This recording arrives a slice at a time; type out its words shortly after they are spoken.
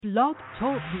Blog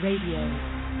Talk Radio.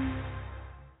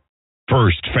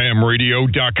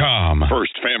 FirstFamRadio.com.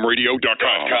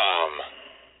 FirstFamRadio.com.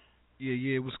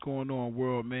 Yeah, what's going on,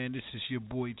 world, man? This is your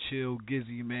boy Chill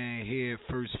Gizzy, man, here at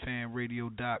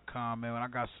FirstFamRadio.com, man. I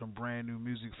got some brand new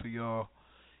music for y'all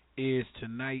ears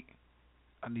tonight.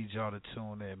 I need y'all to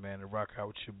tune in, man, to rock out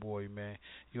with your boy, man.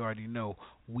 You already know,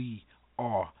 we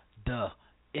are the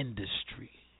industry.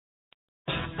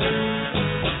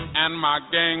 And my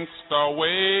gangster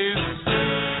ways,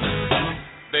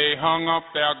 they hung up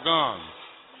their guns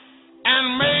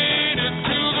and made it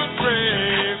to the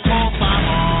grave. Cause I'm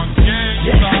a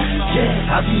gangster.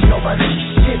 Yeah, I be on my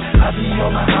shit. I be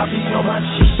on my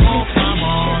shit. Cause I'm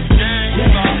a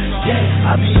gangster. Yeah,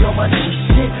 I be on my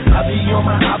shit. I be on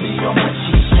my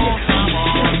shit. Cause I'm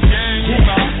a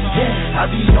gangster. Yeah, I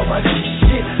be on my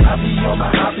shit. I be on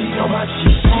my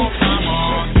shit. Cause I'm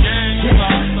a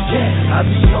gangster. Yeah, I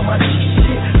be on my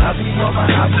shit. I be on my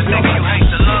shit.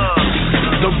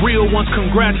 The real ones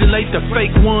congratulate the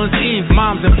fake ones in.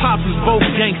 Moms and pops is both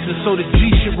gangsters, so the G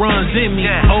shit runs in me.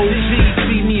 OGs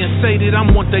see me and say that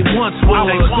I'm what they once was.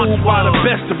 I was fooled by the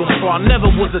best of them, so I never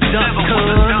was a dunce. Cause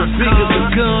the bigger the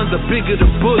gun, the bigger the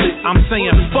bullet. I'm saying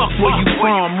fuck where you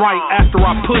from right after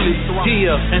I pull it.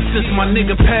 Yeah, and since my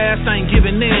nigga passed, I ain't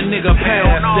giving that nigga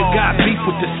pass. They got beef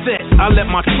with the set, I let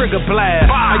my trigger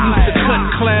blast. I used to cut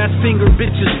class, finger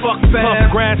bitches, fuck fast,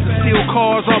 grass and steal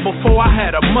cars all before I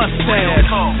had a mustache.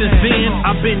 Since then,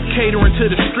 I've been catering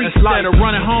to the streets. Instead of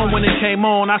running home when it came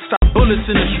on, I started bullets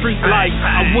in the street like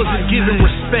I wasn't given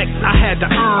respect, I had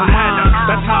to earn mine.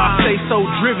 That's how I stay so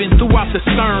driven throughout the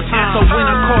stern time. So when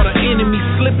I caught an enemy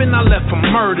slipping, I left for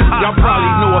murder. Y'all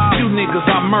probably know a few niggas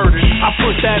I murdered. I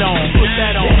put that on.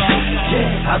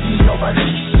 Yeah, I be on my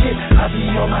shit. I be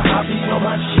on my shit.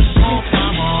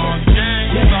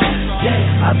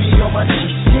 Yeah, I be on my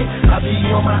shit. I be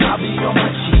on my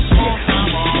shit.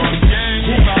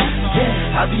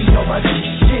 Yeah, I be on my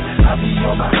shit. I be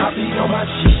on my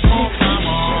shit.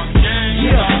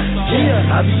 Yeah,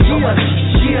 I be on my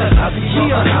shit. I be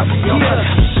on my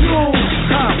shit.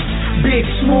 Big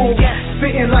smooth,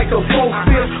 spitting like a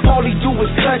full-fifth. All he do is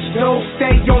touch, no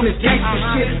stay on his gangster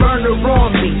shit. Burner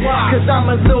on me, cause I'm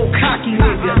a little cocky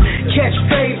nigga. Catch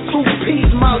fade,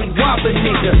 2-piece, molly whopper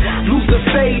nigga. Lose the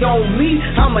fade on me,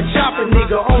 I'm a chopper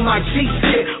nigga. On my G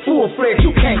shit, full-fledged,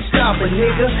 you can't stop a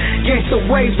nigga. Gangsta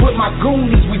waves with my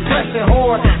goonies, we pressin'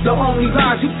 hard. The only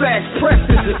lines you fast press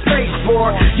is the space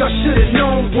bar. Y'all should've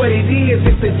known what it is,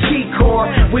 it's a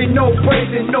G-card. With no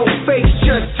brakes and no fakes,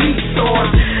 just G-stars.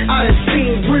 I done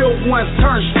seen real ones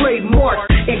turn straight marks,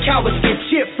 and cowards get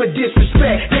chipped for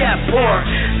disrespect, that part.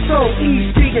 So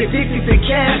easy, addicted to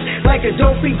cash, like a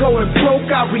dopey going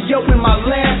broke, I reopen my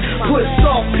lab, put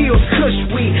soft pills, kush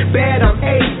weed, bad, I'm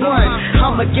A1.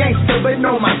 I'm a gangster, but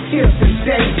know my tips is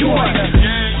day one.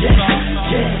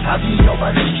 Yeah, I be on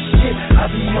my shit, I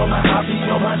be on my shit.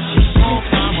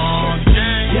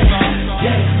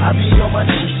 Yeah, I be on my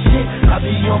shit, I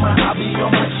be on my shit.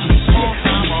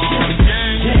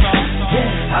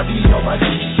 Yeah, I be on my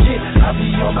shit. I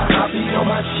be on my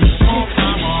shit.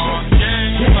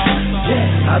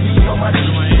 Yeah, I be on my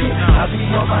shit. I be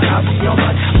on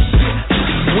my shit.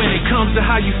 When it comes to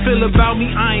how you feel about me,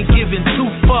 I ain't giving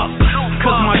two fucks.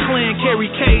 Cause my clan carry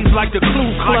K's like the Ku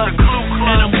Klux.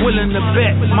 And I'm willing to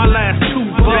bet my last $2 you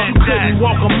couldn't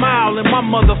walk a mile in my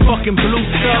motherfucking blue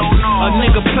stuff. A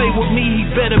nigga play with me, he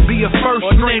better be a first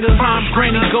stringer. Time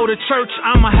granny go to church,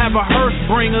 I'ma have a hearse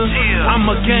bringer. I'm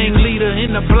a gang leader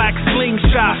in the black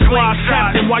slingshot. Squad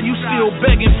captain while you still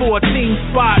begging for a team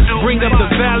spot. Bring up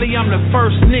the valley, I'm the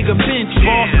first nigga bench.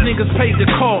 Boss niggas pay the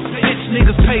cost, bitch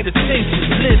niggas pay the attention.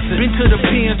 Listen, been to the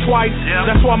pen twice,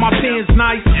 that's why my pen's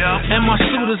nice. And my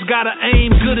shooters gotta aim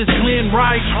good as Glenn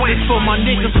Rice. It's for my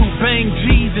niggas who bang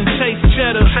G's and chase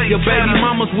cheddar. Your baby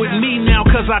mama's with me now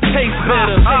cause I taste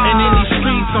better. And in these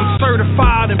streets I'm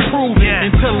certified and proven.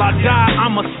 Until I die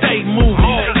I'ma stay moving.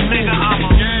 Yeah,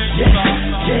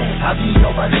 I be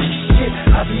on my shit.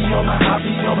 I be on my shit.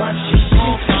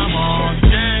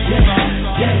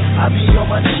 Yeah, I be on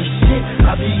my shit.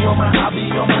 I be on my shit.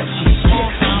 Yeah,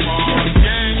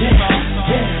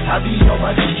 I be on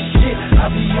my shit. I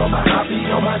be on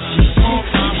my shit.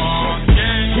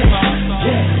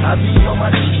 Yeah, I be on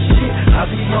my shit. I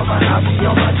be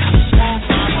on my shit.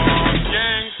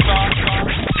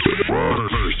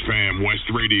 First Fam West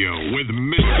Radio with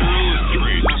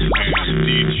Mr.ILL and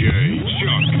DJ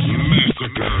Chuck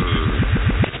Massacre.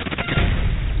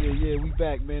 Yeah, we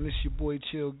back, man. It's your boy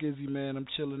Chill Gizzy, man. I'm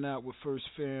chilling out with First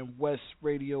Fam West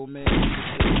Radio, man.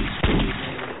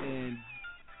 And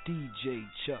DJ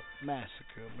Chuck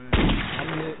Massacre, man.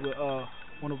 I'm here with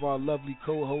one of our lovely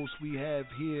co-hosts we have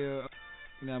here.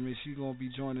 You know what I mean? She's going to be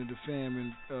joining the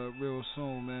fam real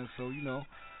soon, man. So, you know,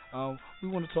 we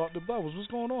want to talk to Bubbles. What's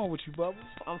going on with you, Bubbles?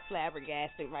 I'm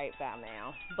flabbergasted right about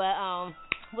now. But,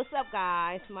 what's up,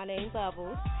 guys? My name's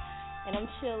Bubbles, and I'm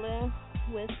chilling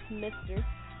with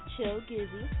Mr.ILL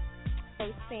Gizzy.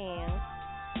 First fam.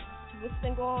 What's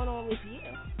been going on with you?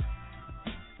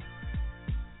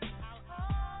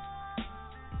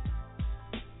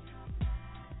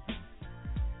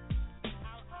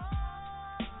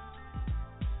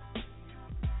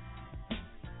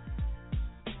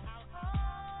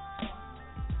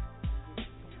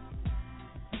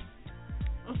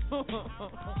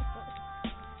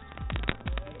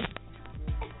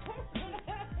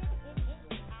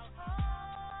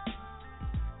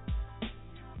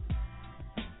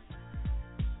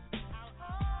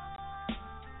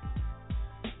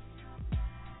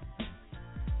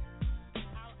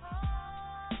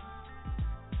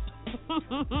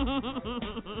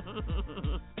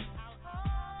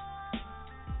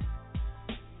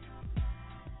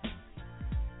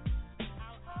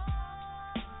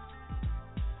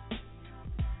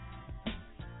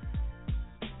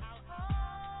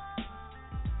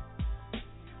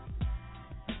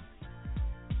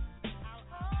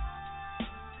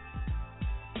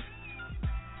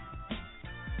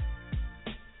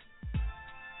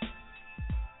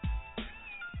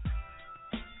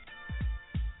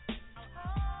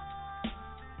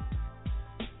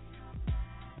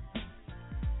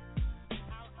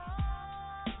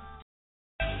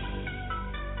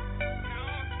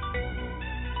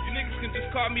 Just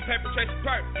call me Paper Chase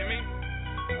Perk, you know what I mean?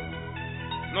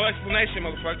 No explanation,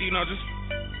 motherfucker, you know, just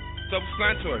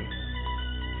self-explanatory.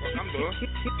 What I'm doing.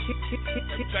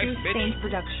 Chase, bitch.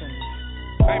 Production.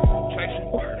 Paper chasing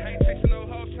Perk. I ain't chasing no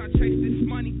hoes, trying to chase this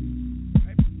money.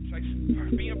 Paper chasing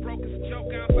Perk. Being broke is a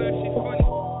joke, I don't find shit funny.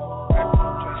 Paper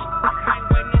chasing Perk. I ain't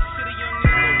waiting no shit, a young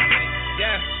nigga go get it.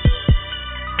 Yeah.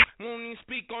 Won't even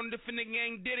speak on it if a nigga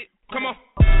ain't did it. Come on.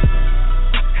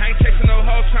 I ain't chasing no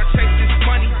hoes, trying to chase this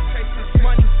money.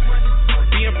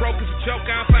 Being broke is a joke,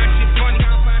 I don't find shit funny.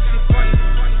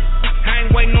 I ain't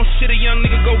waiting no shit, a young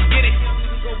nigga go get it.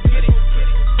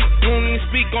 Won't even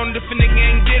speak on it if a nigga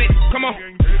ain't did it. Come on.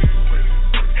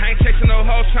 I ain't chasing no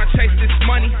hoes, trying to chase this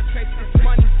money.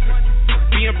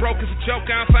 Being broke is a joke,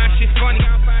 I don't find shit funny.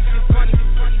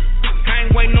 I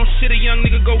ain't waiting no shit, a young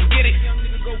nigga go get it.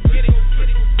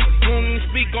 Won't even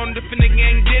speak on it if a nigga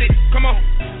ain't did it. Come on.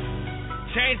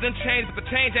 Change done changed, but the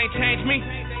change ain't changed me.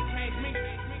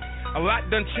 A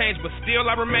lot done changed, but still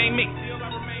I remain me.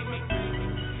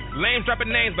 Lames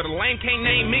dropping names, but a lame can't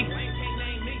name me.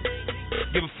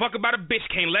 Give a fuck about a bitch,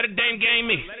 can't let a dame game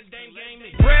me.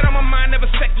 Bread on my mind, never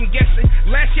second guessing.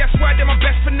 Last year I swear I did my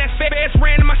best finesse. Feds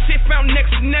ran in my shit, found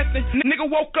next to nothing. Nigga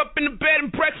woke up in the bed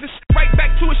and breakfast. Right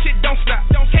back to it, shit don't stop.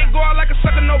 Can't go out like a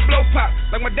sucker, no blow pop.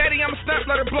 Like my daddy, I'm a stunt,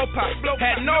 let her blow pop.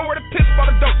 Had nowhere to piss,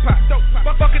 bought a dope pop.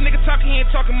 Fuck a nigga talking, he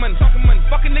ain't talking money. Fuck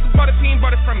a nigga bought it, he ain't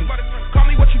bought it from me. Call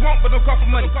me what you want, but don't call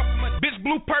for money. Bitch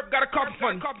blue perp, got a coffee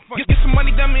funny. Get some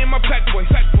money, done me in my pack, boy.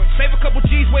 Save a couple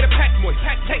G's, way to pack, boy.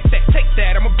 Take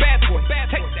that, I'm a bad boy.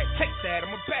 Take that,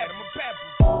 I'm a bad boy.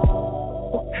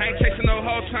 I ain't chasing no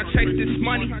hoes, trying to chase this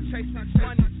money.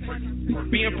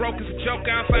 Being broke is a joke,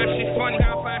 I don't find shit funny.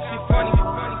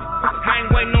 I ain't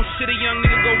waiting no shit, a young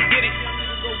nigga go get it.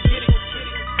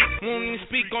 Won't even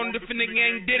speak on it if a nigga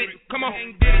ain't did it. Come on.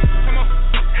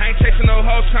 I ain't chasing no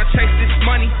hoes, trying to chase this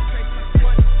money.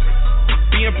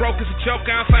 Being broke is a joke,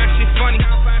 I don't find shit funny.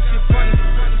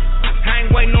 I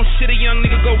ain't waiting no shit, a young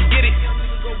nigga go get it.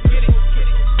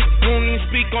 Won't even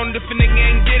speak on it if a nigga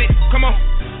ain't did it. Come on.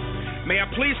 May I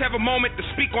please have a moment to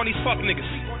speak on these fuck niggas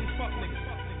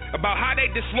about how they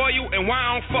disloyal and why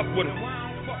I don't fuck with them.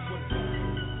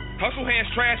 Hustle hands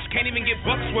trash, can't even get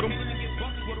bucks with them.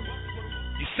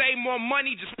 You save more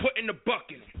money, just put in the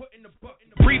bucket.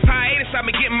 Brief hiatus, I've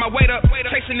been getting my weight up.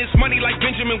 Chasing this money like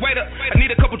Benjamin Waiter. I need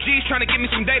a couple G's trying to give me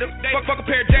some data. Fuck a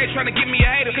pair of J's trying to give me a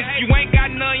hater. Cause if you ain't got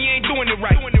none, you ain't doing it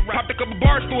right. Popped a couple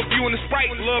bars, threw a few in the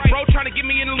Sprite. Lil' bro trying to get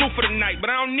me in the loop for the night.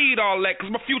 But I don't need all that, cause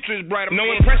my future is bright.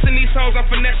 No impressing these hoes, I'm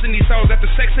finessing these hoes. After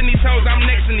sexing these hoes, I'm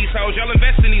nexting these hoes. Y'all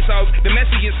invest in these hoes, the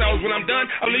messiest hoes. When I'm done,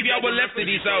 I'll leave y'all with left of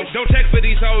these hoes. Don't check for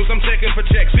these hoes, I'm checking for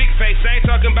checks. Big face, I ain't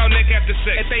talking about neck after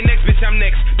sex. If they next, bitch, I'm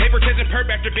next. Paper chasing perp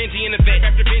after Benji in the vet.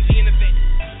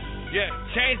 Yeah,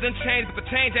 change done changed, but the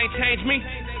change ain't changed me.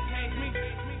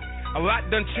 A lot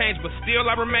done changed, but still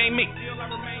I remain me.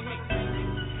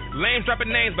 Lames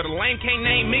dropping names, but a lame can't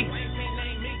name me.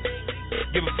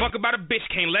 Give a fuck about a bitch,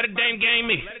 can't let a dame game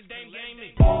me.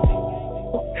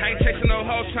 I ain't chasing no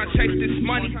hoes, trying to chase this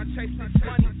money.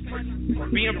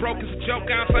 Being broke is a joke,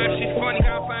 I find shit funny. I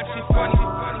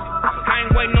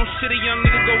ain't waiting on shit, a young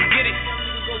nigga go get it.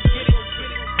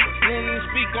 You don't even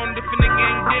speak on it if a nigga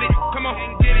ain't did it. Come on.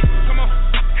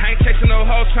 I ain't chasing no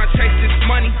hoes, trying to chase this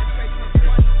money.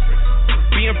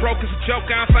 Being broke is a joke,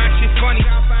 I find shit funny.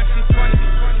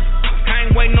 I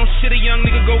ain't waiting on shit, a young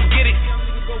nigga go get it.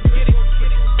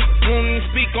 You don't even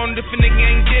speak on it if a nigga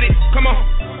ain't did it. Come on.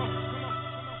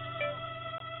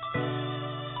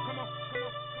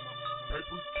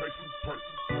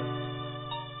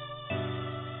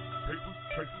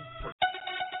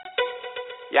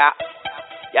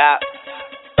 Yeah.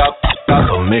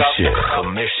 Commission.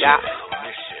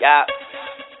 Yeah.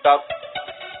 Stop.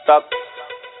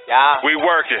 Yeah. We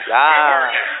working. Yeah.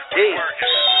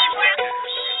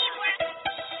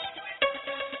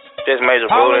 Just major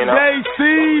booty, you know. Holiday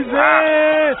season.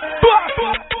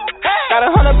 Got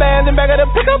 100 bands in back of the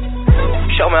pickup.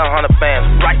 Show me 100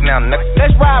 bands right now, nigga.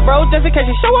 Let's ride, bro, just in case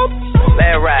you show up.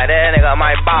 Let's ride, that nigga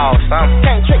might ball something.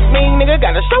 Can't trick me, nigga,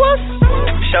 gotta show us.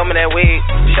 Show me that wig.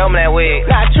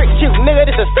 Nah, trick you, nigga,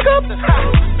 this a stick up.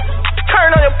 Turn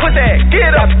on your pussy,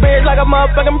 get up. Got beards like a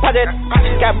motherfucking project.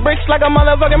 Got bricks like a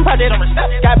motherfucking project.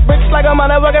 Got bricks like a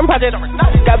motherfucking project.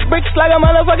 Got bricks like a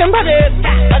motherfucking project.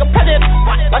 Like a project.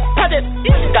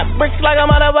 Got bricks like a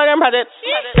motherfucking project.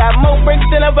 Got more bricks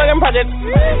than a fucking project.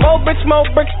 More bricks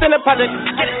than a project.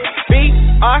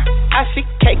 BRICKS,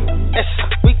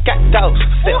 we got those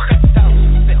still.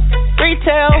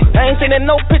 Retail, I ain't seen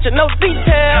no picture, no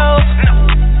details.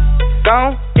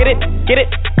 Gone, get it,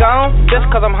 gone. Just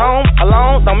cause I'm home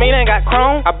alone, don't mean I ain't got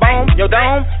chrome. I bone your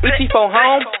dome, ET4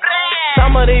 home.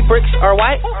 Some of these bricks are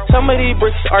white, some of these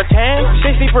bricks are tan.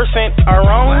 60% are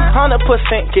wrong,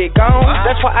 100% get gone.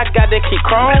 That's why I got to keep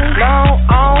chrome. No,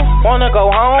 I don't wanna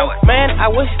go home. Man, I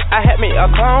wish I had me a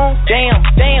clone. Damn,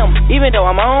 even though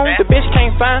I'm on, the bitch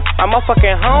can't find my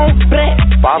motherfucking home.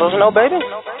 Bottles, no baby.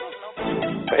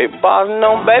 Baby bottles,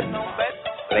 no baby.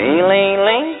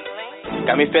 Lean.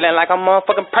 Got me feeling like I'm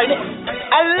motherfucking pregnant.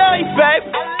 I love you, babe,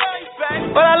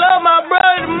 but I love my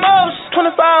brother the most.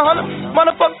 2500,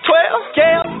 motherfucker 12.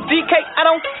 Yeah, DK, I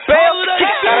don't fail.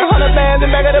 Got 100 bands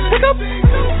in back of the pickup.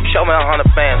 Show me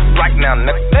 100 bands right now,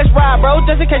 nigga. Let's ride, bro,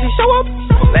 just in case you show up.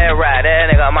 Let's ride,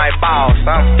 that nigga might ball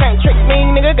something. Can't trick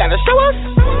me, nigga, gotta show us.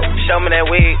 Show me that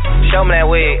wig.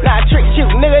 Nah, trick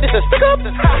you, nigga, this a stick up.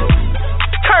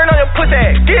 Turn on your pussy,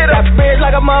 get up. Got beards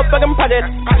like a motherfucking project.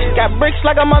 Got bricks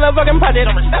like a motherfucking project.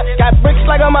 Got bricks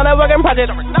like a motherfucking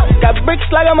project. Got bricks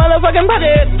like a motherfucking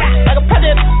project. Like a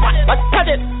project.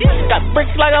 Got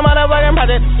bricks like a motherfucking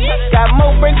project. Got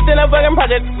more bricks than a fucking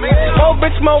project. More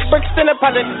bricks than a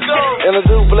project. In a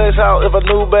duplex house, if I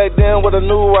knew back then what I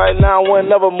knew right now, I would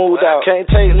never moved out. Can't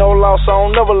take no loss, I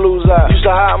don't never lose out. Used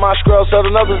to hide my scrubs, tell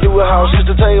another do a house. Used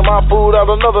to take my food out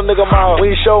another nigga mouth.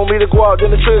 When you show me the guap,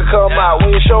 then the trigger come out.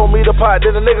 When you show me the pot,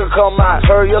 then the nigga come out.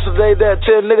 Heard yesterday that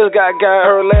 10 niggas got.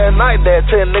 Heard last night that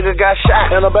 10 niggas got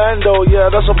shot. In a bando, yeah,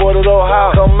 that's a boy that old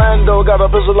house. Commando got a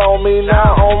pistol on me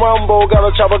now. On Rumbo, got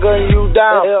a chopper gun you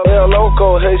down. El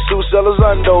Loco, Jesus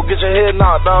Elizondo. Get your head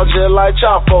knocked out just like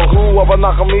Chapo. Who up and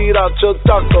knock a meat out to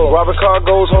taco. Robbing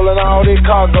cargoes, holding all these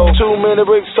cargo. Too many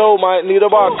bricks sold, might need a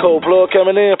barcode. Plug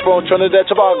coming in from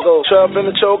Trinidad, Tobago. Trap in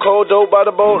the chokehold, dope by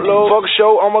the boatload. Fuck a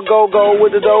show, I'ma go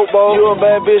with the dope boy. You a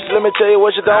bad bitch, let me tell you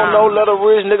what you don't know. Let a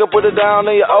rich nigga put it down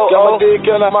in your Got my dick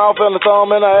in the mouth and the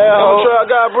thumb in the air. I'm sure I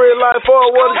got bread like for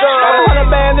what it's done.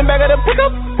 100 bands in back of the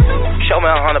pickup. Show me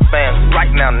 100 bands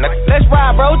right now, nigga. Let's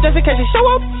ride, bro, just in case you show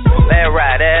up. Let's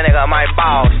ride, that nigga might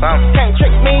ball something. Can't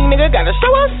trick me, nigga, gotta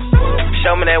show us.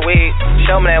 Show me that wig.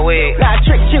 Nah,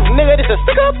 trick you, nigga, this a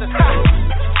stick up.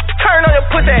 Turn on your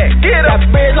pussy, get up.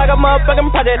 Got beards like a motherfucking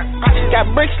project.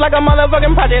 Got bricks like a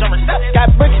motherfucking project.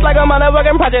 Got bricks like a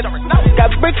motherfucking project.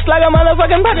 Got bricks like a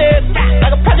motherfucking project.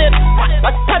 Like a project.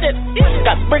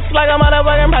 Got bricks like a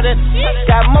motherfucking project.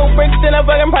 Got more bricks than a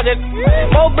fucking project.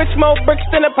 More bricks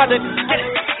than a project.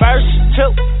 First two,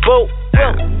 boo,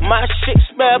 my shit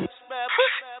smell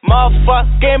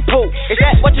motherfucking poo. Is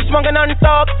that what you smoking on the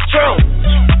dog? True.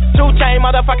 2 chain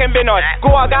motherfucking Venos.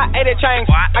 Go, I got 80 chains.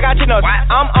 I got chinos.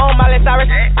 I'm on Miley Cyrus.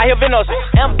 I hear Venos.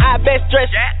 M.I. best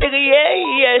dressed. Nigga,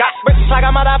 yeah. Got bricks like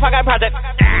a motherfucking project.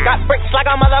 Got bricks like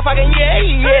a motherfucking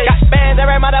yeah. Got bands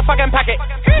every motherfucking pocket.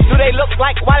 Do they look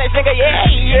like Wallace, nigga?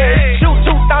 Yeah. Shoot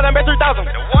 2,000, bet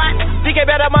 3,000. What? DK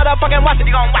better motherfucking watch it.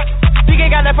 You gon' whack it. DK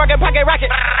got that fucking pocket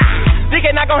rocket.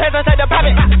 DK not gon' hesitate to pop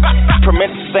it. Permit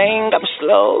to sing, I'm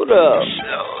slowed up.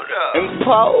 And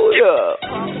pulled up.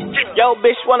 Yo,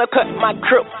 bitch wanna cut my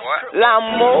crib.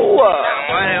 Lawnmower.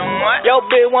 Yo,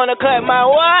 bitch wanna cut my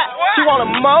what? She wanna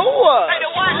mower.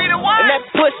 And that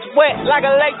puss wet like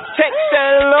a latex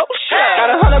and lotion.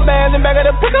 Got 100 bands in back of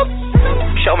the pickup.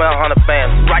 Show me 100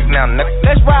 bands right now, nigga.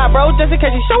 Let's ride, bro, just in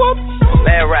case you show up.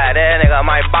 Let's ride, that nigga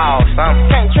might ball, son.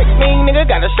 Can't trick me, nigga,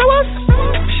 gotta show us.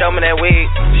 Show me that wig,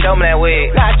 show me that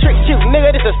wig. Nah, trick you,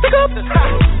 nigga, this a stick up.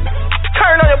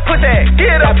 Turn on your pussy,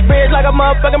 get up. Got bricks like a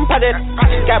motherfucking project.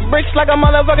 Got bricks like a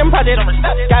motherfucking project.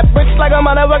 Got bricks like a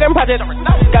motherfucking project.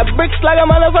 Got bricks like a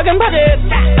motherfucking project.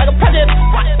 Like a project,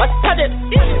 like a project.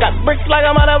 Got bricks like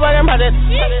a motherfucking project.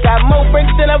 Got more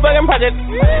bricks than a fucking project.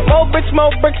 More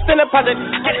bricks than a project.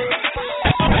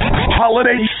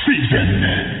 Holiday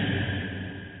season.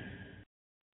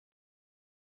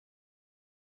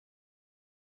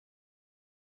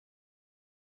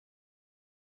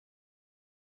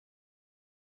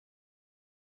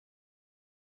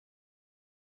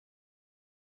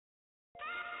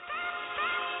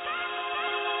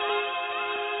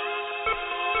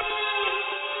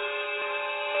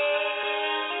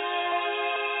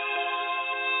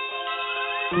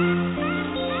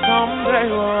 Someday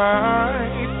we'll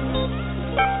ride,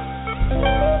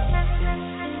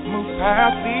 move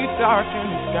past these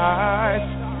darkened skies.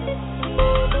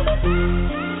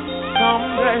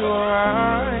 Someday we'll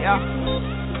ride,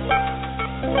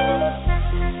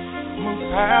 move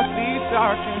past these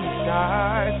darkened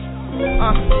skies.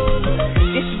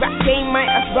 This rap game might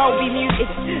as well be music.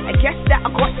 I guess that I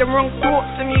got the wrong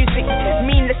thoughts of music.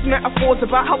 Meaningless metaphors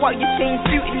about how you change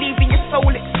suited, leaving your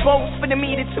soul exposed for the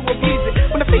media to abuse it.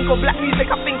 When I think of black music,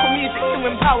 I think of music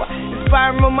to empower,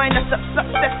 inspire and remind us that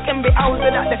success can be ours.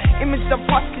 Without the image of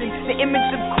hustling, the image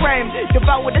of crime,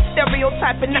 devour the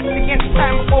stereotype and act against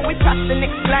time before we pass the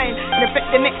next line and affect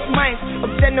the next minds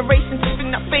of generations who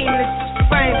think that fame is just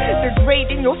fine.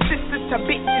 Degrading your sisters to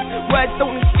bitches, words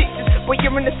don't need stitches, but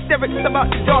you're in hysterics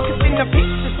about the darkest in the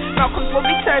pictures. Malcolm's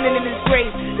probably turning in his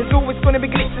grave. There's always gonna be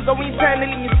glitches, or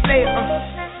eternally enslaved.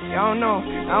 I don't know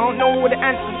all the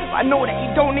answers, but I know that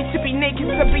you don't need to be naked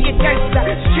to be a gangster.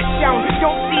 Strip down,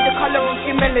 don't see the color of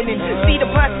your melanin. See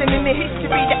the person in the history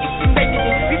that it's embedded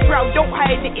in. Be proud, don't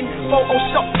hide it in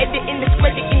Photoshop, editing,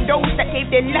 discrediting those that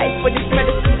gave their life for this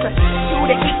medicine. To feel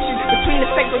the hatred between the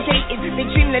segregated. They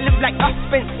dream they live like us,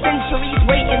 spent centuries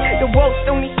waiting. The world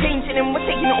still needs changing and we're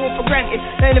taking it all for granted.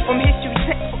 Learning from history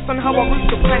textbooks on how our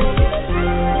roots are planted.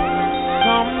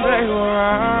 Someday we'll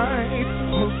ride,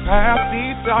 move past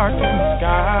these darkened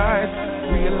skies,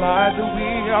 realize that we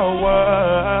are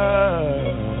one.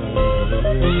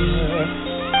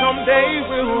 Someday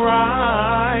we'll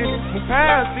ride, move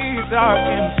past these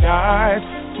darkened skies,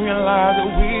 realize that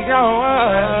we are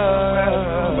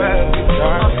one.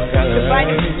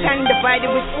 Divided with 10, divided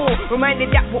with 4,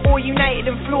 reminded that we're all united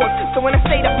and flawed. So when I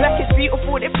say that black is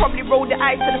beautiful, they probably roll their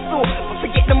eyes to the floor. But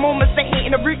forget the moments they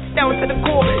hating the roots down to the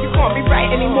core. You can't be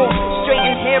right anymore.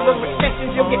 Straighten hair or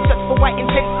extensions, you'll get judged for white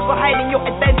intentions or hiding your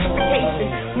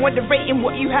identification, moderating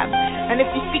what you have. And if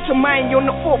you speak your mind, you're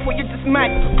not awful, you're just mad.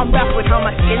 I'm baffled how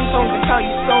my skin tone can tell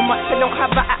you so much. I don't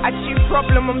have an attitude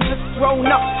problem, I'm just grown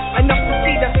up enough to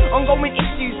see the ongoing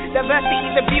issues. Diversity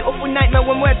is a beautiful nightmare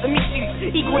when words are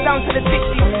misused. Equal down to the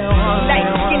tissues. Light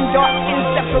skin, dark skin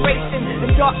separation. The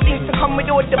dark seems to come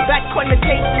with all the bad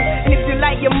connotations. And if you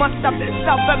like, you must have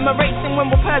self-admiration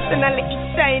when we're personality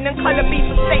shine and colour be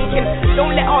forsaken.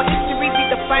 Don't let our history be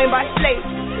defined by slaves,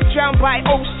 drowned by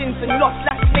oceans and lost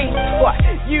last names. But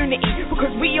unity,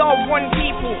 because we are one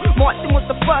people. Marching was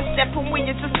the first step and we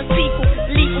are just a sequel.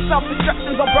 Lethal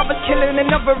self-destructions, our brothers killing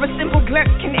another. A simple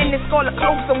glance can end in scarlet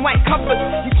clothes and white covers.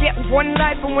 You get one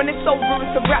life and when it's over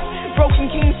it's a wrap.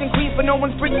 Broken kings and queens but no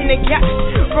one's bridging the gap.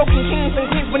 Broken kings and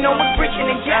queens but no one's bridging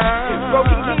the gap.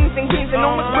 Broken kings and queens and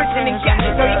no one's bridging the gap.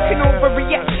 So you can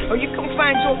overreact or you can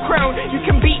find your crown. You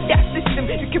can beat that system,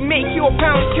 you can make your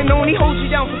pounds. Can only hold you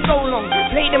down for so long.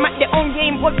 Play them at their own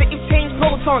game, positive change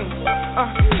protons.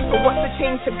 But what's the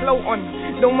change to glow on?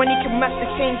 No money can match the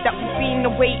change that we've been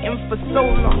awaiting for so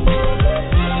long.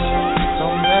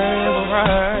 Someday we'll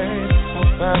rise up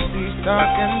past these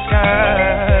darkened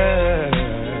skies,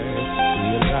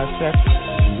 realize that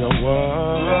we are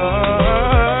one.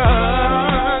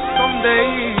 Someday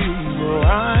we'll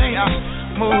rise,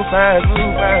 move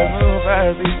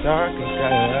past these darkened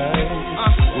skies.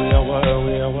 We are one,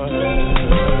 we are one.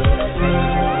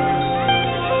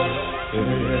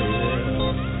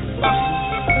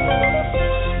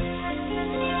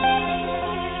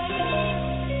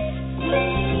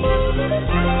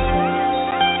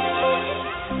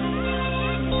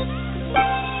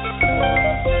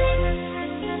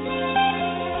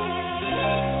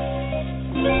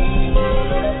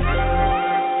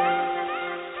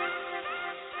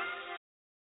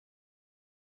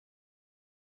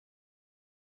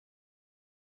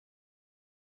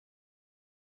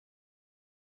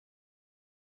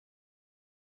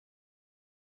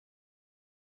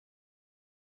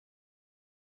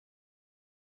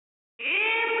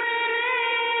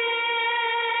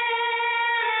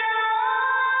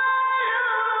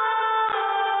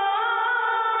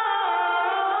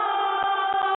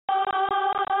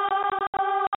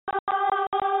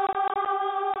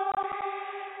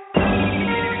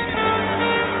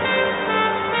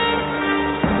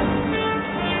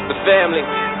 family.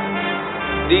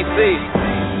 DC.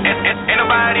 Ain't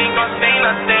nobody gonna say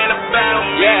nothing about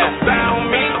me.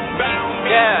 About me.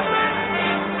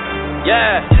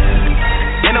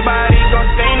 Ain't nobody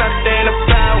gonna say nothing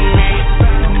about me.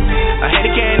 I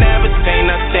hate it, can't ever say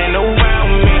nothing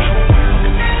around me.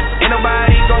 Ain't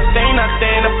nobody gonna say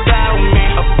nothing about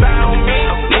me.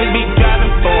 Niggas be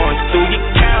driving foreign through your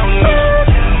county.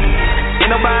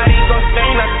 Ain't nobody gonna say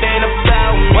nothing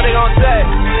about me. What they gonna say?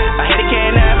 I hate it,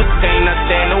 can't ever say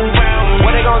nothing around me.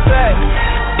 What they gonna say?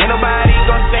 Ain't nobody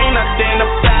gonna say nothing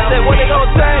about me. What they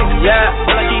gonna say?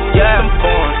 All I keep is some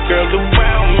foreign girls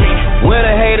around me. When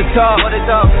a hater talk, what they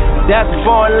talk? That's a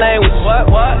foreign language.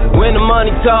 What? When the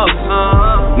money talks,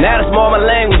 now that's more my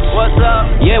language. What's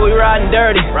up? Yeah, we riding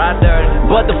dirty.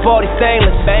 But the 40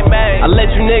 stainless. Bang bang. I let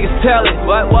you niggas tell it.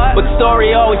 What? But the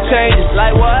story always changes.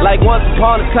 Like what? Like once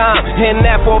upon a time, hitting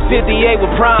that 458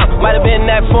 with Prime. Might have been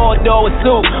that 4-door with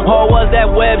Soup, or was that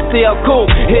Web still cool?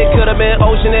 It could have been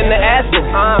Ocean in the Aspen.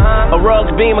 A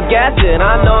Rugs Beam of Gaston.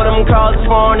 I know them cars is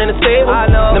foreign in the stable. I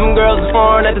know them girls is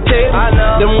foreign at the table. I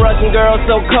know them Russian girls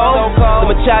so cold.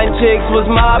 Them Italian chicks was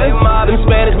mobbing. Them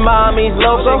Spanish mommies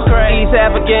loco. East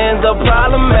Africans a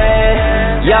problem,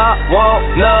 man. Y'all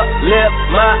wanna live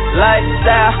my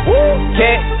lifestyle.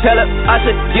 Can't tell it, I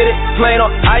should get it plain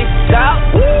on ice out.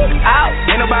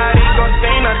 Ain't nobody gonna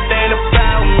say nothing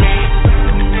about me.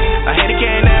 I hate it,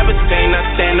 can't ever say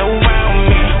nothing around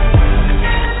me.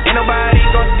 Ain't nobody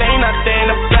gonna say nothing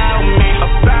about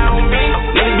me.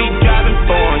 Niggas be driving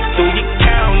foreign through your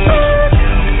county.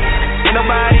 Ain't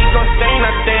nobody gonna say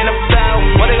nothing about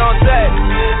me. What they gonna say?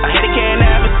 I hate it, can't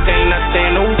ever say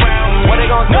nothing around me. What they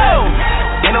gonna say?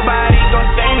 Ain't nobody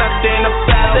gonna say nothing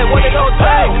about me. What they gonna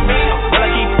say? All I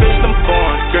keep is some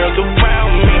foreign girls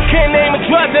around me. Can't name a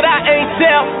drug that I ain't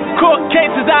sell. Court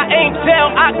cases I ain't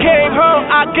tell. I came home,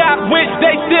 I got rich,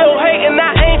 they still hating,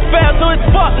 I ain't fair. So it's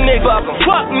fuck niggas,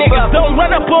 fuck niggas. Don't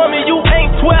run up on me, you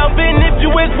ain't 12. And if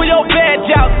you is, we your badge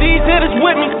out. These hitters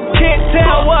with me, can't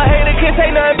tell what hater can't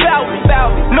say nothing about me.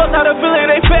 North side of Philly,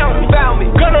 they found me.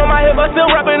 Gun on my hip, I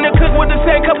still rapping the cook with the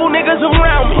same couple niggas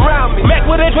around me. Mac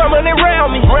with a drum and they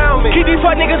round me. Keep these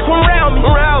fuck niggas from round me.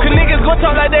 Cause niggas gon'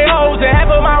 talk like they hoes. And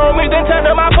half of my homies then turn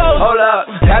to my foes. Hold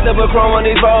up, had to put chrome on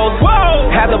these rolls.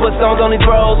 Had to put stones on these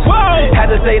bros.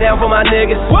 Had to stay down for my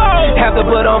niggas. Have to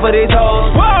put on for these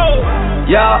hoes.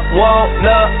 Y'all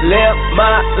wanna live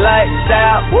my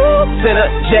lifestyle. Send a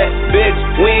jet, bitch,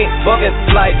 we ain't booking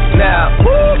flights now.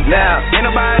 Ain't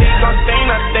nobody gonna say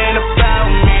nothing about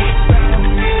me.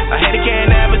 I hate it,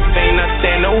 can't ever say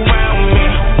nothing around me.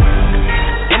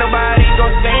 Ain't nobody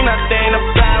gonna say nothing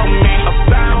about me.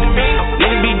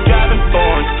 Niggas be driving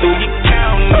foreign through your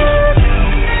county.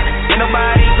 Ain't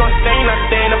nobody gonna say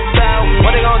nothing about me.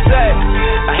 What they gonna say?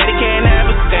 I hate it, can't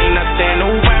ever say nothing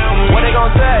around me. What they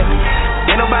gonna say?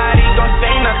 Ain't nobody gonna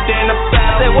say nothing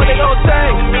about me. What they gonna say?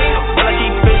 All I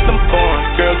keep is some foreign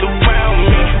girls around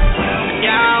me.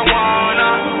 Y'all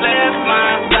wanna live my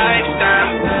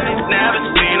lifestyle. Never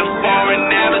seen a foreign,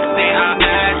 never seen our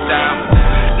ass out.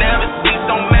 Never seen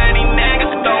so many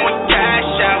niggas throwing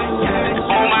cash out.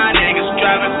 All my niggas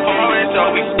driving foreign, so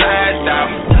we splashed out.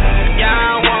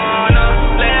 Y'all wanna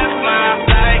live my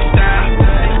lifestyle.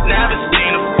 Never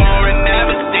seen a foreign,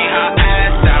 never seen our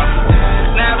ass out.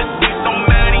 Never seen so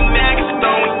many niggas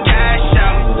throwing cash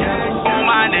out. All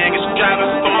my niggas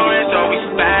driving foreign, so we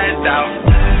spazzed out.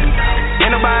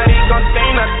 Ain't nobody gonna say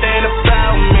nothing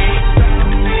about me.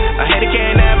 I hate it,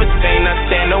 can't ever say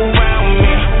nothing around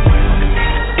me.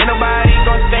 Ain't nobody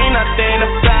gonna say nothing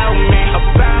about me.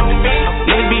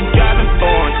 Niggas be driving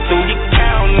foreign through your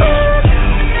county.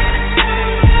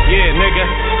 Yeah, nigga.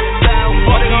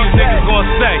 What these niggas gonna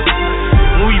say?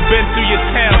 When we been through your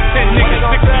town, 10 niggas,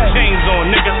 60 chains on,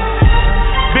 nigga.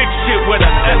 Big shit with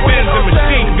us, FNs and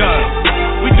machine guns.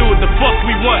 We do what the fuck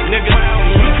we want, nigga.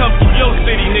 We come through your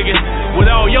city, nigga, with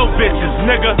all your bitches,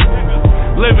 nigga.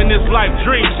 Living this life,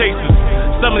 dream chasers.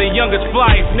 Some of the youngest,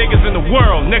 flyest niggas in the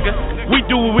world, nigga. We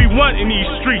do what we want in these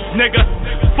streets, nigga.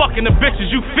 Fucking the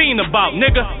bitches you fiend about,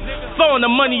 nigga. Throwing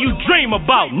the money you dream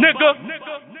about, nigga.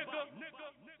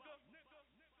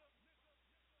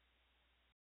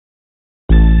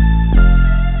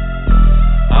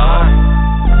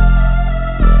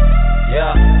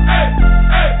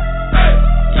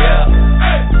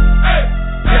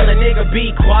 Tell a nigga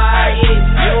be quiet.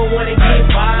 You don't wanna get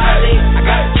violent. I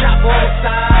got the chopper on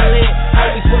silent.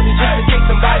 Always with me just in case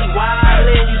somebody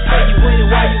wildin'. You say you with it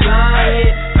while you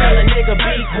lying. Tell a nigga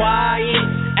be quiet.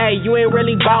 Hey, you ain't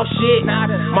really bout shit. My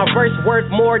verse purse worth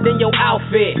more than your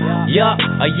outfit. Yup,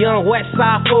 a young West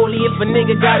Side Foley. If a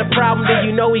nigga got a problem, then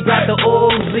you know he got the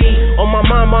Uzi. On my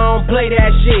mama, I don't play that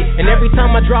shit. And every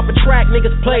time I drop a track,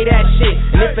 niggas play that shit.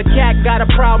 And if a cat got a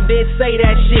problem, then say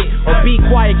that shit. Or be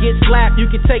quiet, get slapped, you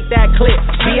can take that clip.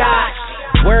 B.I.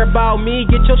 Worry about me,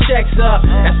 get your checks up.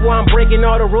 That's why I'm breaking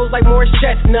all the rules like Morris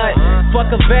Chestnut. Fuck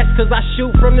a vest, cause I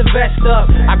shoot from the vest up.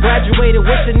 I graduated,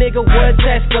 wish a nigga would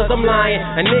test, cause I'm lying.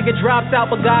 A nigga dropped out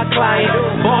but got client.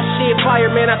 Boss shit,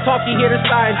 fireman, I talk, you hear the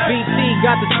science. BT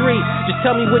got the tree, just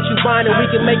tell me what you buying and we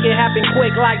can make it happen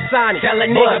quick like Sonic. Tell a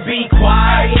nigga be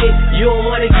quiet, you don't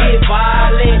wanna get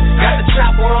violent. Got the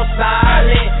chopper on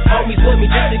silent. Homies with me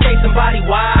just in case somebody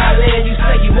wildin'. You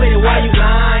say you with it while you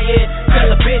lying. Tell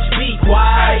a bitch be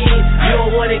quiet, you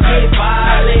don't wanna get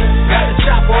violent. Got the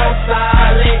chopper on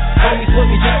silent. Homies with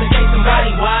me just in case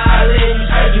somebody wildin'. You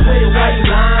say you with it while you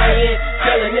lying.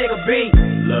 Tell a nigga be.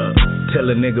 Look, tell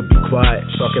a nigga be quiet.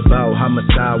 Talk about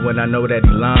homicide when I know that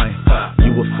he lying.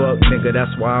 You a fuck nigga,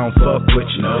 that's why I don't fuck with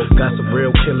you. Got some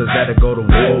real killers that'll go to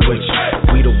war with you.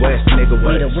 We the West nigga,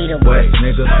 West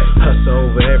nigga. Hustle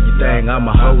over everything, I'm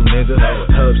a hoe nigga.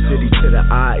 Hub City to the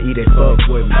IE, they fuck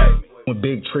with me. When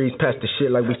big trees pass the shit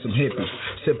like we some hippies.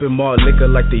 Sipping more liquor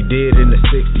like they did in the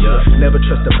 60s. Never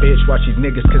trust a bitch, watch these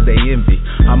niggas cause they envy.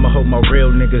 I'ma hold my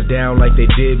real niggas down like they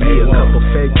did me. A couple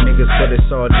fake niggas, but it's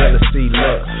all jealousy.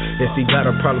 Look, if he got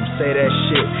a problem, say that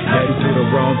shit. If he do the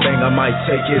wrong thing, I might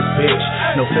take his bitch.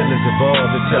 No feelings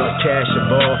involved until it's cash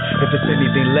involved. If it's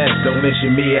anything less, don't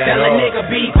mention me at all. Tell a nigga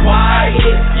be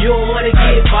quiet, you don't wanna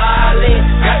get violent.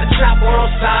 Got the chopper on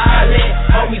silent.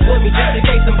 Homies with me just in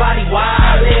case somebody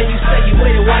wildin'. You say you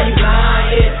with it while you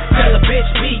lying. Tell a bitch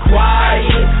be quiet,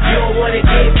 you don't wanna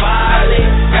get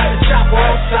violent. Got the chopper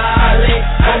on silent.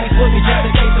 Homies with me just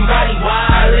in case somebody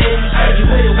wildin'. You say you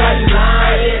with it while you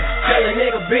lying. Tell a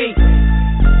nigga be.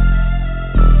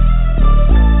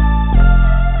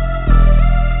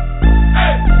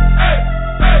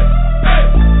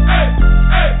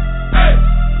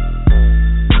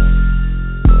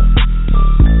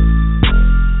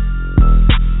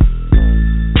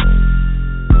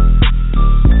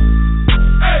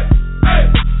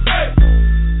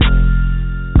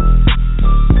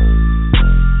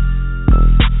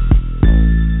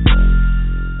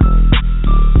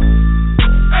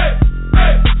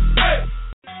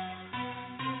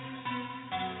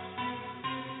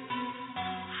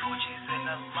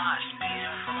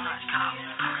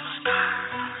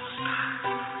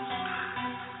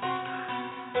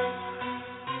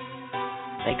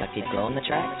 Think I keep blowing the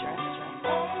track?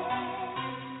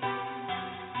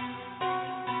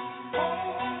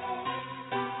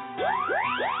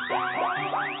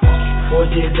 4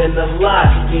 years in the lot,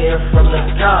 steering from the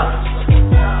top.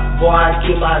 Boy, I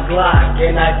keep my Glock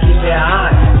and I keep it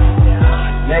hot.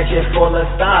 Matching full of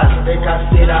stars, think I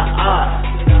see the art.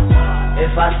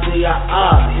 If I see a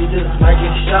art, he just might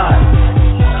get shot.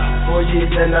 4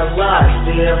 years in the lot,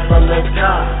 steering from the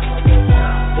top.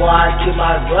 Boy, I keep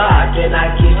my Glock and I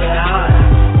keep it hot.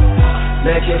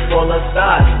 Matching full of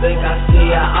stars, think I see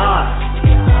a art.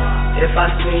 If I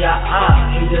see a art,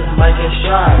 he just might get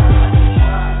shot.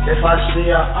 If I see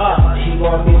a art, he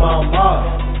gon' be my mom.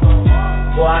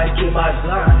 Boy, I keep my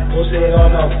Glock, pussy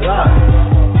on the block.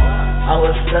 I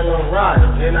was selling rock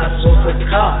and I sold the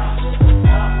cops.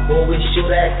 Boy, we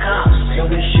shoot at cops and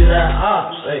we shoot at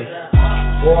ops. Hey,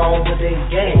 boy, I'm with the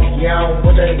gang, yeah, I'm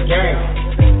with the gang.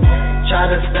 Try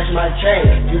to snatch my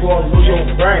chain, you gon' lose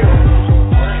your brain.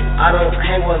 I don't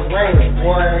hang with lame,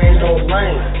 boy, ain't no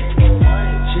lame.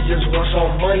 She just wants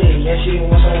some money, yeah, she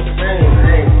wants some fame,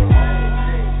 hey.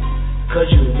 Cause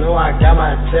you know I got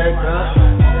my tech up.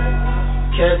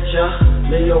 Catch up,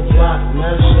 lay your block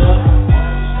mess up.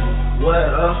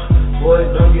 Wet up, boy,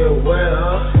 don't get wet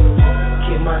up.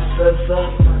 Keep my sets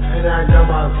up, and I got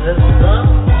my vest up.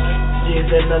 G's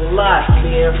in the lot,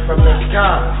 seeing from the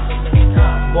top.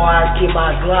 Boy, I keep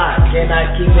my Glock, and I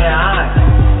keep it hot.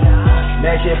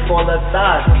 Matching full of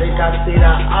thoughts, think I see the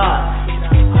art.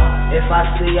 If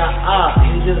I see a art,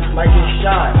 he just might get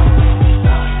shot.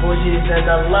 4 G's in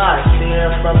the lot,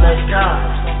 seeing from the top.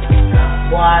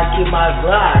 Boy, I keep my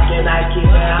Glock, and I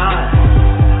keep it hot.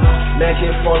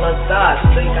 Matching full of thoughts,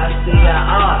 think I see a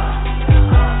art.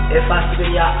 If I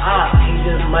see a art, he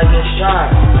just might get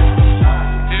shot.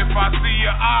 If I see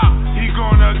a op, he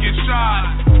gonna get shot.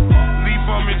 Leave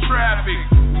him in traffic,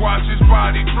 watch his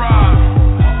body drop.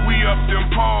 We up them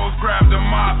poles, grab the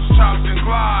mops, chops and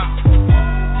glocks.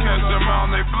 Catch them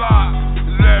on they block,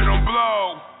 let them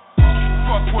blow.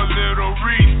 Fuck what little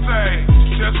Reese say,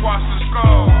 just watch the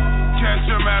scope. Catch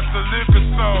him at the liquor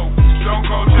store, don't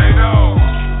go J-Do.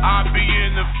 I be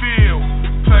in the field,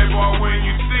 play ball when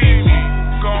you see me.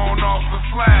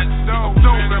 flat dope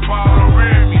and ball of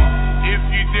Remy. If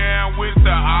you down with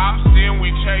the ops, then we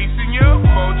chasing ya.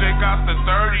 Boj got the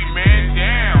 30 man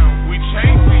down, we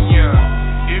chasing ya.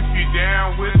 If you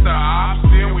down with the ops,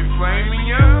 then we flaming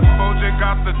ya. Boj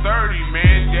got the 30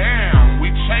 man down,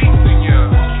 we chasing ya.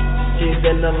 She's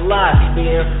in the lot,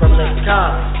 being from the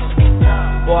cops.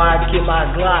 Boy, I keep my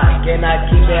Glock and I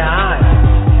keep it high.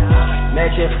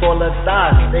 Mansion full of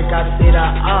thoughts, think I see the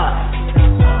art.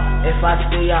 If I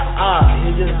see a op,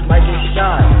 he just might get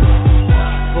shot.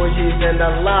 Boogie's in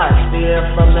the lot, being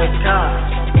from the cops.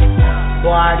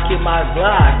 Boy, I keep my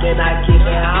Glock and I keep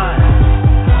it high.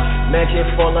 Mansion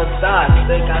full of thoughts,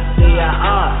 think I see a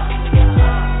op.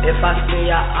 If I see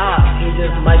a op, he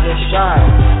just might get shot.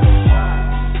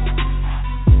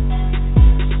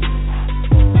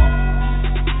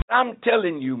 I'm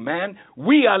telling you, man,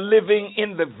 we are living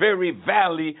in the very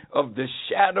valley of the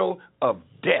shadow of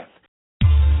death.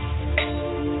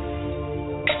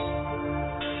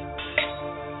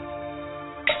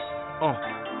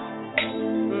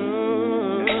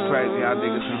 It's crazy how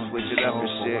niggas can switch it up and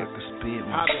shit.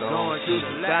 I be going through the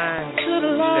thing,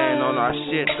 staying on our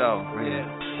shit though.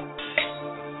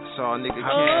 That's all a nigga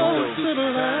can't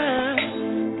do.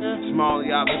 Small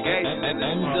obligations.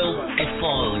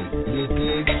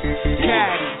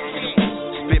 Caddy.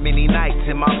 Spent many nights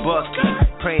in my bucket,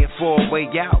 praying for a way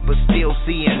out, but still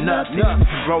seeing nothing.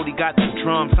 Brody got the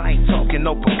drums, I ain't talking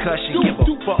no percussion. Give a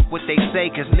fuck what they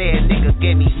say, cause that nigga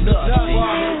gave me nothing.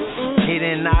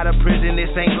 Getting out of prison,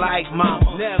 this ain't like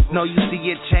mama. No, you see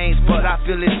it change, but I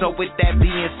feel it. So with that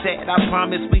being said, I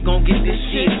promise we gon' get this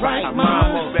shit right,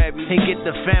 mama. And get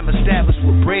the fam established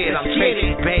with bread. I'm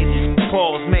chasing babies,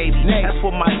 pause maybe. That's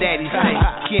what my daddy say.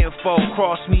 Kinfolk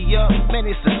cross me up, man,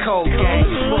 it's a cold game.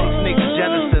 Fuck niggas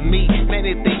jealous of me, man,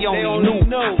 if they only knew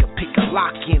I could pick a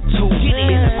lock in two.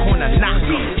 In the corner, knock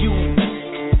on you.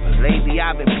 Lately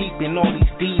I've been peeping all these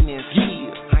demons.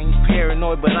 I ain't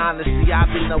paranoid, but honestly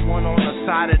I've been the one on the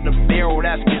side of the barrel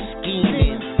that's been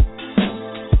scheming.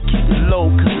 Keep it low,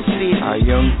 cause it's serious. Our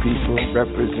young people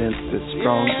represent the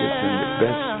strongest and the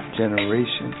best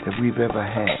generation that we've ever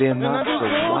had. They're not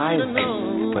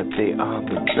surviving, but they are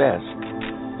the best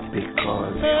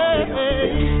because they are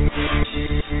them.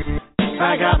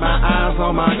 I got my eyes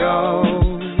on my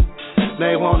goals.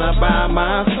 They wanna buy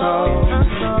my soul.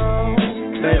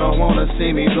 They don't wanna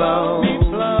see me blow.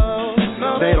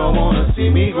 They don't wanna see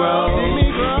me grow.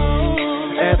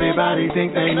 Everybody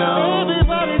think they know,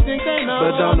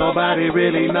 but don't nobody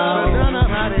really know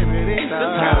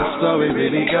how the story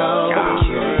really goes.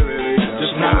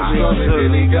 Just how the story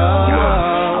really goes.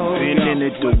 I've been in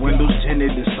it, the windows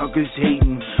tinted, the suckers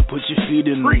hating. Put your feet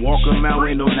in the walk 'em out,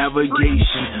 ain't no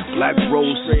navigation. Black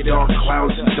roads, dark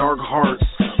clouds, and dark hearts.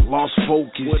 Lost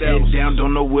focus, head down,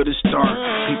 don't know where to start.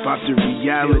 Peep out the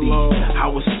reality,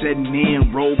 how it's setting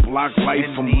in. Roadblock life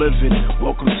I'm living,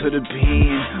 welcome to the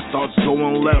pen. Thoughts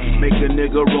going left, make a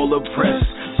nigga roll a press.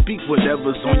 Speak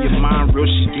whatever's on your mind, real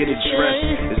shit get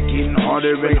addressed. It's getting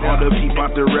harder and harder, peep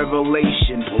out the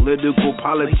revelation. Political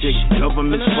politics,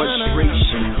 government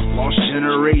frustration. Lost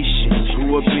generation,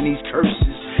 grew up in these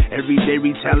curses. Everyday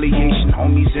retaliation,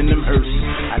 homies in them hearses.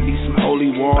 I need some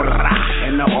holy water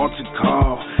and the altar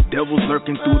call. Devils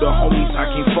lurking through the homies,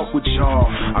 I can't fuck with y'all.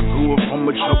 I grew up from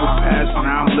a troubled past,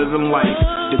 now I'm living life.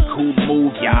 The cool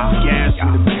move, gas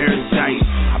in the paradise.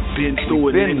 I've been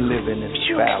through it. We've been living in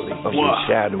the valley of the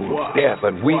shadow of death,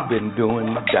 but we've been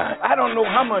doing the dying. I don't know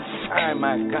how much time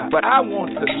I got, but I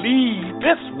want to leave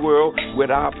this world with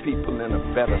our people in a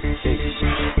better state.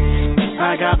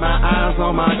 I got my eyes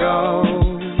on my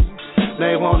goals.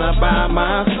 They wanna buy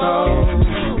my soul.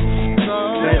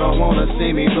 They don't wanna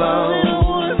see me blow.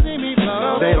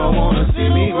 They don't wanna see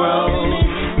me grow.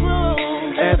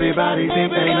 Everybody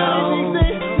think they know,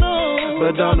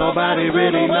 but don't nobody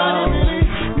really know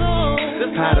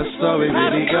just how the story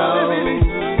really goes.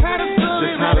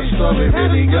 Just how the story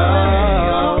really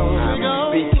goes. I'm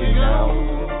speaking now,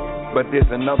 but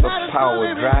there's another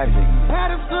power driving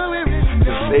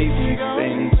to say these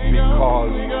things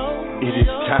because it is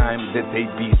time that they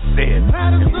be said,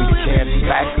 and we can't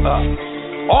back up.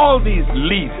 All these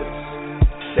leaders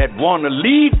that want to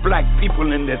lead black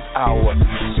people in this hour,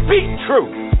 speak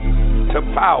truth to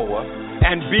power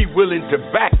and be willing to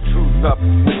back truth up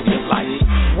with your life.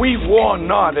 We war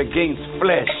not against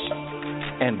flesh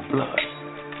and blood,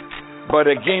 but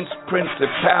against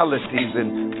principalities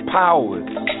and powers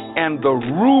and the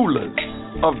rulers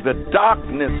of the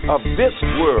darkness of this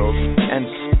world and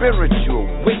spiritual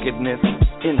wickedness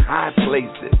in high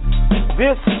places.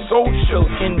 This social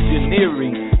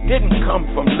engineering didn't come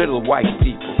from little white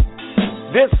people.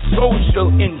 This social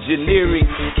engineering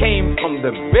came from the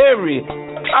very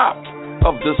top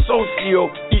of the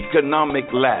socio-economic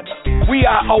ladder. We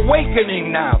are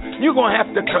awakening now. You're going to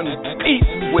have to compete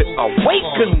with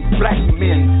awakened black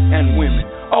men and women,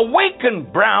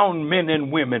 awakened brown men and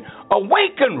women,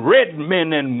 awakened red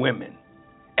men and women,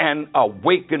 and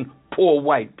awakened poor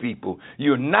white people.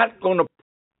 You're not going to.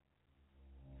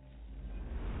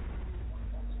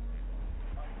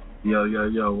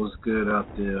 Yo, what's good out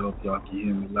there? Hope y'all can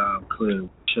hear me loud and clear.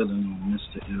 Chilling on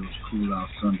Mr.ILL's Cool Out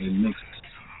Sunday Mix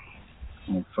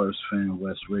on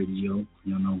 1STFAMWESTRADIO.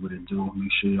 Y'all know what it do.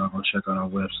 Make sure y'all go check out our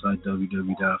website,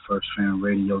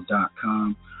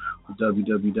 www.1stfamradio.com or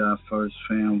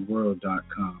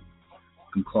www.1stfamworld.com.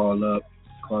 You can call up,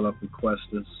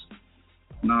 request us,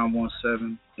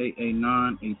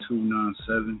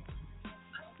 917-889-8297.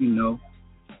 You know,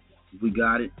 if we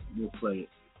got it, we'll play it.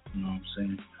 You know what I'm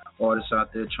saying? Artists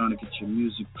out there trying to get your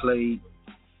music played,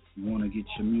 you want to get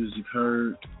your music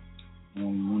heard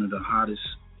on one of the hottest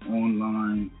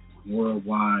online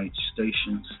worldwide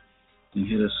stations, then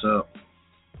hit us up.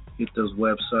 Hit those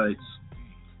websites.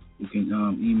 You can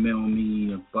email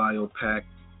me a bio pack,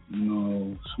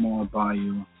 small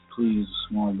bio, please,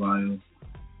 small bio,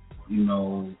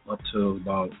 up to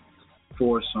about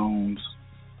 4 songs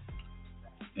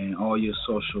and all your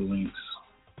social links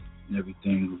and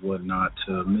everything and whatnot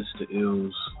to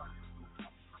Mr.ILL's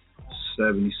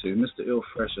 76,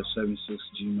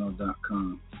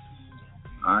 Mr.ILLfresh@76gmail.com.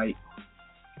 Alright,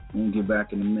 we're gonna get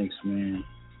back in the mix, man.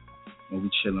 We'll be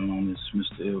chilling on this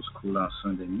Mr.ILL's Cool Out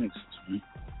Sunday mixes, man.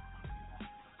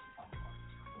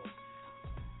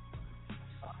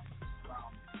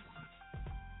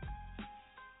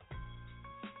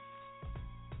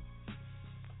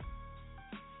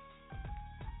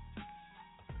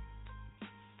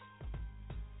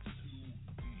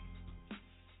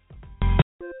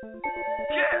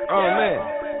 Oh man,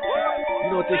 you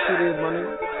know what this shit is, my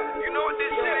nigga?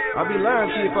 I'd be lying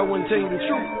to you if I wouldn't tell you the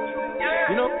truth.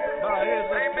 You know?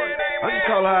 I just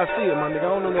call it how I see it, my nigga.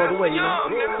 I don't know no other way, you know? I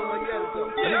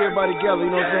need everybody together,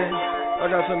 you know what I'm saying?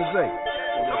 I got something to say.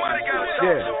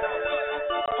 Yeah.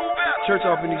 Church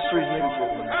off in these streets, nigga.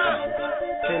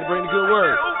 Came to bring the good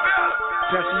word.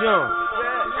 Pastor Young.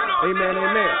 Amen,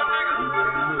 amen.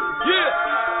 Yeah.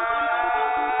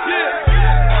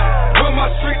 When my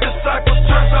street disciples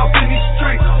church off in these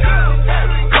streets.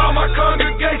 Call my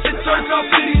congregation church off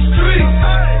in these streets.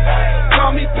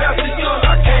 Call me Pastor Young,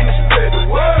 I came to spread the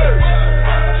word.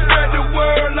 Spread the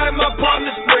word like my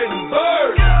partner spreading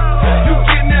birds. You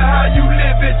getting it how you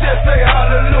live it, just say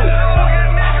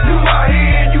hallelujah. You out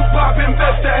here and you popping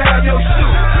best to have your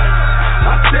shoe.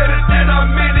 I said it then I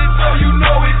meant it, so you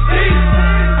know it's deep.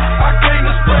 I came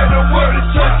to spread the word of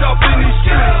church off in these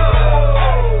streets.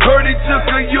 Heard he took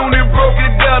a unit, broke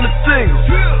it down to singles.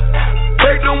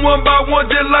 Take them one by one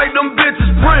just like them bitches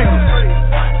Pringles.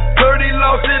 Heard he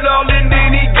lost it all and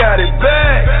then he got it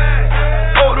back.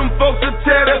 Oh, them folks a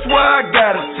tear, that's why I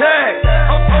got a tag.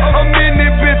 I'm in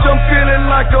this bitch, I'm feeling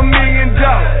like $1 million.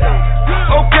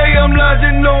 Okay, I'm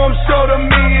lounging, know I'm short $1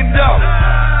 million.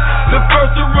 The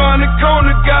first around the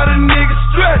corner got a nigga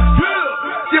stretched.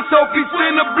 Just hope he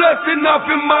send a blessing off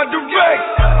in my direction.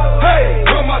 Hey,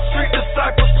 when my street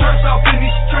disciples church off in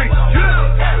these streets.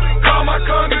 Call my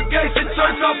congregation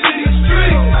church off in these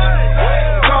streets.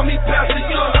 Call me Pastor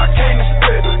Young, I came to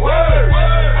spread the word.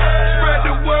 Spread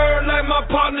the word like my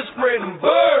partner spreading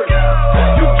birds.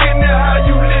 You getting it how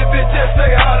you live it, just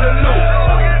say hallelujah.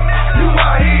 You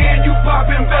out here and you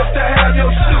popping best to have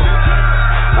your shoe.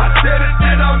 I said it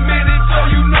then I meant it, so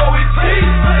you know it's deep.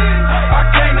 I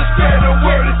came to spread the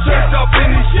word of church off in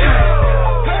these streets.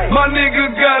 My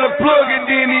nigga got a plug and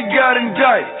then he got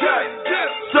indicted.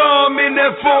 Saw him in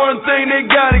that foreign thing, they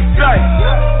got excited.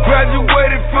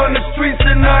 Graduated from the streets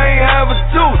and I ain't have a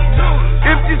tooth.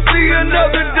 If you see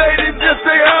another day, then just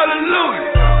say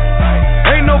hallelujah.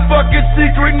 Ain't no fucking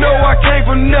secret, no, I came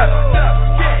from nothing.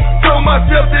 Told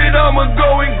myself that I'ma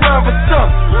go and grind for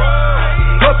something.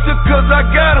 Hustle cause I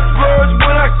gotta splurge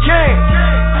when I can.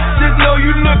 Just know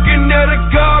you looking at a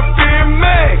God-fearing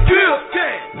man.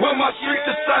 When my street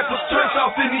disciples church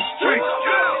off in these streets.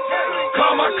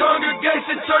 Call my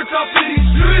congregation church off in these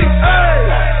streets. Hey,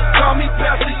 call me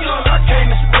Pastor Young, I came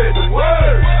to spread the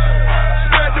word.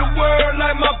 Spread the word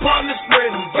like my partner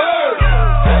spreading birds.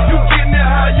 You getting it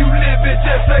how you live it,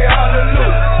 just say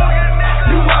hallelujah.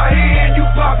 You out here and you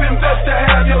popping best to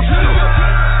have your shoe.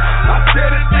 I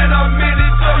said it then I meant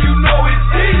it, so you know it's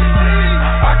deep.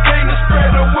 I came to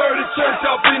spread the word of church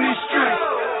off in these streets.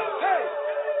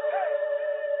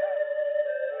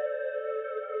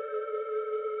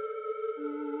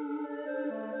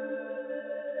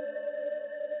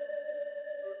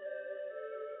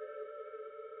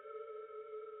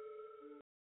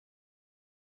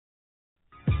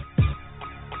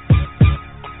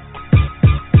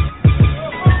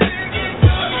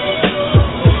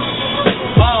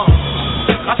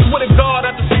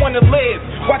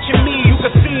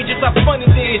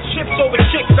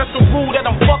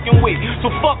 So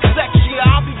fuck sex, yeah,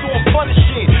 I'll be doing funny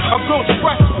shit. A girl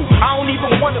stressful, I don't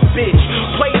even want a bitch.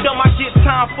 Play dumb, I get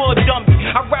time for a dummy.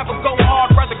 I'd rather go hard,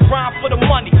 rather grind for the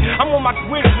money. I'm on my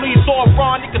Grizzlies, all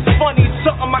raw, niggas funny.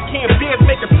 Something I can't bear,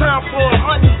 making time for a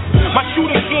honey. My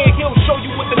shooting kid, he'll show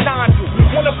you what the 9 do.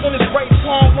 One up in his right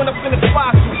palm, one up in his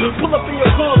fly suit. Pull up in your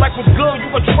hood like what's good,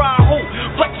 you a try who?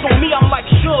 Flex on me, I'm like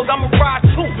Suge, I'ma ride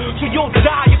too. So you'll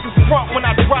die if you front when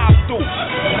I drive through.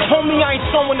 Homie, I ain't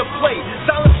someone to play.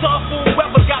 Silence off for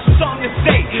whoever got something to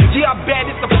say. Yeah, I bet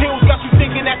it's the pills got you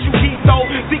thinking that you heat though.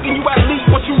 Thinking you at least,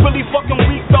 but you really fucking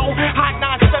weak though. Hot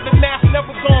 9-7 mask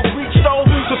never gonna reach though.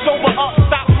 So sober up,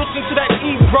 stop listening to that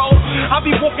E, bro. I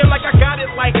be walking like I got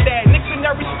it like that. Nicks in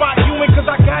every spot you in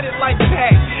cause I got it like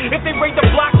that. If they raid the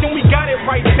block, then we got it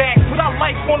right back. Put our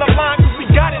life on the line cause we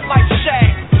got it like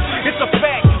Shaq. It's a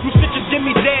fact, you snitches give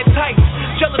me dead tight.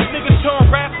 Jealous niggas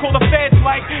turn rap, call the feds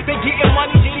like they getting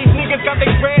money, yeah, these niggas got their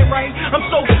bread right. I'm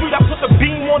so sweet, I put the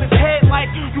beam on his head like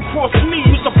you cross me,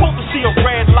 you supposed to see a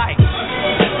red light.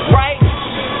 Right?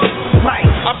 Right.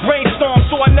 I brainstorm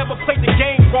so I never played the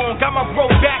game wrong. Got my bro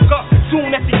back up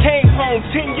soon as he came home.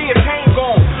 10 years hang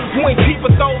gone. You ain't peep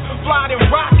it though. Fly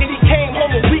and rock and he came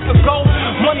home a week ago.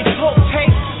 Money talk tape,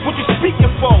 what you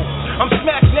speaking for? I'm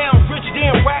smashed now, rich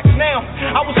damn racks now.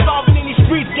 I was starving in these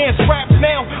streets, getting scraps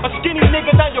now. A skinny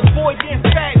nigga, now your boy getting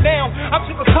fat now. I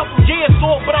took a couple years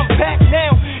off, but I'm back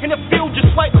now. In the field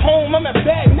just like home, I'm at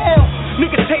bad now.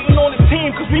 Niggas hating on the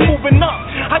team cause we moving up.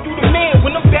 I do the man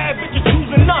when them bad bitches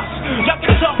choosing us. Y'all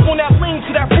get tough on that lean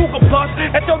to that Ruger bus.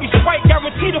 That 30 Sprite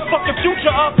guarantee the fucking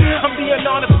future up. I'm being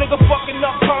honest, nigga, fucking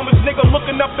up promise, nigga.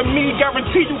 Looking up to me,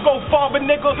 guarantee you go farther,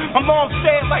 nigga. My mom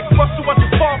said like Russell was your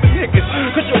father, niggas.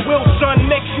 Cause your will son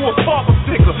makes you a father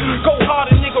figure. Go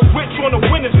harder, nigga, rich on the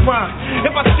winner's grind.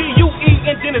 If I see you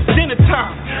eating, then it's dinner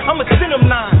time. I'ma send him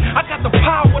 9. I got the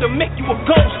power to make you a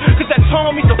ghost. Cause that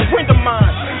Tommy's a friend of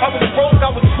mine. I was broke, I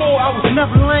was poor, I was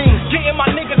never lame. Getting my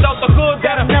niggas out the hood,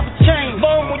 that'll never change.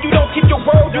 Learn when you don't keep your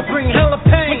word, you bring hella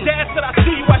pain. When dad said I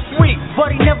see you at 3,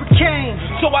 but he never came.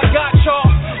 So I got y'all,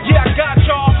 yeah I got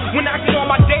y'all. When I get on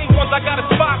my day ones, I got a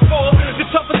spot for the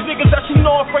toughest niggas that you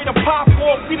know afraid to pop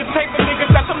for. We the type of niggas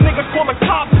that some niggas call the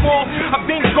cops for. I've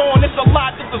been gone, it's a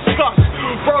lot to discuss.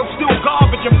 Verb still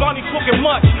garbage and Bonnie talking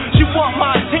much. She want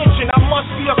my attention, I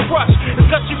must be a crush. It's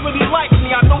cause she really like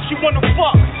me, I know she wanna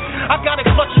fuck. I got a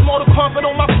clutch motor carpet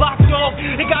on my block, dog.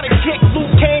 It got a kick,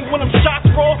 Luke Kane when them shots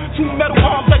roll. 2 metal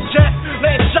arms like Jack,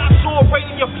 laying shots all right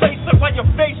in your face. Look like your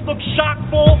face look shocked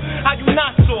for. How you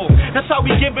not so? That's how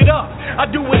we give it up. I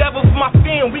do whatever for my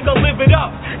fam, we gon' live it up.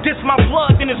 This my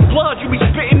blood, then it's blood you be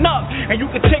spitting up. And you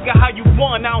can take it how you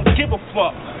want, I don't give a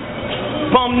fuck.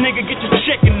 Bum nigga, get your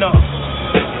chicken up.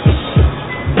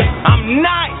 I'm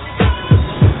nice.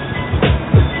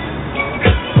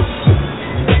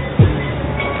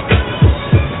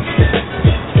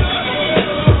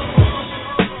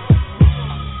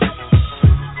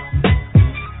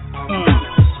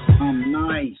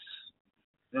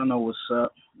 Y'all know what's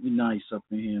up. We nice up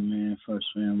in here, man. First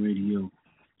Fam Radio,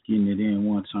 getting it in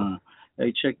one time.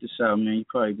 Hey, check this out, man. You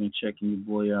probably been checking your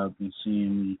boy out, been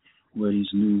seeing me wear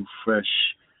these new, fresh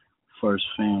First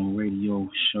Fam Radio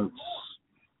shirts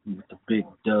with the big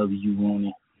W on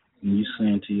it. And you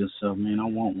saying to yourself, man, I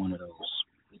want one of those.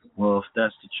 Well, if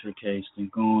that's the trick case, then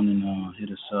go on and hit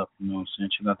us up. You know what I'm saying?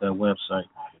 Check out that website.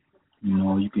 You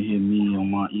know, you can hit me on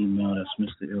my email. That's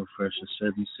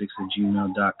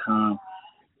MrILL76@gmail.com.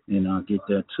 And I'll get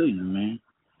that to you, man.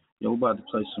 Yo, we're about to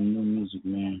play some new music,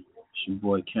 man. It's your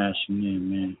boy cashing in,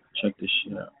 man. Check this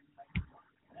shit out.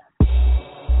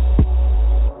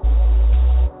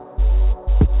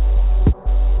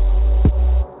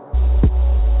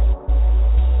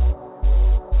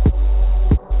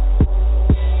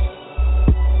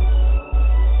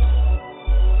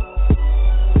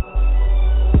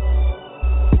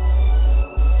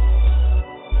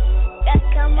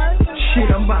 Shit,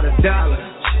 I'm about $1.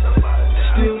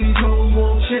 Still these hoes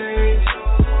won't change.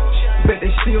 Bet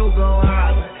they still gon'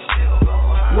 holler.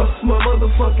 What's my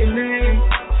motherfucking name?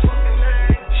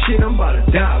 Shit, I'm about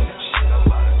 $1.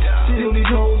 Still these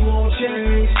hoes won't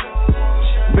change.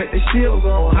 Bet they still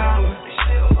gon' holler.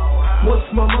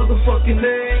 What's my motherfucking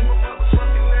name?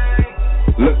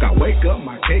 Look, I wake up,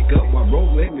 my cake up, while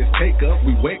rolling this take up.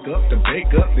 We wake up to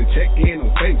bake up, then check in on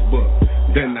Facebook.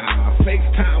 Then I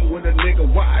FaceTime with a nigga,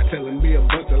 why? Telling me a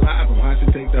bunch of lies on how I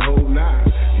should take the whole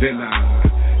 9. Then I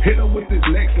hit her with this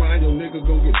next line, your nigga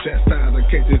gon' get chastised, I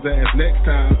catch his ass next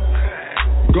time.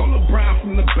 Go LeBron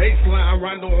from the baseline,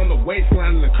 Rondo on the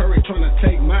waistline, and the Curry tryna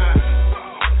take mine.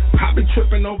 I be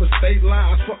tripping over state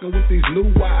lines, fucking with these new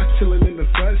wives, chilling in the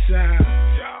sunshine.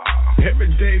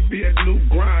 Every day be a new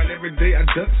grind. Every day I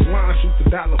duck swine, shoot the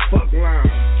dollar fuck line.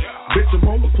 Bitch, I'm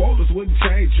on the quotas, wouldn't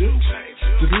change you.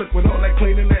 Just look with all that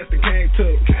cleaning ass that came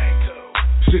to.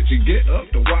 Shit, you get up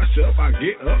to wash up, I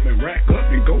get up and rack up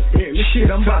and go spend this shit.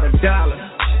 I'm about $1.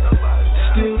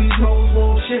 Still these hoes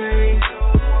won't change.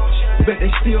 Bet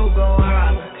they still gon'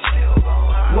 holler.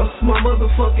 What's my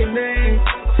motherfucking name?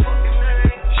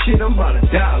 Shit, I'm about $1.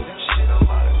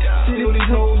 Still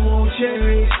these hoes won't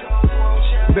change.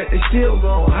 Bet they still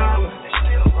gon' holler.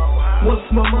 What's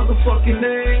my motherfucking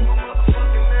name?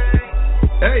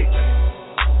 Hey,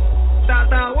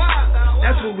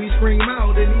 that's what we scream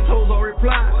out, and these hoes all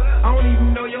reply. I don't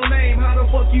even know your name, how the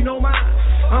fuck you know mine?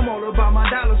 I'm all about my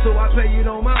dollar, so I pay you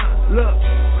no mind. Look,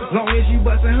 long as you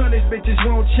bustin' hundreds, bitches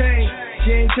won't change.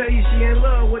 She ain't tell you she in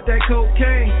love with that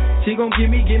cocaine. She gon' give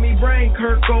me brain,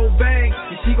 Kurt Cobain.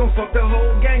 And she gon' fuck the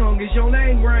whole gang, long as your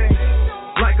name rang.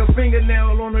 Like a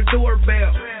fingernail on a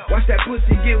doorbell. Watch that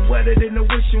pussy get wetter than the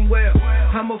wishing well.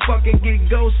 I'ma fucking get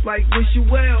ghost like wish you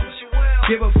well.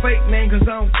 Give a fake name cause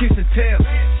I don't kiss and tell.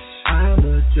 I'm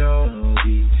a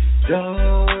doggy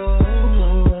dog.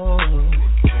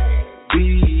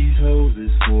 These hoes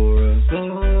is for a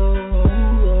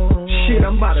goal. Shit,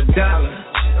 I'm about $1.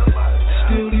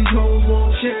 Still these hoes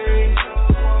won't change.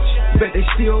 Bet they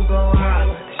still gon'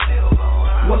 holler.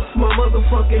 What's my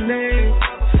motherfucking name?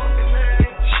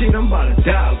 Shit, I'm about $1.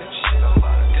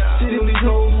 Still these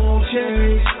hoes won't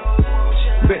change.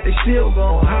 Bet they still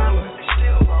gon' holler.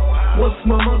 What's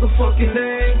my motherfucking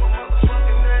name?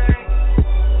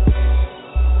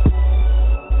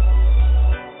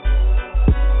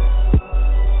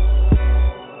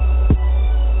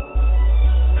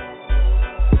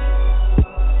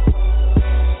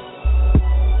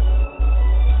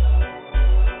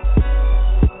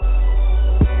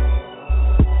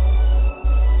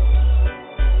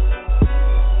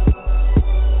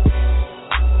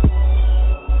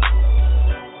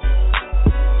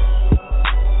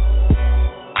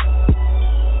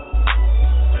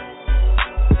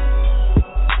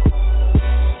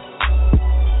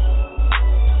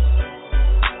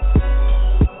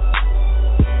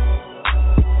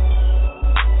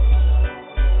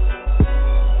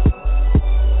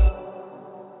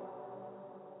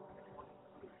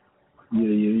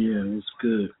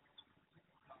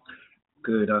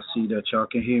 I see that y'all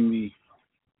can hear me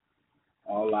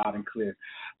all loud and clear.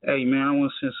 Hey, man, I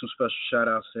want to send some special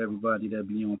shout-outs to everybody that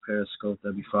be on Periscope,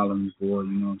 that be following me, boy.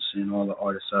 You know what I'm saying? All the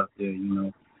artists out there, you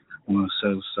know. I want to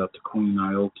say what's up to Queen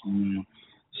Aoki, man.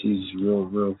 She's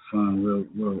real fun,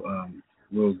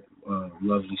 real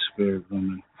lovely spirit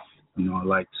woman. You know, I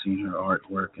like seeing her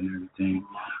artwork and everything.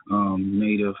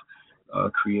 Native,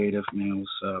 creative, man,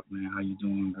 what's up, man? How you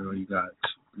doing, girl? You got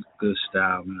good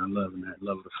style, man. I love that.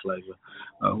 Love the flavor.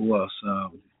 Who else?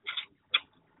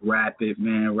 Rapid,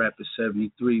 man. Rapid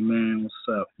 73, man. What's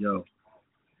up, yo?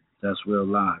 That's real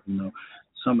live, you know.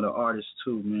 Some of the artists,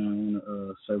 too, man. I want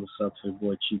to say what's up to the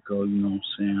boy Chico, you know what I'm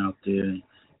saying, out there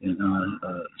in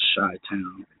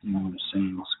Chi-Town. You know what I'm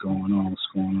saying? What's going on?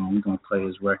 We're going to play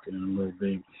his record in a little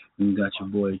bit. And we got your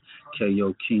boy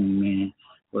K.O. King, man.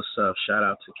 What's up? Shout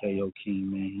out to K.O.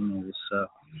 King, man. You know what's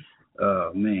up.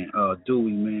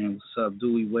 Dewey, man. What's up?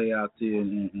 Dewey way out there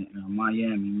in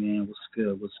Miami, man.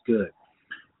 What's good?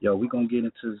 Yo, we're going to get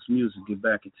into this music, get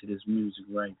back into this music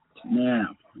right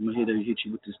now. I'm going to hit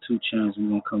you with this 2 Chainz, and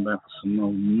we're going to come back with some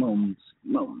more moments.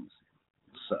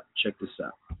 What's up? Check this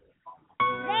out.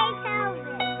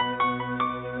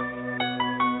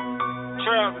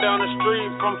 Trap down the street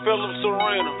from Philip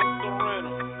Serena.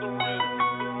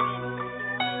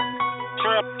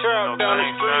 Trap down the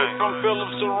street from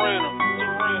Philip Serena.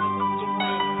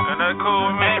 And that cool,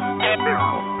 man.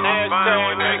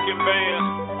 Hashtag making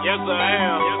bands. Yes, I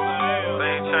am.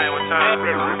 Same chain with time.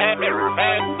 Hashtag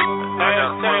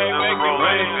making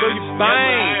bands.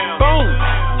 Bang, boom.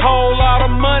 Whole lot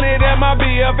of money than my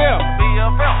BFL.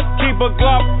 Keep a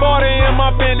Glock 40 in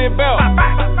my Fendi belt.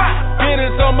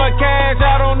 Getting so much cash,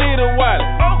 I don't need a wallet.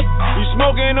 You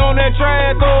smoking on that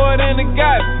trash, throw it in the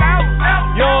galley.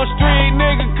 Young street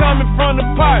nigga coming from the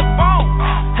pot.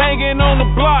 Hanging on the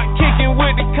block, kicking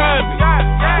with the convict.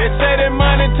 They say that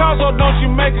money talk, so don't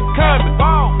you make a comment.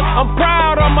 I'm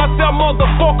proud of myself,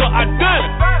 motherfucker, I done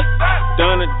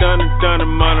it. Done it,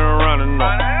 money running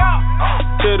up.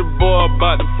 Tell the boy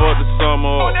about the fuck the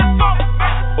summer up.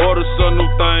 Order some new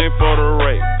thing for the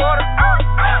rate.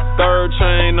 3rd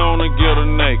chain on to get a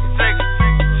naked.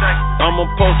 I'm a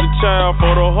poster child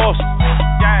for the hustle.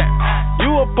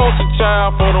 You a poster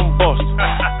child for them busters.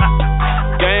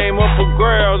 Game up for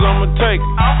grabs, I'ma take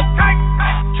it.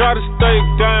 Try to stay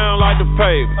down like the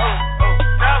pavement.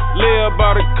 Live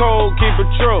by the code, keep it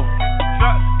true.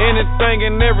 anything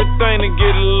and everything to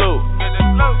get a loot.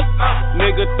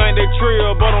 Nigga think they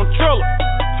trill, but I'm triller.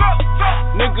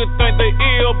 Nigga think they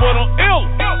ill, but I'm ill.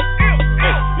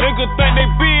 Nigga think they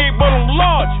big, but I'm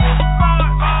large.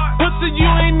 Pussy, you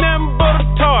ain't nothing but a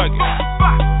target.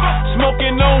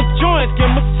 Smoking on joints,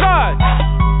 get massage.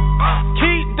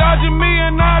 Keep dodging me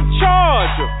and I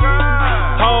charge you.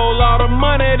 Whole lot of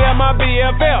money that my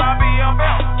BFL.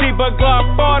 Keep a Glock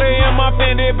 40 in my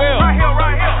Fendi belt.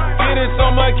 Getting so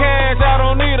much cash, I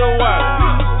don't need a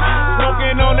wallet.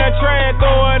 Smoking on that trash,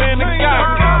 throw it in the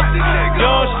garbage.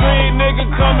 Young street nigga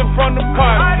coming from the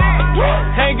party.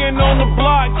 Hanging on the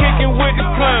block, kicking with the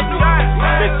climbers.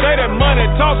 They say that money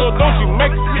talk, so don't you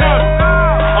make it count.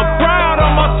 I'm proud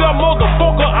of myself,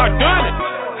 motherfucker, I done it.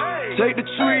 Take the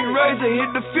tree razor, hit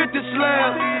the 50 slam.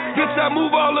 Bitch, I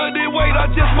move all of this weight, I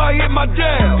just might hit my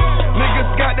jam.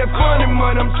 Niggas got that funny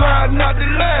money, I'm trying not to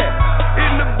laugh.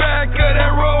 In the back of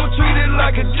that road, treated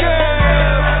like a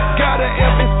jam. Got an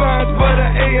F in fines, but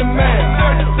an A in math.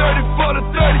 34 to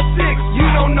 36, you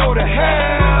don't know the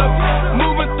half.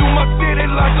 Moving through my city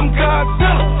like I'm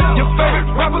Godzilla. Your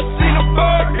favorite rapper seen a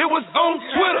bird, it was on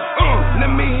Twitter.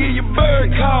 Let me hear your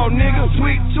bird call, nigga.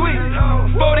 Sweet, sweet.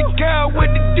 40 cal with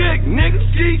the dick, nigga.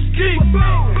 Ski, ski.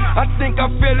 I think I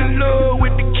fell in love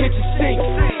with the kitchen sink.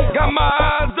 Got my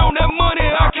eyes on that money,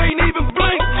 I can't even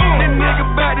blink. That nigga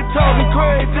back to talking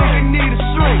crazy, think he need a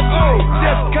shrink.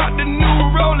 Just got the new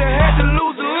roller, had to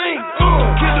lose a link.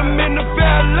 Kill him in the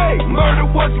valet, murder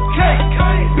was a cake.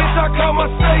 Bitch, I call my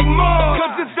say more,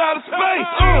 cause it's out of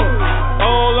space.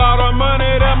 Whole lot of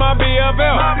money that my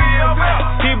BFL.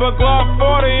 Keep a Glock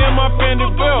 40 in my Fendi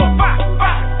belt.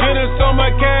 Getting so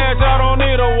much cash, I don't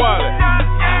need a wallet.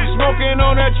 Smoking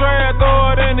on that trash,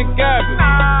 throw it in the garbage.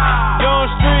 Young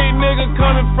street nigga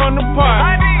coming from the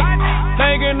party.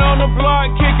 Hanging on the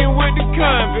block, kicking with the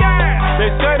convict.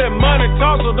 They say that money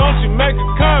talk, so don't you make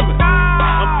it comment.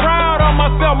 I'm proud of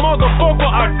myself, motherfucker,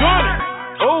 I done it.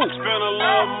 Ooh, spend a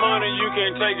little money, you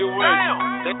can't take it with you.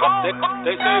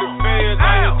 They say the feds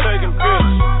out here taking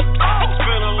pictures.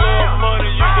 Spend a little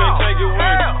money, you can't take it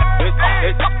with you. They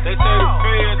say the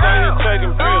feds out here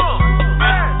taking pictures.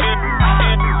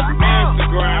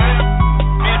 Instagram.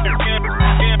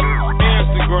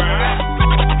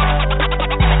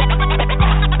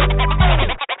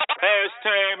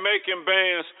 Hashtag making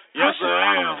bands. Yes, I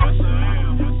am.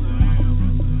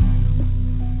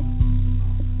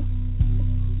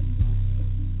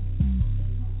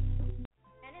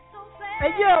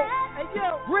 Hey yo,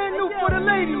 brand new for the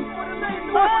ladies.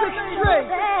 1-6 Straight.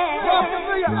 Y'all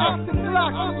familiar? Oxen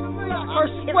Glock. Her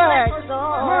swag.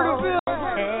 Murderville.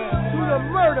 Do the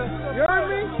murder. You heard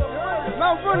me?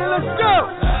 Mount Vernon, let's go.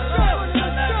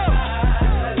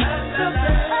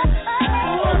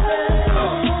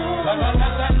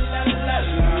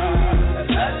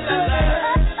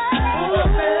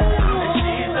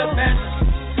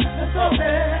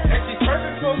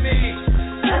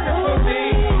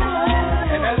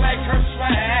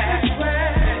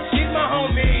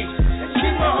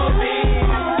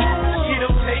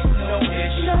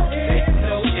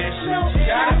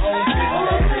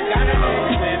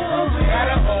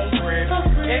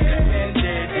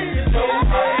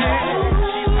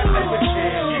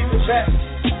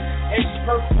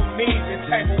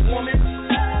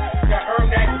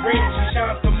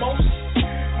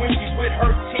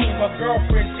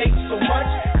 Girlfriend takes so much,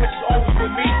 but she's always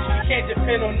with me. She can't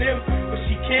depend on them, but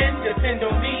she can depend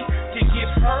on me to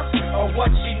give her what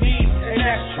she needs, and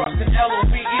that's trust and LOVE.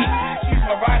 She's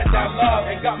my ride or die love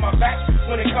and got my back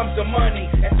when it comes to money,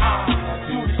 and I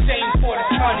do the same for the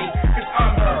honey, cause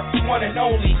I'm her one and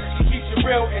only. She keeps it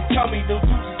real and tell me the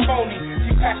dudes is phony.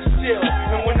 She packs it still,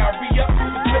 and when I re-up,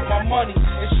 she took my money,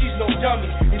 and she's no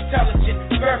dummy, intelligent,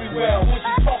 very well when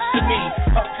she talks to me.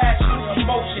 Her passions,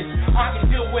 emotions, I can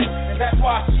deal with. That's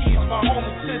why she is my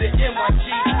homie to the NYG.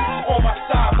 On my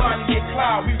side, Bonnie and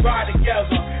Clyde, we ride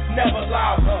together. Never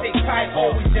loud, stay tight,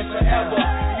 always and forever.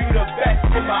 You the best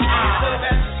in my eyes.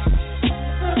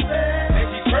 And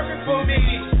she's perfect for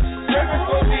me, perfect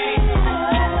for me.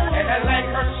 And I like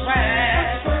her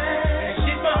swag. And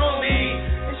she's my homie,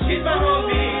 and she's my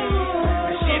homie.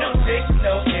 And she don't take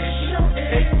no ish,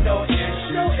 take no ish.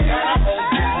 She got her own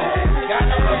business, got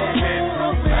her own whip,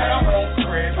 got her own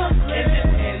crib.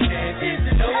 Independent.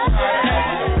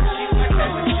 She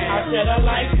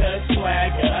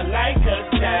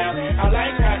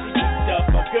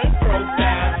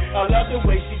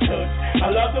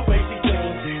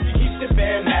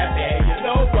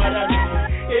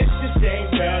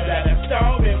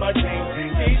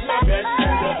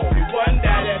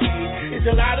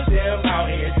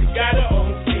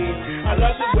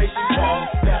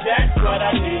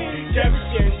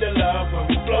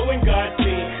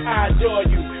I adore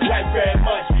you, like very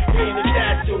much. Being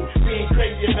attached to, being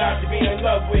crazy about to be in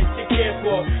love with, to care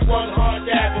for. One hard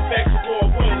to have affection for,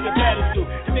 willing to battle to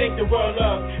make the world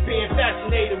love, being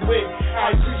fascinated with.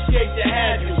 I appreciate the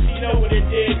habit. She know what it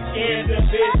did, scared the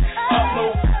bitch.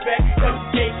 Utmost respect, cause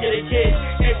she can't get a kid.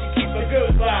 And she keep a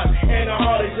good vibe, and her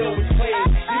heart is always clean.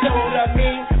 You know what I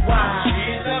mean? Why?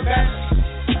 She's the best.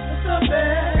 The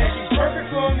best. And she's perfect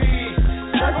for me.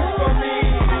 Perfect for me.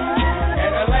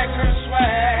 And I like her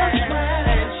swag.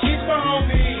 And she's my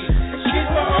homie. She's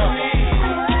my homie.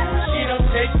 She don't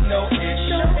take no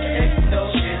issue. Take no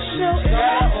issue. She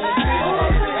got her own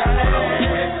business. Got her own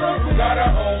whip. Got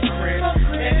her own crib.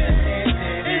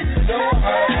 Independent. Know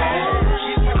her own.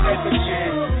 She's my type of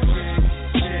chick.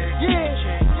 Yeah.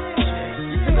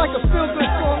 It's like a feel-good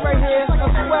song right here. A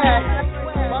swag.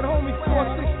 My homie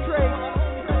 4-6 Trade.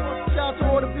 Shout out to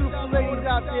all the beautiful ladies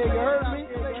out there. You heard me?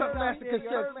 Chuck Massacre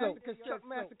said so. Chuck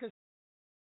Massacre.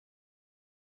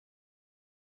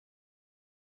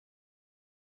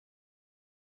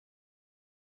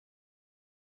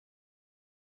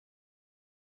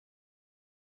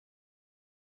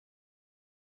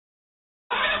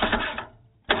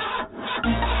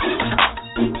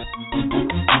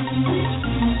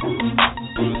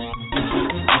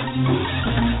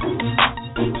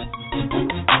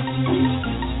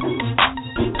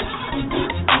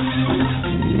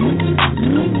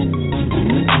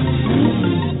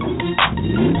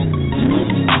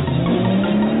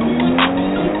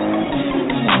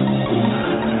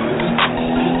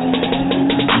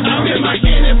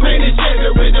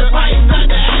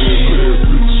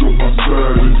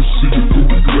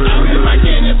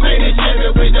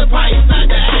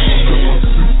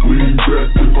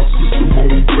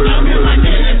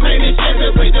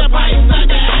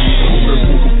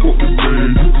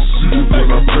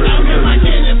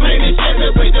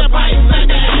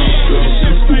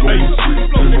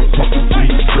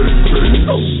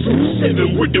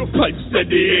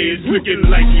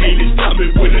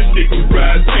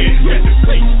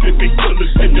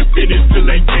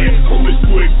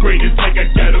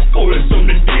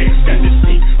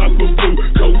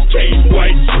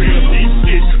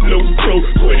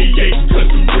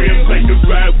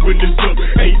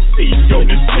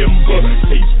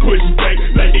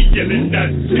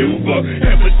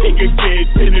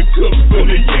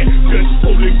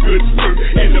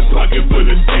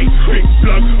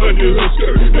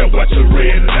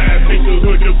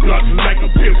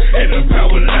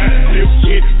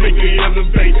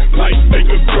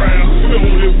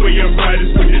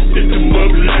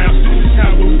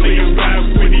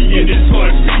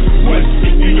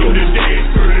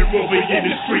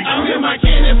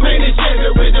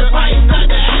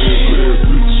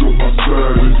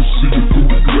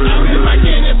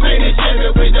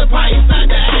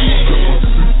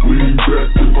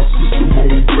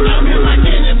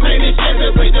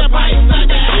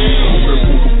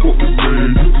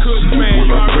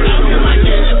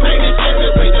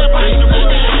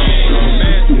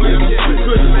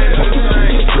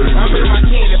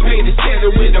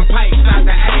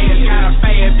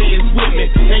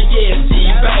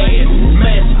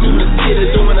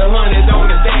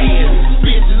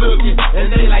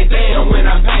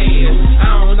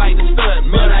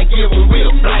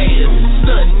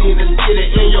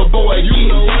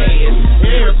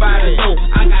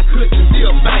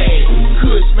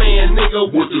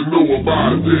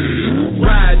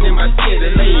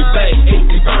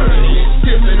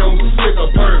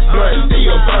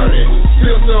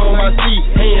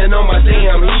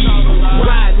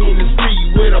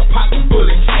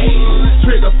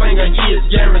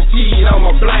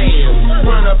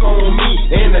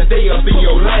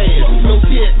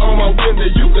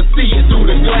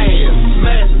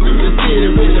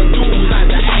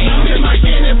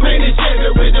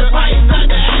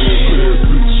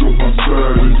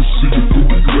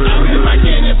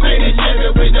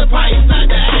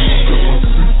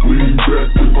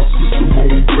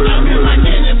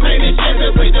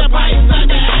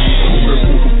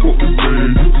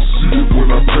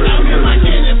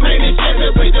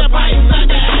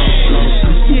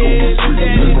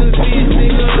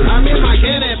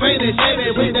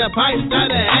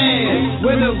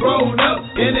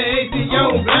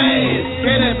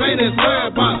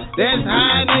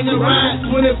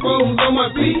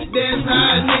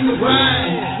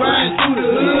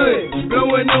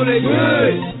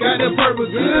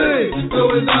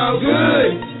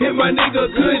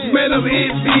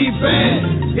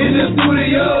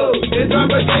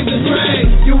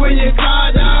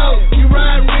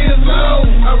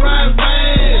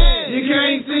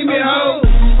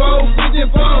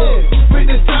 With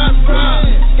the top drop,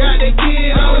 got the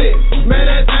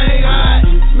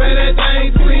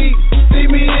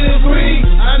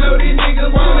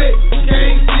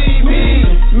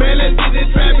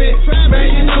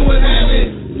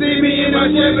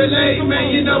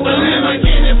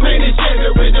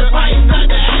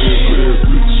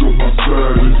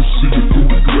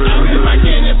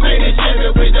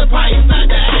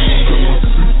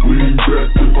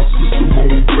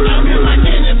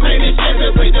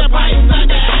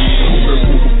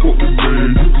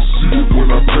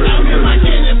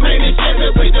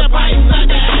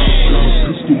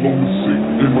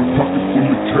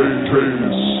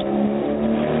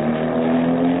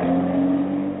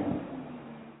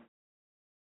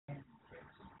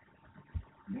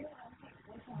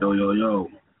Yo,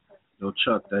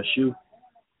 Chuck, that's you?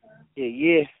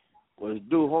 Yeah. What's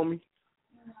do, homie?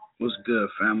 What's good,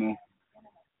 famo?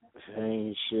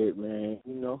 Ain't shit, man.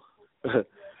 You know,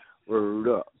 word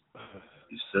up.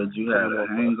 You said you had a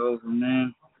hangover,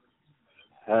 man?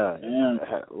 I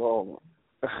had a long one.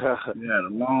 You had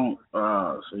a long,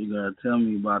 so you gotta tell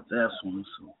me about that one.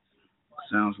 So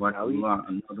sounds like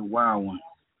another wild one.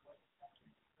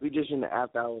 We just in the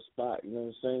after hour spot, you know what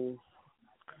I'm saying?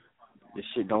 This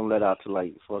shit don't let out till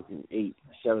like fucking 8,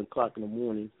 7 o'clock in the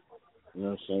morning. You know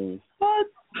what I'm saying? What?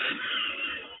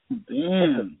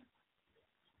 Damn,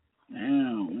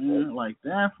 man, like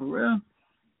that for real?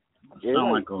 Yeah,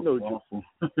 sound like awful.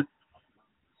 That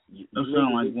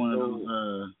sound like one of those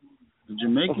the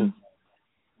Jamaicans.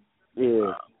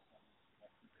 Yeah.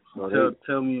 So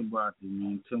tell me about it,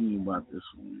 man. Tell me about this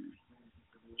one, man.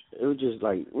 It was just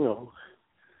like, you know,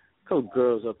 a couple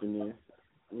girls up in there.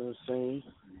 You know what I'm saying?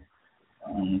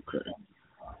 Okay.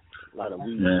 A lot of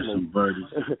weed. Yeah, some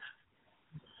birdies.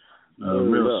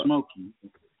 Real smoky.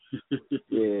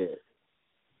 Yeah.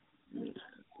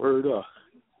 Word up.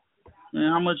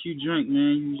 Man, how much you drink,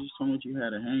 man? You just told me you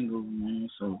had a hangover, man.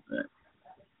 So that.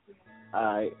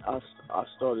 I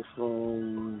started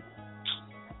from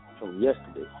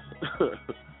yesterday.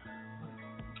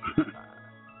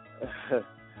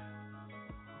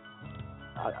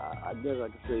 I guess I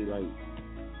could say, like,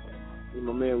 me and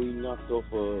my man, we knocked off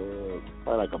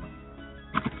probably like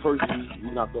first we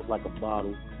knocked off like a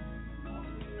bottle.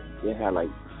 Then had like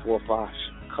 4 or 5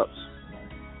 cups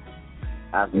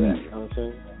after that, you know what I'm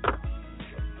saying?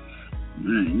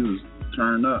 Man, you was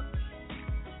turned up.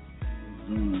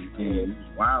 You was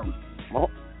wild.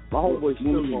 My homeboy's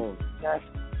still going.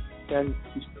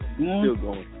 He's still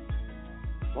going.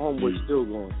 My homeboy's still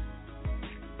going.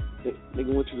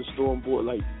 Nigga went to the store and bought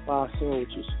like 5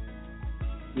 sandwiches.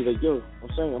 He's like, yo, I'm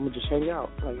saying, I'm gonna just hang out.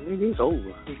 Like, nigga, it's over.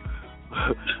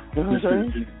 You know what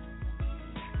I'm saying?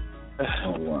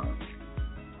 Oh, wow.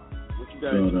 What you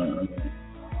got?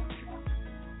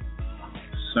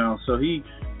 So he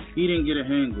didn't get a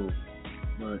hangover,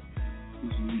 but he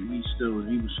was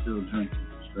still drinking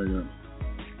straight up.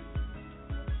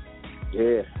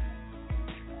 Yeah.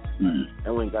 Man.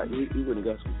 And when he went and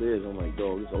got some beers, I'm like,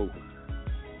 dog, it's over.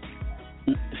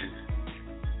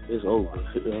 It's over.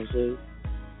 You know what I'm saying?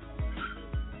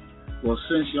 Well,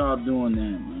 since y'all doing that,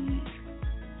 man,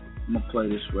 I'm gonna play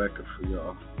this record for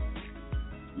y'all.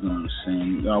 You know what I'm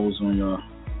saying? Y'all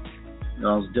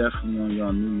was definitely on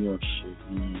y'all New York shit.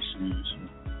 You know what I'm saying? So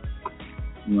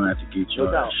you gonna have to get y'all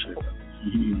that shit.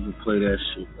 You can play that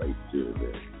shit right there,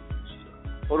 man.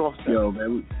 Hold on. Yo, man,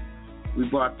 we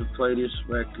about to play this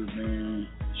record, man.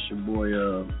 It's your boy,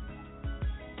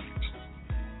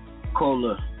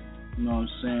 Cola. You know what I'm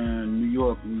saying? New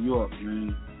York,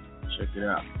 man. Check it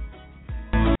out.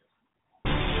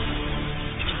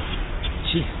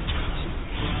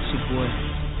 It's your boy,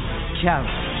 Cali.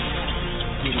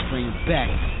 Here to bring it back.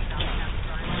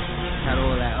 Had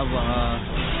all that other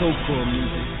so-called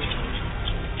music.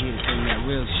 Here to bring that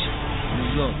real shit.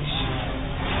 New York shit.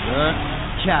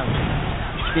 Cali.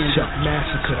 Chuck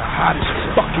Massacre, the hottest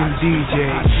fucking DJ.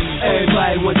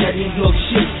 Everybody want that New York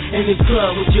shit. In the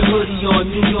club with your hoodie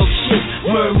on, New York shit.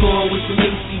 Murmur with some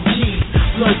ACGs.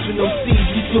 Blunts with no C's,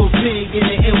 we so big in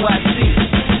the NYC.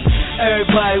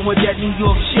 Everybody want that New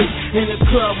York shit. In the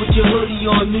club with your hoodie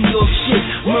on, New York shit.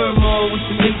 Murmur with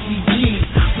some ACGs.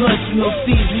 Blunts with no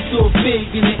C's, we so big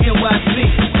in the NYC.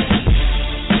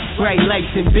 Bright lights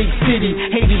in big city,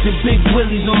 haters and big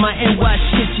willies on my NY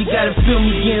shit. You gotta feel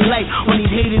me getting light on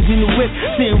these haters in the whip.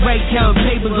 Sitting right counting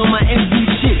papers on my MV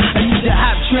shit. I used to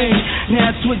hop train, now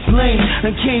I switch lanes.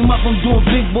 And came up, I'm doing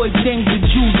big boy things. The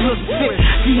Jews look sick.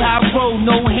 See how I roll,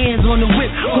 no hands on the whip.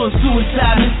 Call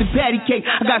suicide, Mr. Patty Cake.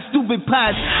 I got stupid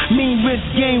pies, mean wrist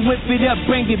game, whip it up,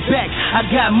 bring it back. I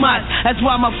got mods, that's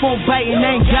why my phone biting.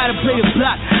 I ain't gotta play the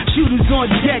block. Shooters on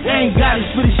deck, I ain't got it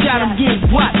for the shot. I'm getting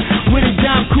watched with a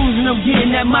dime cruising. I'm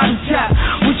getting that model top.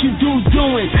 What you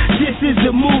doing? This is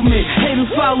the movement. Haters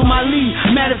follow my lead.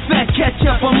 Matter of fact, catch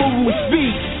up. I'm moving with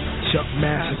speed. Chuck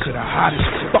Massacre, the hottest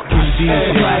fucking DJ.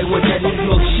 Everybody want that New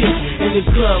York shit. In the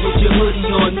club with your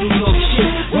hoodie on, New York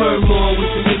shit. Murmur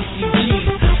with some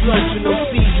ACGs. Blunts with no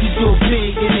C's. We so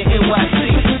big in the NYC.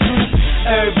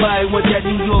 Everybody want that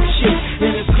New York shit.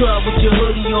 In the club with your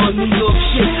hoodie on, New York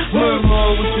shit.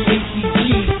 Murmur with some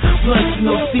ACGs. Blunts with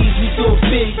no C's. We so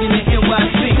big in the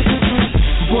NYC.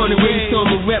 Born and raised, so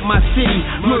I'ma rep my city.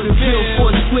 Murderville,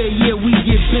 4th square, yeah, we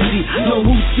get busy. No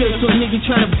who scared, so nigga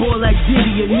tryna ball like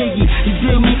Diddy or Niggy. You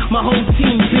feel me? My whole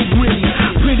team big witty.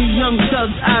 Pretty young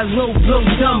thugs, eyes low, blow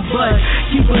dumb, but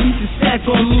keep at least a stack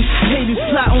on me. Haters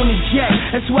plot on the jet,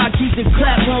 that's why I keep the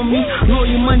clap on me.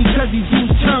 Lawyer money cause these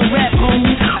dudes turn rap on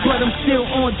me. But I'm still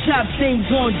on top, things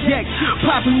on deck.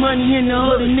 Popping money in the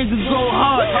hood and niggas go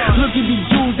hard. Look at these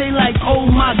dudes, they like, oh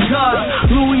my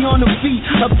god. Louis on the feet,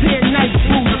 a pair of nice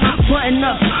boots. Button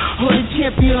up, or the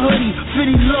champion hoodie.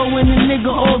 Pretty low and the nigga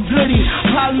all goody.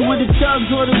 Probably with the thugs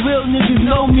or the real niggas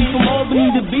know me. From Albany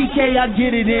to BK, I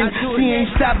get it in. He ain't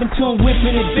stopping till I'm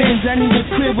whipping the Benz. I need a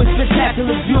crib with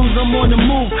spectacular views. I'm on the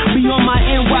move. Be on my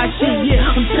NY shit, yeah,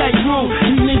 I'm tight room.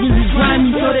 These niggas is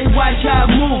grimy, so they watch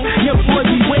how I move. Your boy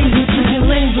be waving, switching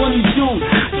lanes on these dudes.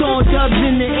 Throwing dubs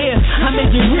in the air, I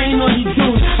make it rain on these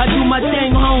dudes. I do my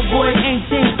thing, homeboy, ain't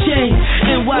things change.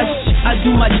 And watch, I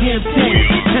do my damn thing.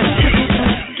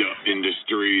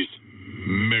 Industries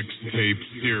Mixtape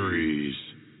Series.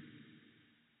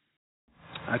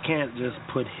 I can't just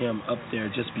put him up there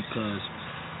just because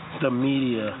the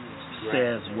media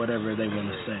says whatever they want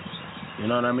to say. You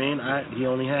know what I mean? He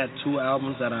only had 2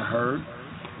 albums that I heard,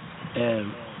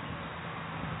 and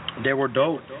they were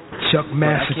dope. Chuck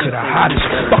Massacre, the hottest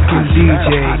fucking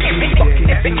DJ.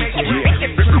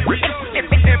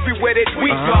 Everywhere that we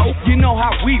go, you know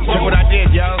how we roll. Check what I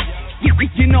did, yo.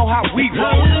 You know how we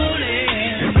roll.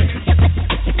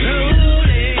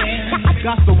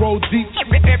 Got the roll deep.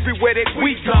 Everywhere that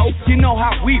we go, you know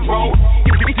how we roll.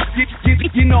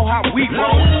 You know how we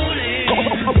roll.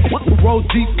 Roll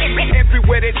deep.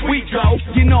 Everywhere that we go,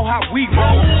 you know how we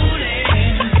roll.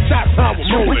 That's how we're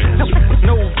moving.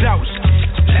 No doubt.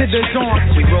 Hitters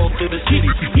on. We roll through the city.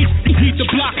 Heat the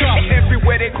block up.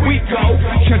 Everywhere that we go.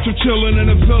 Catch her chillin' in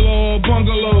a villa or a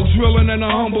bungalow, drillin' in a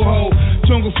humble hole.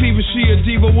 Jungle fever, she a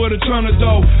diva with a ton of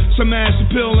dough. Some ass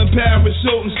pill in Paris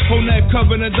Hilton's. Whole neck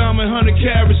covered in diamond, 100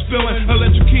 carats spillin'.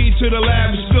 Electric key to the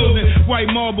lavish building. White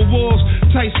marble walls,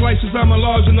 tight slices, I'm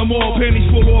enlarging them all.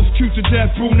 Panties full off, cute to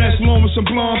death, brunettes long with some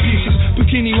blonde pieces.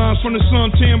 Bikini lines from the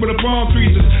sun tan with the bomb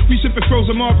freezers. We sippin'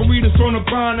 frozen margaritas, throwing a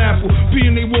pineapple.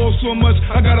 Being they walls so much,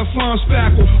 I got a fine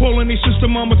spackle. All in they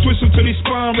system, I'ma twist them till they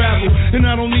spine ravel. And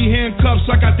I don't need handcuffs,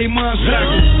 I got they mind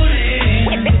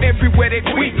shackled. Everywhere that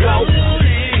we go,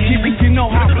 you know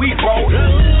how we roll.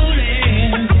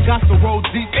 Got the roll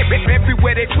deep.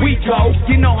 Everywhere that we go,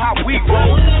 you know how we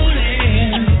roll.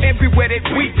 Everywhere that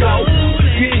we go,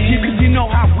 you know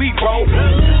how we roll.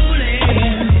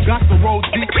 Got the roll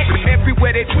deep.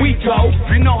 Everywhere that we go,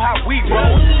 you know how we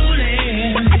roll.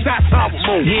 That's how we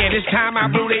move. Yeah, this time I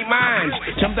blew their minds.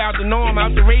 Jumped out the norm,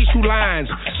 out the racial lines.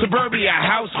 Suburbia,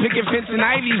 house, picket fence, and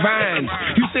ivy vines.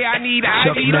 You say I need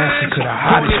ivy lines? Chuck Massacre, the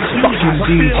hottest fucking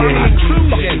DJ.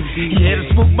 Yeah, the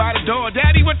spook by the door.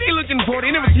 Daddy, what they looking for?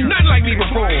 They never seen nothing like me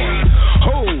before.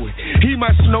 Oh, he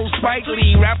must know Spike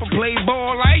Lee. Rapper play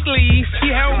ball likely. He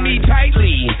held me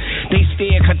tightly. They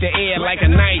stare, cut the air like a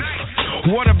knife.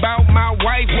 What about my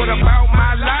wife? What about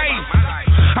my life?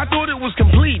 I thought it was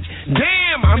complete.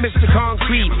 Damn, I missed the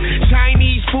concrete.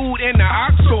 Chinese food in the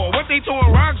ox store. What they throwing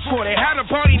rocks for? They had a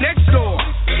party next door.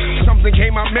 Something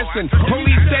came out missing.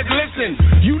 Police said, listen,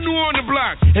 you new on the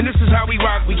block, and this is how we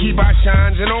rock. We keep our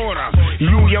shines in order.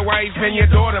 You, your wife, and your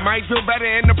daughter might feel better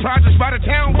in the projects by the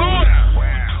town border.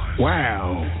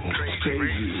 Wow.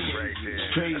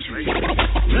 Crazy.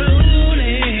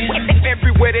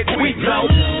 Everywhere that we go,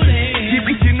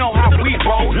 you know how we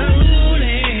roll.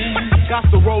 Got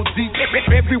the roll deep.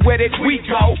 Everywhere that we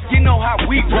go, you know how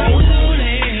we roll.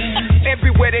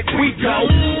 Everywhere that we go,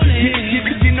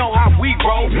 you know how we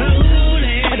roll.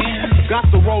 Got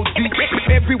the roll deep.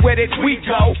 Everywhere that we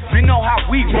go, you know how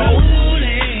we roll.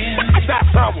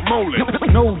 That's how we're rolling.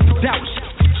 No doubt.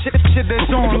 Shit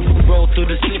is on. Roll through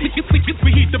the city.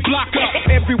 We heat the block up.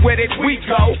 Everywhere that we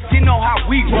go, you know how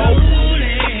we roll.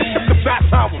 That's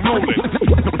how we're rolling.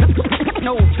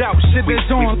 No doubt, shit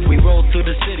is on. We roll through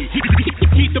the city.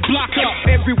 Heat the block up.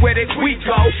 Everywhere that we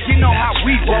go, you know how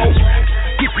we roll.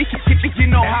 You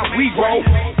know how we roll.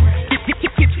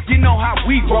 You know how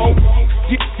we roll.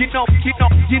 You know how we roll.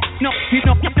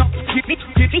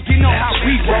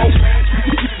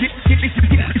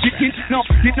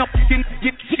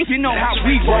 You know how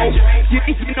we roll.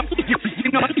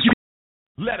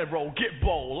 Let it roll, get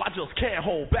bold. I just can't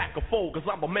hold back or fold, cause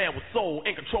I'm a man with soul,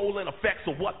 in control and effects.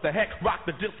 So what the heck? Rock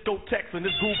the discotheques, and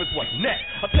this groove is what's next.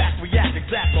 Attack, react,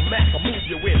 exact, or mac, I move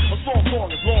you in. A strong song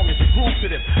as long as you groove to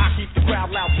this. I keep the crowd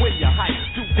loud when you hype.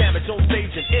 Do damage on stage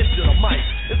and injure the mic.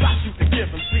 As I shoot the give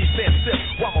and see, then sip.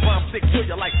 While my rhyme stick to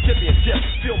you like Chippy and Chip.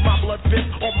 Feel my blood fist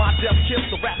on my death kiss.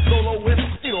 The rap solo is,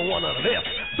 you don't want none of this.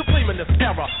 supreme in this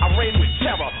era. I reign with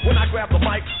terror. When I grab the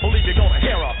mic, believe you're gonna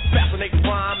hear her. Fascinating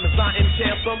rhyme as I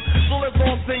enchant them. So let's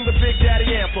all sing the Big Daddy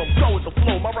anthem. Go with the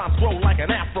flow, my rhymes grow like an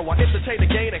afro. I entertain the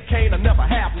gain and cane, I never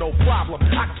have no problem.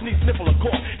 I can sneeze, sniffle, and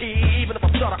cough. Even if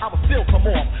I stutter, I will still come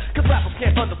off. Cause rappers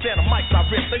can't understand the mics I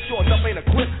rip. They sure enough ain't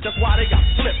equipped, that's why they got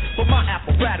flipped. But my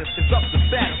apparatus is up to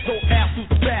status. Don't ask who's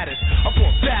the baddest. I'm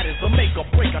going status, a make or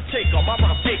break, a taker. My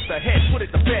rhymes take the head, put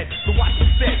it to bed. So watch the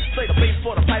set, play the bass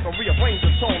for the pipe and rearrange the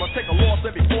tone. I take a loss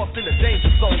every force in the danger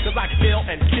zone. Cause I kill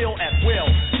and kill at will.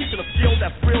 Teaching a skill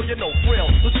that's real, you know thrill.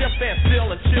 So just stand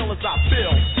still and chill as I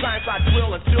feel. Science I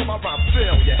drill until my rhymes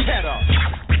fill. Your head up.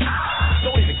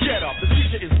 Don't even get up. The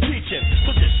teacher is teaching,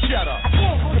 so just shut up.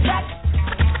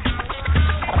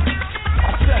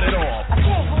 Set it off.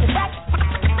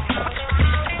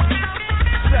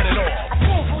 Set it off.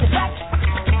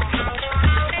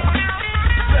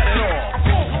 Set it off.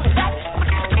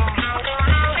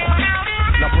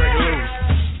 Now break it loose.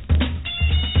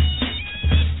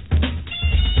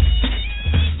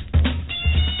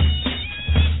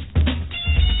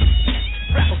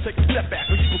 Rappers take a step back,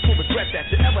 or you will regret that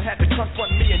you ever had to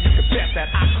confront me, and you can bet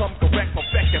that I come correct,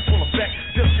 perfect, and full effect.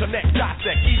 Disconnect,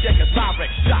 dissect, eject, and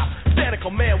direct shot. Stand in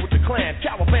command with the clan,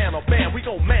 caravan or band. We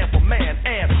go man for man,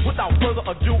 and without further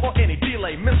ado or any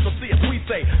delay, Mr. C as we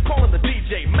say, calling the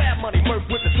DJ, Mad Money Murph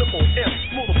with the triple M,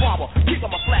 smooth barber, keep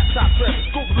on my flat top trim,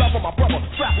 scoop love on my brother,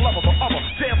 strap lover for other.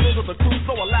 Dancers of the crew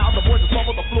so loud, the boys just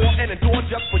bubble the floor and endure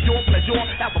just for your pleasure.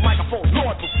 As the microphone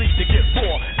Lord proceed to get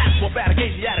raw, acrobatic,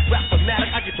 Asiatic, rap fanatic,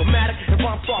 I get dramatic, and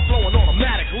rhymes start flowing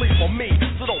automatically for me.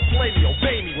 So don't play me,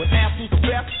 obey me. When asked who's the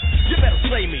best, you better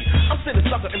slay me. I'm sending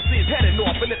sucker MCs heading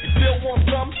off, and if you still want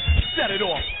some, set it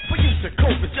off. For you to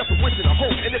cope, it's just a wish and a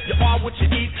hope. And if you are what you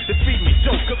eat, then feed me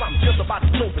dope. Cause I'm just about to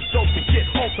dope and dope and get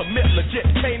ultimate legit.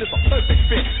 Pain is a perfect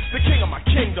fit. The king of my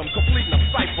kingdom, completing a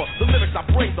cipher. The lyrics I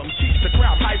bring them keep the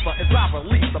crowd hyper. As I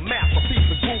release the masterpiece,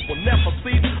 the groove will never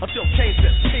cease until Kane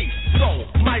says peace. So,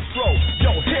 maestro,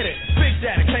 yo, hit it. Big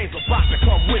Daddy Kane's about to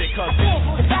come with it, cause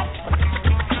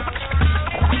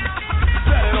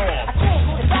set it off.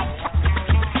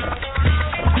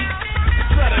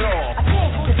 Set it off.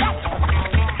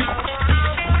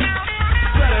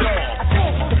 Set it off.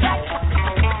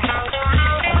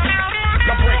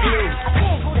 Now break it loose.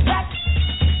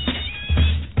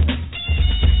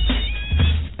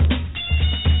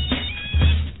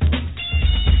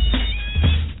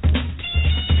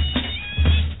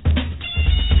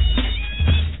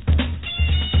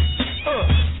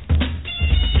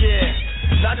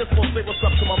 I just want to say what's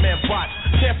up to my man Bot.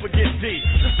 Can't forget D.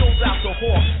 This goes out to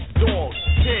Hawk, Dog,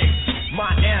 Pig,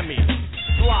 Miami,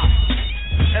 Slop,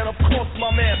 and of course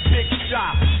my man Big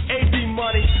Shot, AD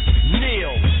Money,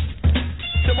 Neil.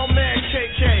 To my man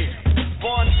KK,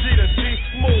 Von Jeter, D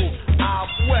Smooth,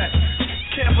 Out West.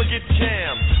 Can't forget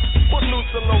Jam,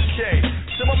 Footloose and Located.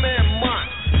 To my man Mont,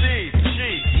 Steve, G,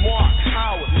 Mark,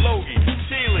 Howard, Logie,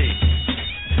 Chile,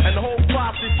 and the whole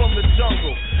posse from the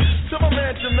jungle. To my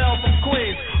man Jamel from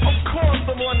Queens, of course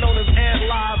the one known as Ant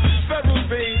Live, Federal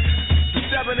B,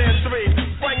 7 and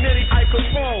 3, Frank Nitty, Ike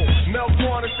Capone, Mel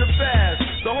Corner, Shabazz,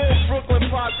 the whole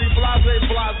Brooklyn posse, Blase,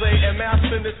 and may I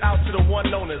send this out to the one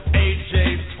known as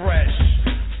AJ Fresh.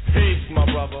 Peace, my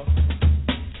brother.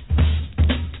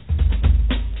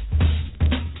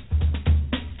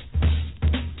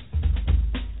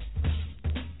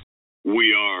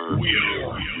 We are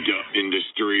the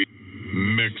industry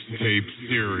mixtape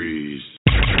series.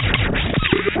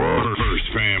 First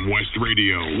Fam West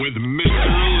Radio with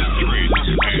Mr.ILL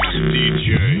and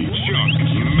DJ Chuck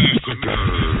Massacre.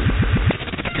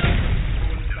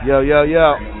 Yo.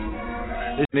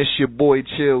 It's your boy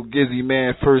Chill Gizzy,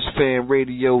 man.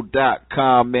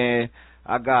 FirstFamRadio.com, man.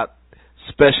 I got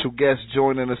special guests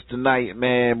joining us tonight,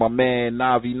 man. My man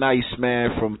Navi Nice,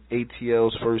 man, from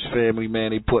ATL's First Family,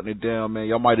 man. They putting it down, man.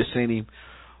 Y'all might have seen him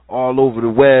all over the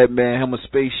web, man. Him a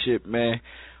spaceship, man.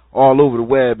 All over the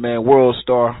web, man. World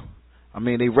Star. I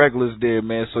mean, they regulars there,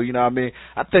 man. So, you know what I mean?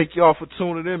 I thank y'all for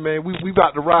tuning in, man. We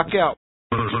about to rock out.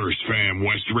 First Fam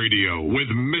West Radio with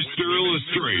Mr.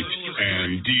 Illustrate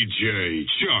and DJ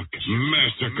Chuck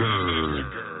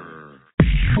Massacre.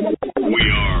 We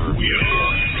are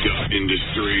the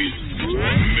industry's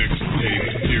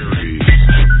mixtape series.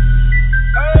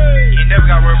 Hey, you never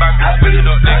got to worry about me switching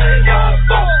up, nigga.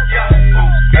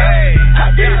 Hey,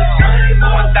 1,000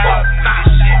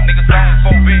 shit, niggas on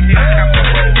 4 big hits, count the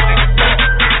road, nigga.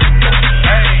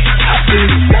 Hey, I feel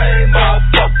the same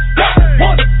motherfucker.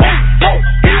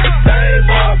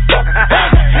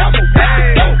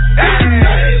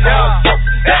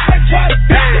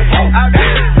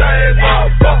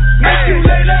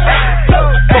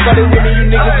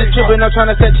 I'm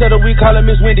trying to set cheddar, we call it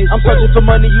Miss Wendy. I'm searching for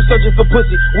money, you searching for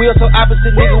pussy. We are so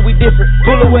opposite, nigga, we different.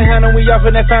 Pull with Hannah, we off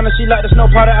in that fountain. She like the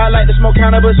snow powder, I like the smoke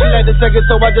counter, but she like the second,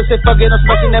 so I just said fuck it. I'm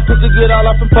smashing that pussy good all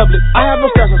off in public. I have no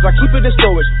stashes, I keep it in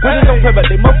storage. Women don't care about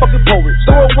they motherfucking poets.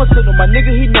 Throw it once to them, my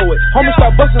nigga, he know it. Homie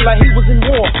start busting like he was in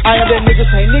war. I am that nigga,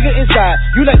 same nigga inside.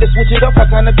 You like to switch it up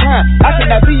from time to time. I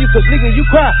cannot be you cause nigga you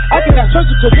cry. I cannot trust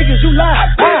you cause niggas you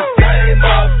lie. Same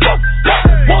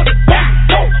motherfucker, want it,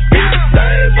 don't be the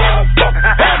same motherfucker.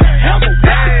 Hammer,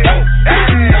 don't be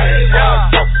the same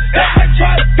motherfucker. I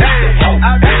try to be the hoe,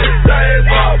 I be the same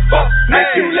motherfucker.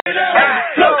 Make you lay down on the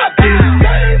floor. I be the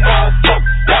same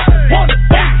motherfucker. Want it,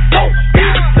 don't be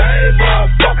the same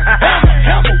motherfucker.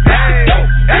 Hammer, don't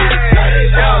be the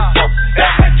same motherfucker.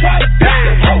 I try to be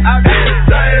the hoe, I be the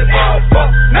same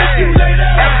motherfucker. Make you lay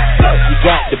down on the floor. You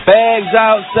got the bags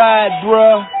outside,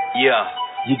 bruh. Yeah.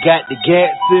 You got the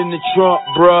gas in the trunk,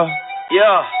 bruh.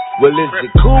 Yeah. Well, is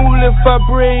it cool if I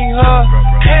bring her?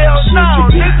 Hell no,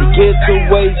 nigga.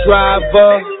 Getaway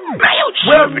driver.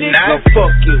 Well, nigga,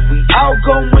 fuck it. We all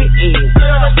going in.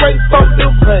 Straight from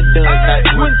them London, not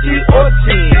 20 or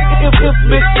 10. If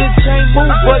Mr. Chain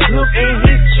move, but him and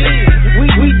his chin. We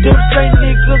them same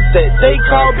niggas that they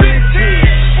call Big Ten.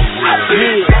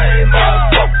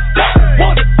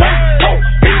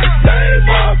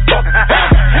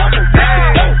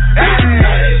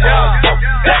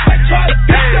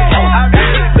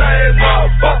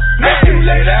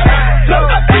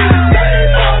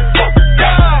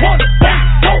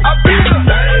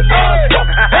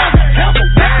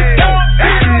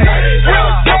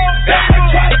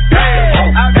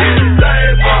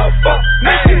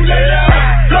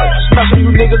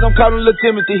 I'm calling Lil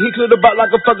Timothy. He cleared about like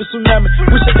a fucking tsunami.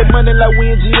 We shake the money like we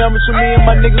in geometry. Me and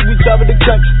my niggas, we travel the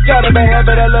country. Got a bad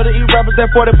habit, I love to eat rappers. That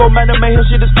 44 man, that man, his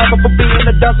shit is sniper for being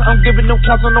a dancer. I'm giving them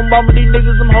counsel on all of these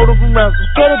niggas, I'm holding from ransom.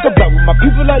 Scared of the block with my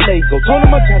people like Lego. Tony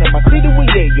Montana, my city with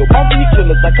Yayo. Mama, you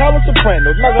killers like Carlos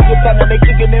Sopranos. Knock up your partner, they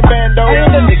kicking their bando. I am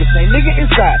the nigga, same nigga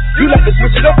inside. You like to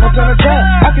switch it up from time to time.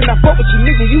 I cannot fuck with you,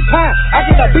 nigga, you pie. I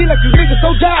cannot be like you niggas, so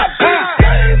die.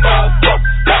 Same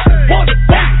motherfucker, want it,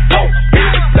 don't be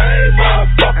the same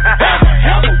motherfucker.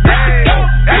 Hammer,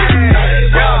 don't be the same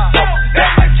motherfucker.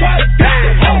 I try to be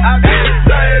the hoe, I be the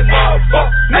same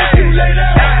motherfucker. Make you lay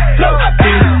down, I be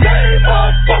the same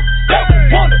motherfucker.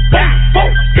 Want it,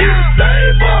 don't be the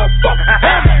same motherfucker.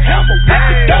 Hammer,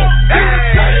 don't be the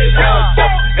same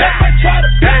motherfucker. I try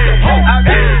to be the hoe, I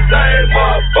be the same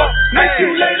motherfucker. Make you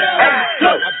lay down,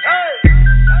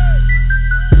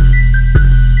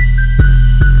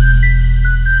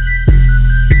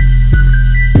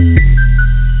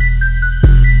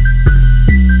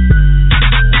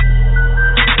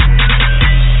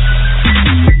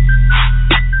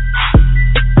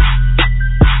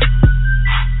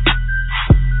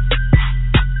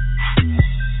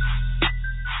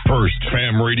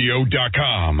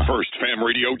 FirstFamRadio.com.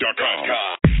 FirstFamRadio.com.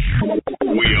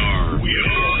 We are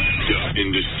the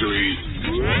industry's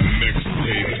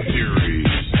mixtape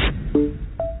series.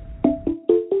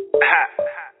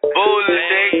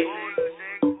 Bullshit.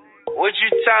 What you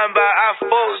talking about? I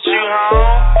fucked you,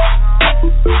 home.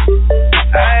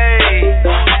 Hey.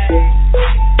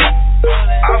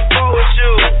 I fucked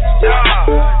you. Dog.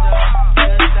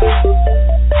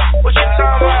 What you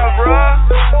talking about, bruh?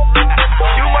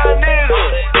 You my nigga.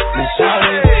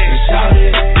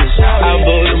 I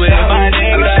booed with my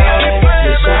nigga.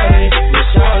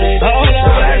 Hold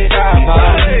on, let's stop. I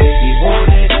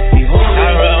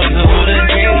run through the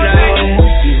game.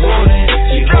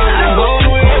 I booed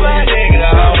with my nigga.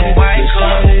 White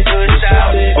cup, good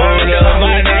shout. Hold up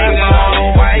my nigga.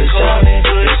 White cup,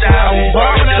 good shout.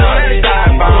 Hold up, let's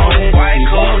stop. White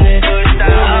cup, good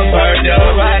shout. I burned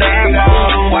up my nigga.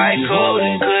 White cup,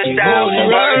 good shout.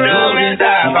 Hold up, let's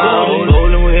stop.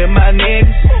 Rolling with my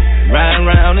niggas. Riding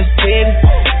around the city.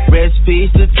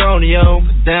 Recipes to Tonio.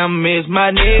 Damn, miss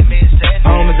my niggas.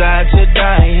 Homies out here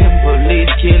dying.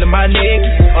 Police killing my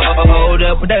niggas. Hold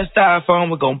up with that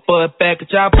styrofoam. We gon' butt back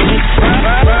at y'all police.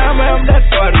 Ride around that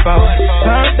 44.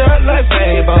 Turned up like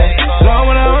Fabo.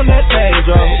 Blowing on that stage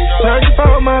road. Searching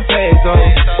for my peso.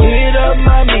 Hit up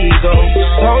my Migo.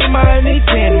 Told him I need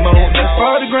 10 more. That's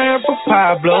 40 grand for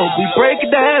Pablo. We break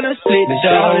it down and split the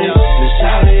dough.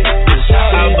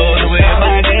 I'm bored with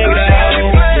my nigga.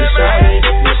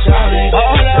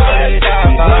 Hold up, let's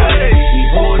stop.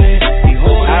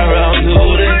 I run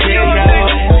through the game.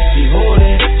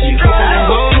 I'm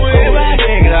bored with my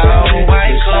nigga.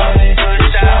 White cup, good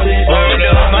shout. Hold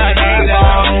up, my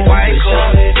nigga. White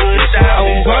cup, good shout.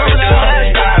 Hold up,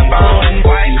 let's stop.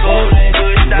 White cup,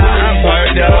 good shout. I'm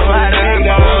burned up, my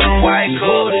nigga. White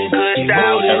cup, good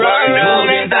shout. Run through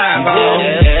the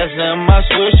time.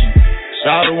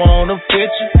 Shawty want a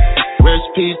picture. Rest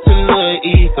peace to Lil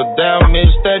E, so down miss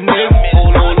that nigga.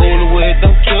 Hula with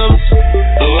them killers.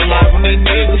 Do a lot for me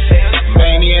niggas.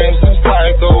 Maniacs and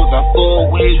psychos, I full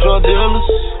with drug dealers.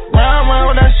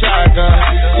 Round that shotgun.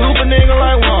 Super nigga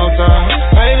like one time.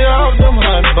 Made it off them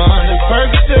honey bun. This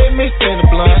Percocet mixed in the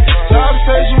blunt. Shawty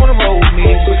say she wanna roll with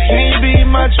me, but can't be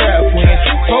my trap queen.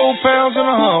 4 pounds in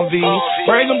a Humvee.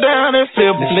 Break them down and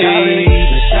flip them, please.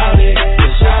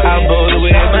 I bought it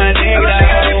with my nigga.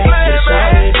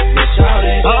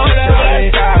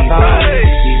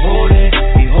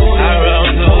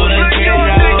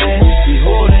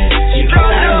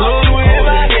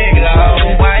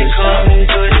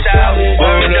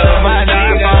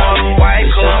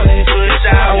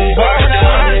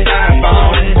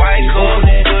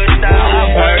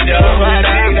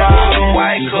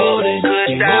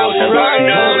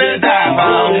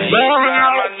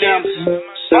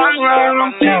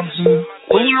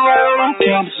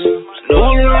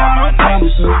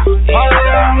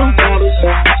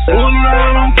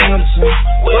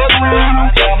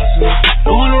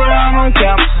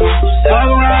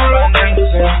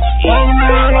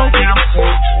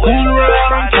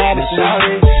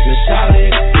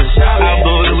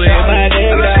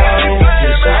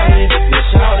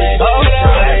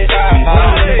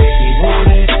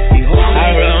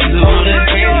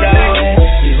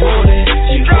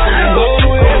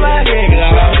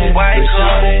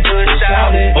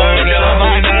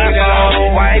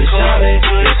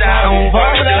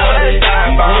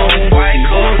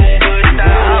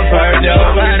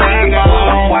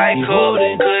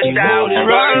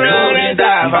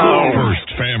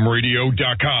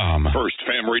 FirstFamRadio.com.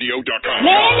 FirstFamRadio.com.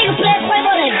 Man, nigga Playboy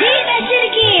done did that shit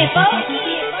again, folks.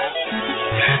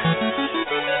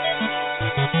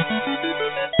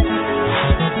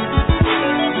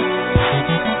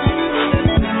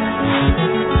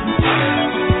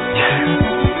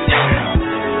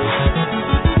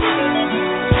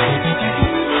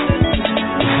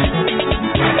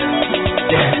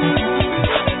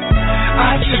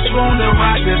 I just wanna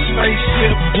ride this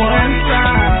spaceship one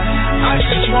time. I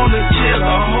just wanna kill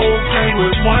a whole game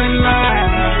with one line.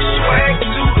 Swag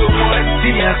to the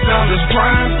 1DS on this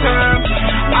prime time.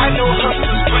 I know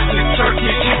hustlers putting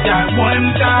turkeys, you got one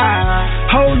dime.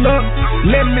 Hold up,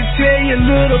 let me tell you a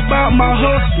little about my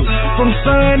hustle. From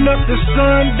sun up to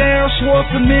sundown,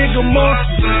 Schwarzenegger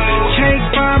muscle. Can't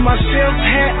find my shelf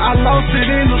hat, I lost it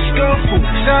in the scuffle.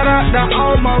 Shout out to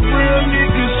all my real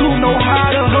niggas who know how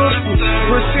to hustle.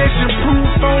 Recession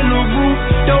proof on the roof,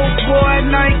 dope boy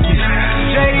Nike.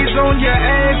 J's on your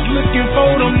ass looking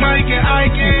for the Mike and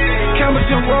Ike.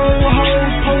 Camerton roll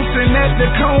hoes posting at the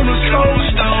corner store.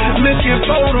 Looking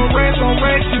for the racks on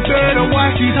racks, you better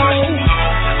watch these hoes.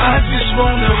 I just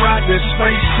wanna ride this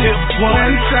spaceship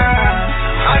one time.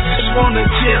 I just wanna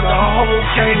kill a whole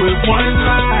K with one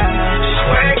line.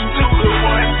 Swag to the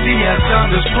 1DS on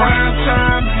this prime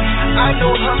time. I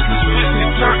know hustlers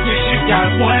with turkeys, you got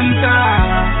one dime.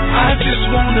 I just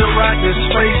wanna ride this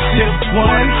spaceship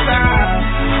one time.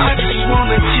 I just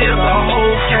wanna kill a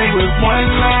whole K with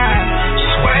one line.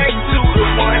 Swag to the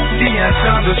 1DS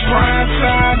on this prime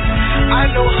time. I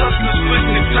know hustlers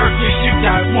with turkeys, you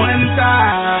got one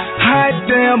dime. Hot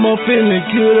damn, I'm feeling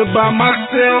good about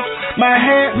myself. My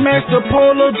hat matched the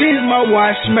polo jeans, my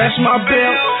watch smashed my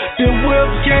belt. The whip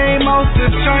came off the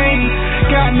chain,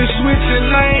 got me switching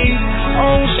lanes.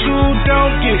 Old school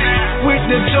donkey with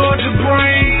the Georgia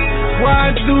brain.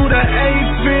 Ride through the A,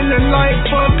 feeling like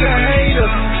fuck a hater.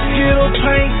 Skittle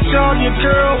paint job, your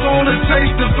girl wanna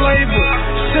taste the flavor.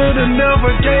 Shoulda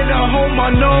never gave her home my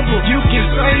number, you can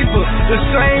save her. The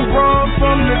same broad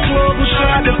from the club who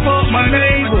tried to fuck my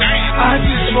neighbor. I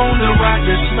just wanna ride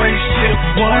the spaceship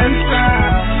one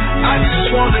time. I just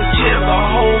wanna kill a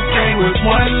whole game with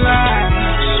one line.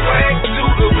 Swag to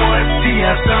the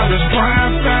 1DS on this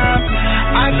prime time.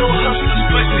 I know hustlers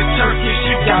putting turkeys,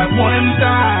 you got one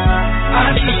dime.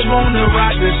 I just wanna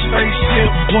ride the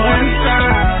spaceship one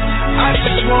time. I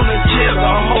just wanna kill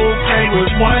a whole game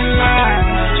with one line.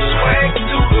 Swag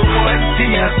to the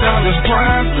 1DS on this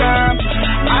prime time.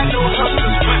 I know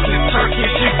hustlers putting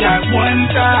turkeys, you got one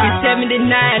dime. In 79,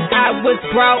 I was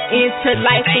brought into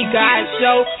life and God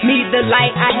showed me the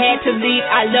light. I had to leave,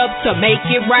 I love to make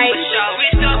it right.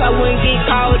 So I wouldn't get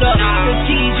caught up. The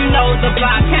cheese, you know the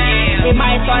block came. It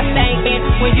might start stinking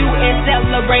when you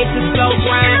accelerate the slow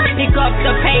grind. Pick up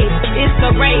the pace, it's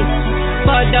the race.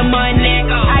 For the money,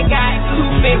 I got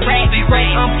stupid racks, but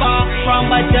I'm far from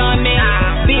a dummy.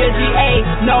 Busy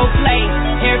A, no play.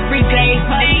 Every day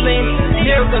hustling,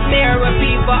 miracle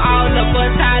therapy for all of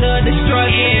us out of the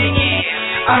struggle.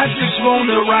 I just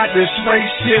wanna ride the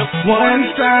spaceship one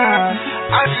time.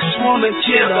 I just wanna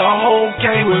kill the whole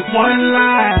game with one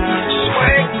line.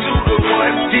 Swag to the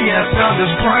one, D.S.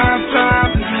 Thunders prime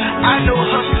time. I know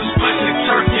hustlers pushing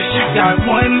Turkish, you got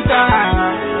one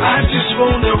dime. I just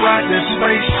wanna ride the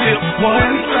spaceship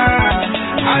one time.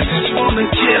 I just wanna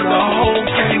kill the whole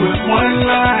game with one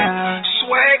line.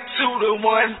 Swag to the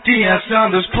one, D.S.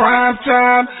 Thunders prime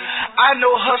time. I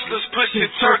know hustlers pushing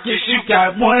Turkish, you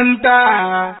got one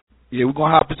dime. Yeah, we're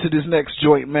gonna hop into this next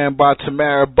joint, man, by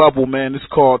Tamara Bubble, man. It's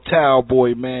called Towel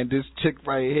Boy, man. This chick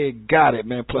right here got it,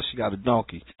 man. Plus she got a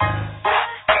donkey.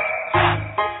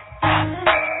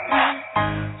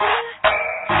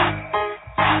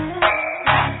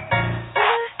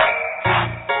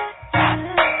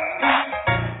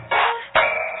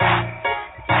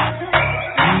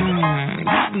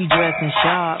 You be dressing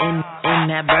sharp in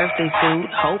that birthday suit.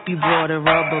 Hope you brought a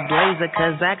rubber blazer,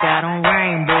 cause I got on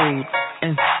rain boots.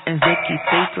 And Vicky's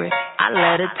secret, I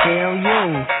let her tell you.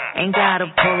 Ain't gotta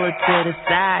pull her to the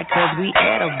side, cause we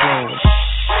edible.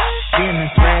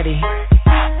 Dinner's ready,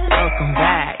 welcome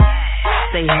back.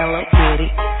 Say hello kitty,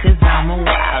 cause I'm a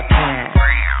wildcat.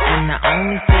 And the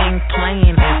only thing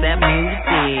playing is that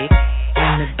music.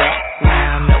 In the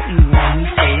background, know you want me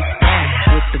face down.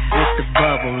 With the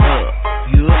bubble up,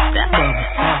 you up that bubble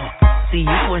salt. See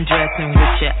you undressing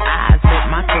with your eyes, but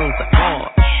my clothes are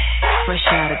off. Fresh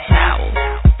out of towel,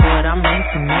 but I'm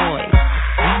into noise.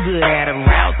 You good at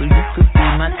arousal, you could be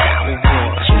my towel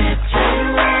boy.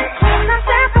 When I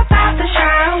step up out the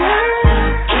shower,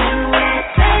 looking wet,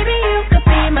 baby, you could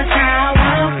be my towel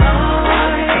boy.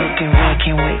 Looking wet,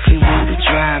 can't wait for you to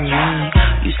dry me.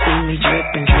 You see me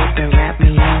dripping, wrap me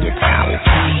in your towel,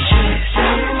 please.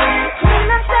 When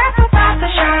I step up out the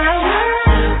shower,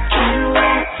 looking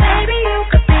wet, baby, you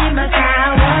could be my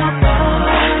towel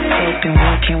boy. Looking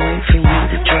wet, can't wait for you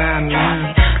to dry me.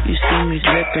 You see me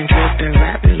dripping,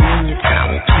 wrap me in your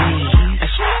towel, please.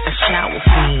 A shower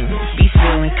fiend, be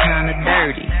feeling kinda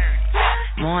dirty.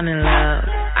 Morning love,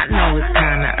 I know it's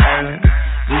kinda early.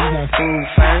 You want food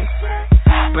first?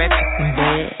 Breakfast in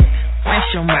bed.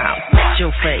 Rinse your mouth, wet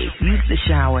your face, use the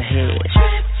shower head.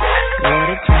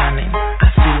 Water running, I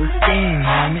feel steam,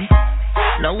 homie.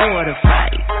 No water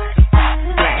fight,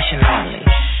 flashing only.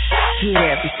 Hit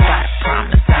every spot,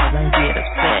 promise I won't get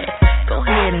upset. Go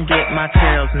ahead and get my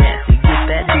curls messy, get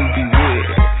that doobie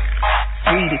weird.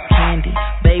 Sweet as candy,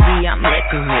 baby, I'm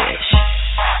licorice.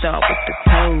 Start with the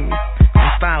toes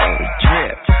and follow the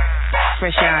drip.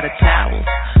 Fresh out of towels,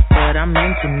 but I'm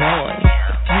into noise.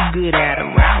 If you good at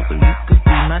arousal, you could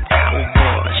be my towel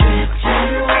boy.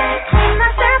 When I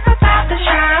step up out the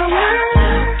shower,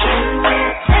 looking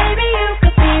wet, baby, you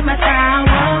could be my towel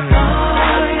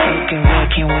boy. Looking wet,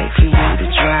 can't wait for you to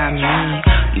dry me.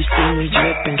 You see me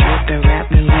dripping,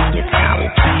 wrap me in your towel,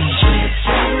 please.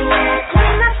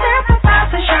 When I step up out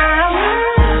the shower,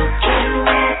 looking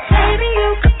wet, baby, you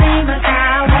could be my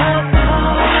towel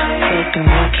boy. Looking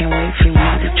wet, can't wait for you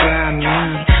to dry me.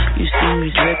 You see me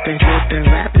dripping,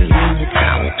 wrap me in your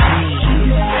towel, please.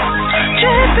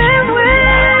 Dripping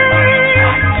wet,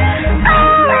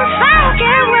 oh, if I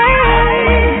can't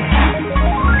wait.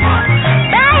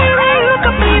 Baby, you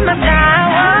could be my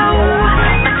towel,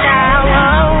 my towel,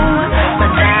 my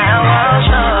towel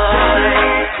boy.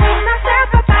 When I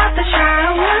step up out the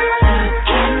shower,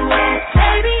 looking wet,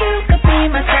 baby, you could be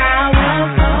my towel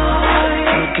boy.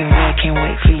 Looking wet, can't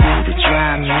wait for you to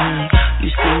dry me. You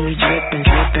see me dripping,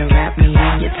 wrap me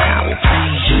in your towel,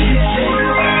 please.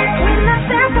 When I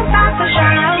step up out the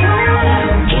shower,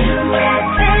 looking wet,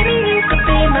 baby, you could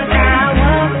be my towel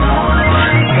boy.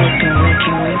 Looking wet,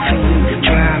 can't wait for you to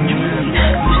dry me.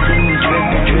 You see me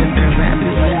dripping, wrap me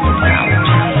in your towel,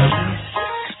 please.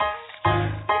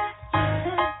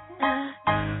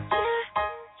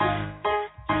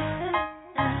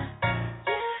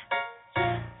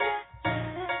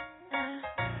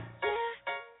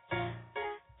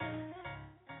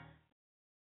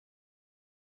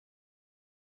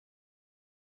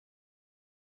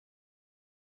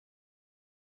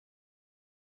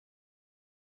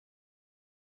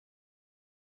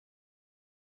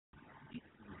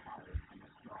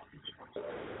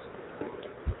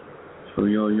 So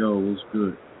yo, what's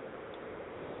good?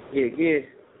 Yeah.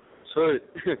 So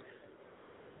You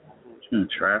in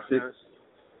traffic?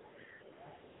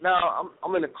 now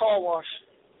I'm in the car wash.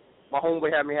 My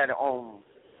homeboy had a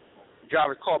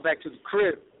driver's call back to the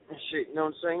crib and shit. You know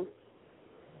what I'm saying?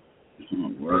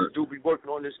 This dude be working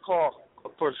on this car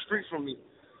across the street from me,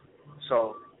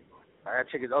 so I had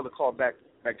to take his other car back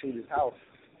to his house.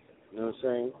 You know what I'm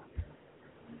saying?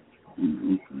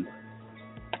 Mm-hmm.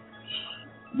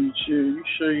 You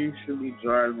sure you should be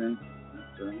driving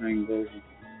after a hangover?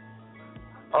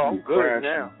 Oh, I'm good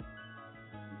now.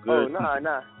 Oh, nah.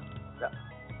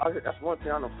 That's one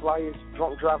thing. I'm the flyest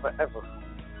drunk driver ever.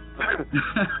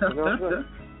 You know what I'm saying?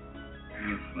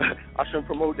 I shouldn't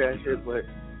promote that shit, but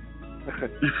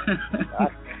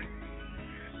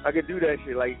I could do that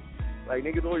shit. Like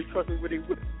niggas always trust me with it.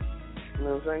 You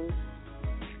know what I'm saying?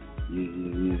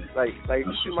 Yeah. Like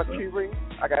you see my key ring?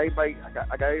 I got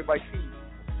everybody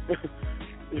keys.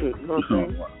 You know what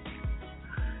I'm saying?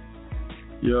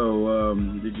 Yo,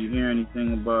 did you hear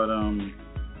anything about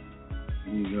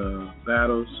these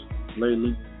battles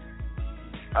lately?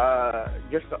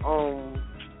 Just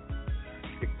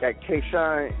that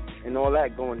K-Shine and all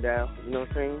that going down. You know what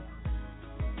I'm saying?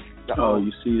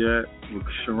 You see that with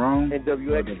Sharon?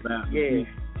 NWX.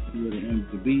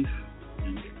 The beef.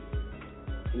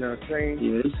 You know what I'm saying?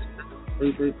 Yeah, they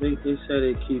say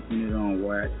they're keeping it on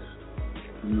wax.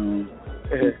 You know,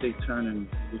 they're turning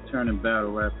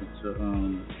battle rap into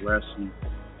wrestling.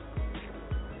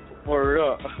 Word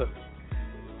up.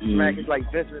 Smack is like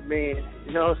Vince McMahon.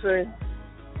 You know what I'm saying?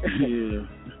 Yeah.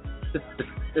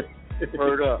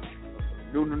 Word up.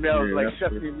 Luna Nell's like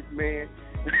Stephanie McMahon.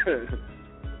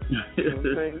 You know what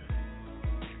I'm saying?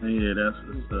 Yeah, that's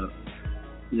what's up.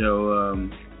 Yo,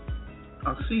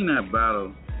 I've seen that battle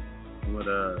with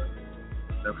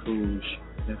that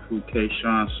fool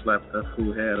K-Shine slapped that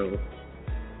fool head off.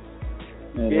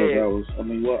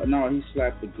 No, he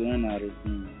slapped the gun out of his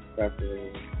hand.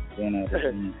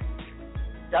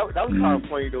 That was kind of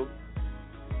funny though.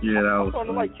 Yeah, that was funny.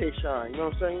 I like K-Shine, you know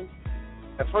what I'm saying?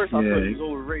 At first I thought he was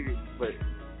overrated, but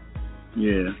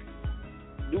yeah.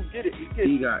 Dude get it.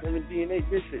 He got him and DNA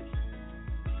bitches.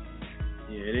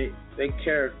 Yeah, they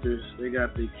characters. They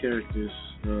got their characters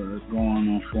going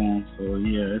on for them. So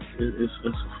yeah, it's a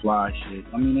fly shit.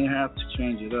 I mean, they have to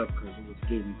change it up because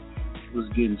it was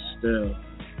getting stale.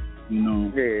 You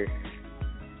know. Yeah.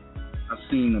 I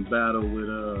seen a battle with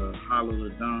Hollow the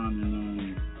Don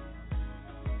and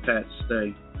Pat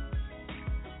Stay.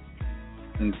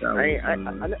 I think that was.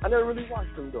 I never really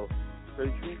watched them though. Tell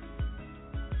you the truth.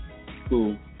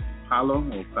 Cool. Hollow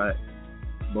or Pat?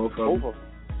 Both of them.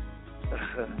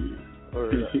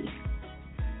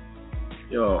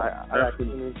 Yo, I got to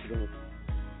into them.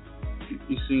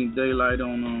 You seen Daylight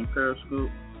on Periscope?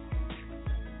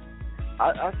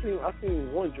 I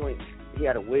seen one joint. He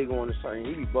had a wig on or something.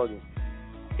 He be bugging.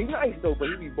 He nice though, but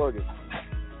he be bugging.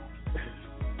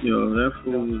 Yo, that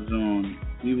fool was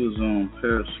on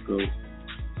Periscope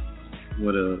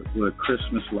with a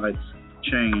Christmas lights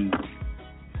chain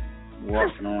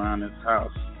walking around his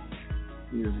house.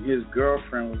 His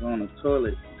girlfriend was on the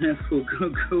toilet. That fool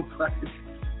go by.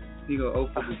 He gonna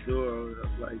open the door.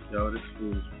 I'm like, yo, this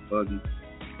fool's bugging.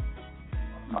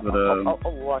 But I'll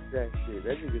watch that shit.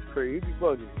 That nigga's crazy. He be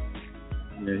bugging.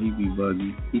 Yeah, he be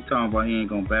bugging. He talking about he ain't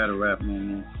gonna battle rap no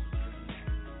more.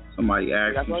 Somebody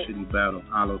asked him, should he battle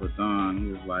Hollow the Don?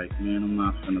 He was like, man, I'm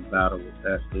not finna battle with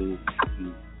that dude.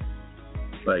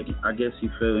 Like, I guess he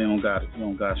feel he don't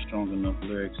got strong enough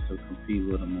lyrics to compete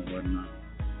with him or whatnot.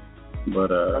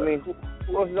 But I mean, who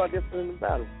else is out there for him to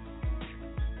battle?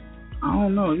 I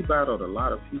don't know. He battled a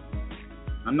lot of people.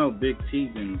 I know Dick T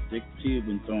been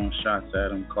throwing shots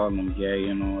at him, calling him gay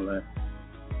and all that.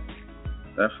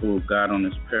 That fool got on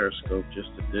his Periscope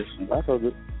just to diss him. That's all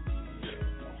good.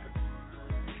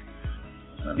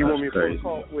 You want me to phone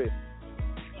call with?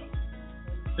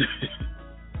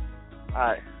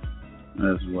 Alright.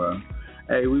 That's wild.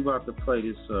 Hey, we about to play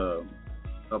this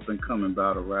up and coming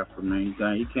battle rapper, man.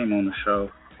 He came on the show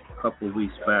a couple of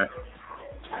weeks back.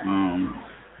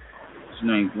 His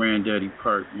name Granddaddy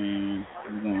Perk, man.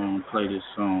 We're gonna play this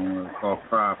song called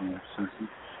Problem. Since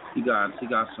he got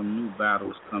some new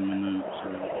battles coming up, so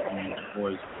the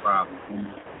boy's Problem.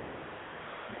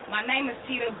 My name is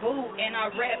Tita Boo, and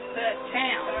I rep the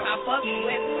town. I fuck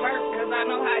with Perk, cause I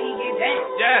know how he get down.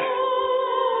 Yeah.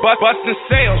 Bustin'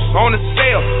 sales on the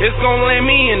sale, it's gon' land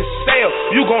me in the sale.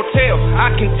 You gon' tell,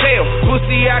 I can tell.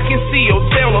 Pussy, I can see your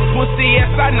tail. A pussy, yes,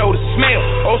 I know the smell.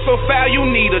 Oh, so foul, you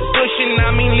need a dushin'.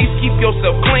 I mean, at least keep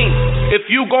yourself clean. If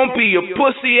you gon' be a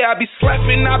pussy, I be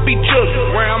slapping, I be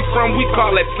juggin'. Where I'm from, we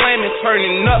call that slamming,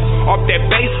 turning up off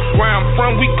that bass. Where I'm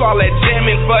from, we call that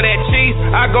jamming. For that cheese,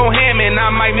 I go ham and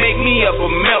I might make me up a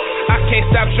melt. I can't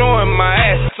stop showing my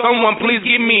ass. Someone please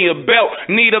give me a belt.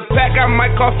 Need a pack, I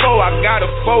might call 4. I got a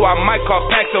 4. I might call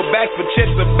packs or back for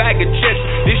chips, a bag of chips.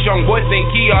 This young boy think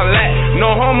he all that.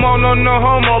 No homo, no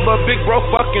homo, but big bro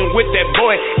fucking with that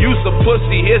boy. Use a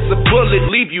pussy, here's a bullet,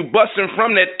 leave you busting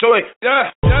from that toy.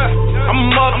 Yeah.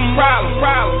 I'm up, problem.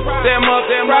 Damn up,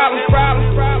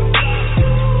 problem.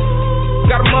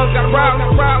 Got a mug, got a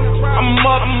problem. I'm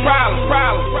up,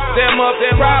 problem. Damn up,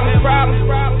 problem.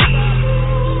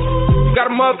 You got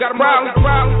a motherfucking problem.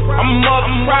 I'm a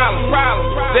motherfucking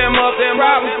problem. Damn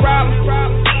motherfucking problem.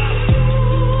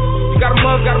 You got a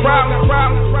motherfucking problem.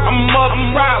 I'm a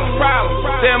motherfucking problem.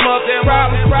 Damn motherfucking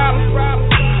problem.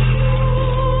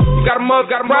 You got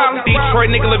a problem.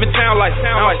 Detroit nigga live in town life.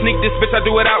 I don't sneak this bitch, I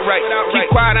do it outright.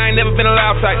 Keep quiet, I ain't never been a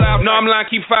loud type. No, I'm lying,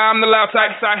 keep fire, I'm the loud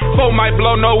type. Foe might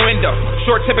blow, no window.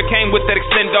 Short temper came with that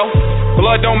extendo.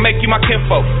 Blood don't make you my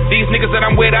kinfolk. These niggas that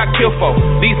I'm with, I kill for.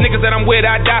 These niggas that I'm with,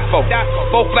 I die for. 4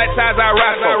 flat tires, I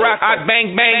ride for. I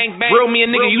bang, Real me a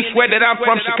nigga, you swear that I'm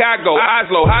from Chicago.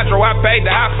 Oslo, Hydro, I paid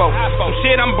the iPhone. Some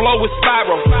shit I'm blow with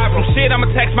Spyro. Some shit I'ma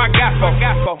text my guy for.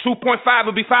 2.5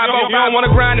 will be 5. You don't wanna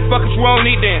grind it, fuck it, you won't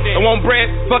need then. Don't want bread,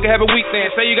 fuck it, have a week then.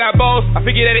 Say you got balls, I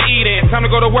figure that'll eat in. Time to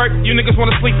go to work, you niggas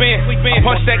wanna sleep in. I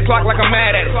punch that clock like I'm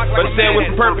mad at it. But it said with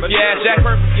some purpose, you ass jack.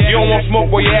 You don't want smoke,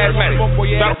 boy, you asthmatic.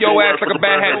 Drop your ass like a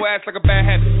bad habit.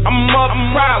 I'm a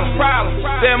motherfucking problem.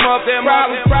 Damn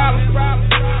motherfucking problem.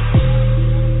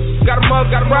 Got a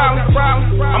motherfucking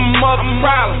problem. I'm a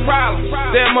motherfucking problem.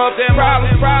 Damn motherfucking problem.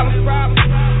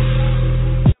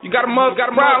 You got a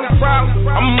motherfucking problem.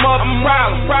 I'm a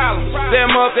motherfucking problem. Damn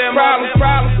motherfucking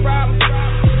problem.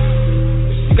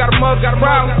 You got a motherfucking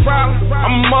problem.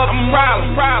 I'm a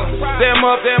motherfucking problem. Damn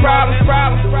motherfucking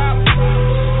problem.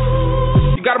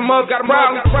 You got a motherfucking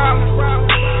problem.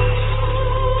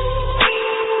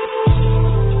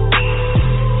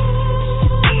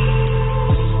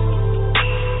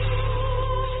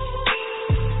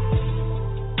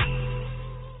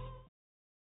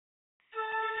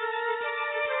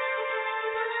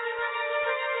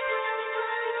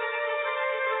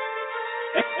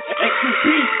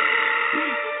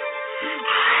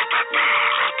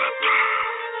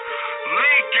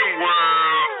 Lincoln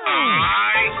World,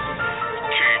 alright.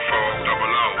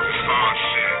 T400, it's all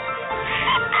shit.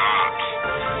 Fuck the ops.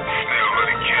 Snail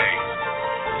 100K.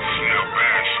 Snail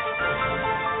Bash.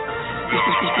 This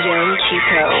is Young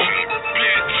Chico.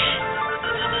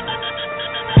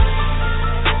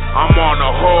 I'm on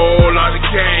a whole lot of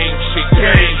gang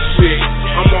shit.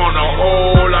 I'm on a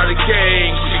whole lot of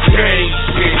gang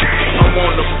shit. I'm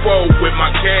on the phone with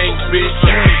my gang, bitch.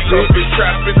 Living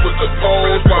traffic with the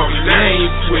poles while we lane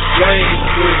switch.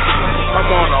 I'm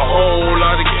on a whole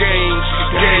lot of gang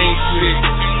shit.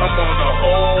 I'm on a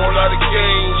whole lot of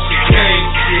gang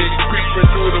shit.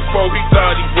 Creeping through the foe, he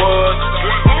thought he was.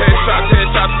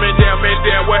 Headshots, man down,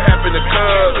 what happened to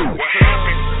Cuz?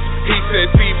 He said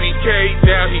CBK,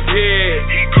 now he dead.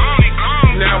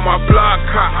 Now my block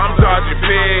hot, I'm dodging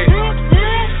bed.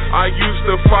 I used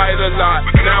to fight a lot,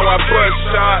 now I bust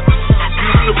shots.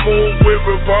 Used to move with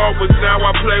revolvers, now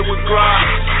I play with Glock.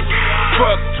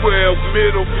 Fuck 12,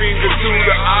 middle finger to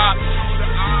the ops.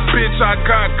 Bitch, I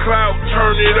got clout,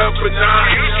 turn it up a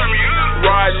notch.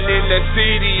 Riding in that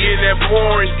city, in that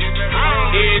foreign.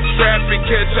 In traffic,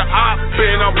 catch a op,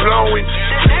 and I'm blowing.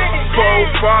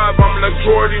 4-5, I'm like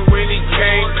Jordan when he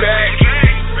came back.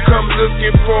 Come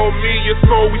looking for me, you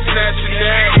thought we snatching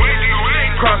that.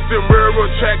 Cross the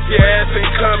railroad track, your ass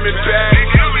ain't coming back.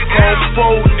 Home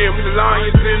folding them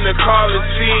lions in the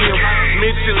Coliseum.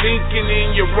 Mention Lincoln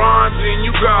in your rhymes and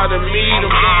you gotta meet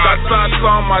them. Got thoughts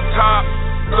on my top.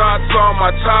 200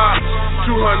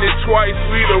 twice,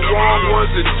 we the wrong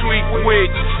ones to tweak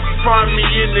with. Find me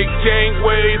in the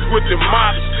gangways with the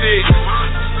mop sticks.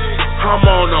 I'm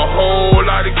on a whole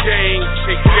lot of gang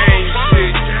shit.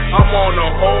 I'm on a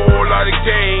whole lot of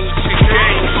gang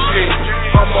shit.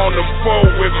 I'm on the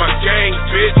phone with my gang,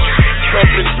 bitch. Up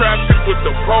in traffic with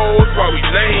the poles while we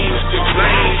lane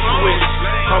switch.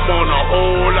 I'm on a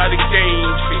whole lot of gang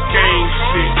shit.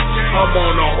 I'm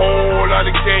on a whole lot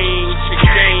of gang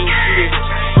shit.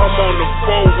 I'm on the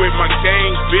phone with my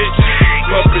gang, bitch.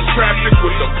 Up in traffic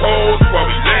with the poles while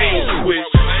we lane switch.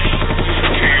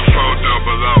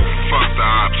 T400, fuck the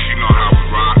ops, you know how we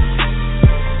rock.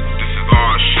 This is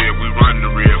our shit, we run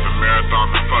the river,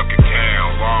 marathon the fucking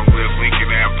town. Long live Lincoln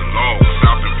after low.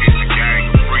 Stop and piece the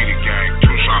gang, free the gang.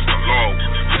 2 shots to low.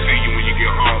 See you when you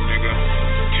get home, nigga.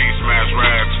 T-Smash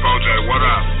Rags, 4J, what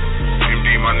up?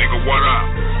 MD, my nigga, what up?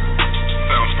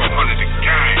 7400 the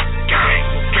gang.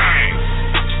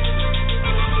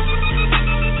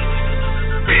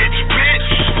 Bitch.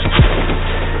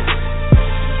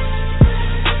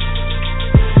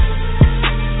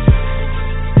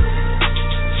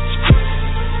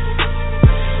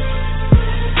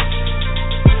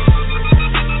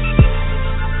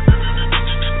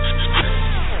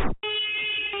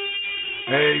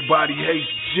 Everybody hates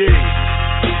G.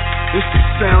 It's the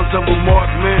sounds of a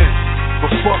marked man. But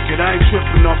fuck it, I ain't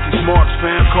tripping off these marks,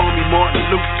 fam. Call me Martin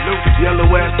Luke, yellow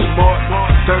ass to Martin.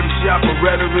 30 shot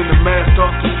Beretta in the mask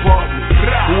off the apartment.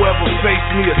 Whoever face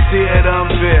me a dead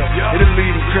unveil. It'll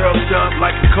leave him curled up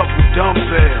like a couple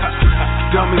dumbbells.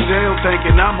 Dumb as hell,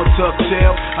 thinking I'm a tough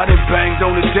tail. I done banged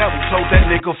on the devil, told that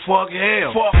nigga fuck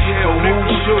hell. So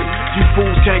who's you? You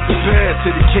fools can't compare to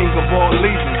the king of all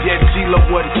evil. Yet G-Lo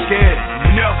wasn't scared.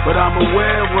 But I'm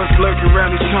aware of what's lurking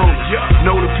around these corners.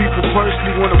 Know the people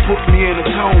personally wanna put me in a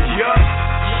coma.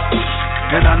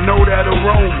 And I know that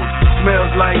aroma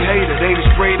smells like hater. They done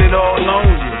sprayed it all on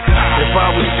you. If I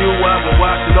was you, I would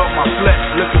wash it off my flesh.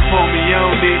 Looking for me, you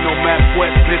don't need no Mac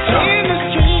West, bitch. In the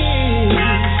streets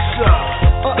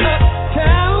or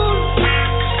uptown,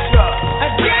 I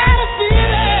got a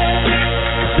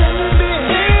feeling something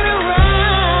been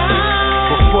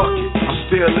around. But fuck it, I'm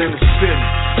still in the city.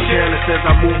 Careless as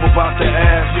I move about the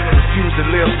ass. Refuse to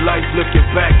live life looking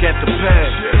back at the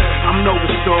past. I'm no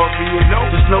historian,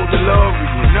 there's no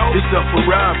DeLorean. It's a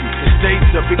Ferrari, the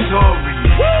states are Victorian.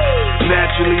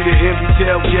 Naturally the envy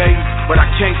tailgate, but I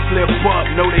can't slip up,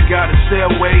 no they got a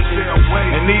cell waiting.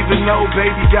 And even though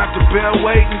baby got the bell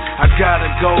waiting, I gotta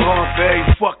go hard for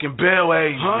every fucking bell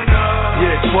waiting.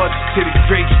 Yeah, butts to the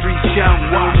Great Street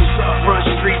shouting on me. Front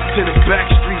street to the back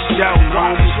street shouting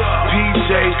on me.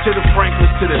 PJs to the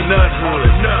Franklins to the Nut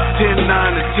Hood. 10-9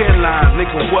 to 10 lines,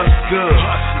 nigga, what's good?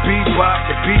 Bebop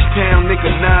to Beach Town, nigga,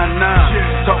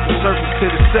 9-9. Talking surface to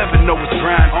the 7, know it's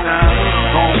grind time.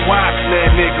 On watch, that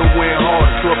nigga went hard.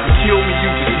 So if you kill me, you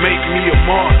just make me a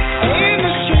martyr. In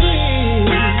the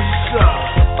streets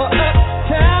or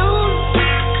uptown,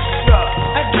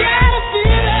 I got a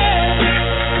feeling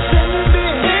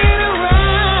something been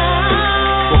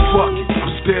around. But fuck it,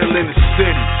 I'm still in the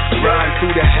city. Riding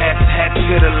through the hat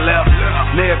to the left.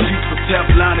 Layer piece of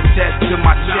Teflon attached to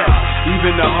my chest.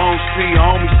 Even the home street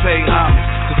homies pay homage.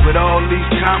 Cause with all these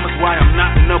commas, why I'm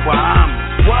not the number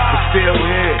Bahamas. But still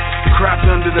here, crouch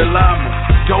under the llama.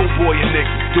 Doughboy a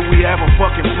nigga, do we have a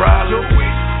fucking problem?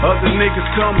 Other niggas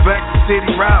come back to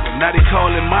city robbing. Now they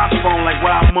calling my phone like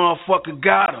why a motherfucker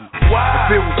got him.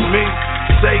 If it was me,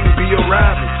 Satan be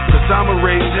arriving. Cause I'ma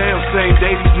raise hell same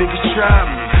day these niggas try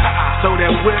me. So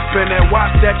that whip and that watch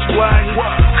that you eyeing,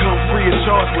 come free of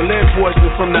charge with lead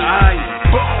poisoning from the iron.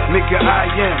 Nigga, I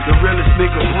am the realest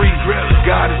nigga breathing.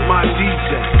 God is my DJ,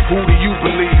 who do you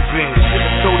believe in?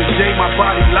 So the day my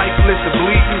body lifeless and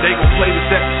bleeding, they gon' play this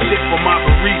at the shit for my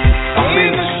bereavement. I'm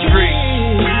in the street.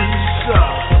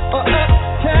 Or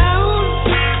uptown,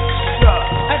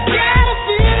 I got a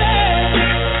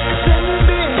feeling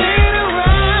something been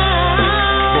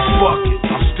around. But fuck it,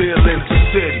 I'm still in the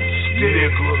city,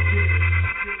 nigga.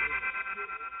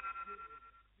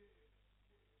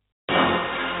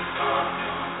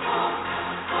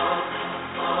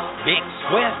 Big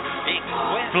Swift,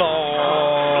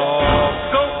 floor,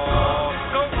 go.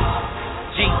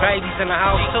 G babies in the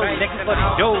house too, niggas what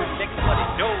it do.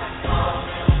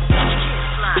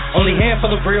 Only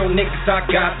handful of real niggas I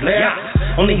got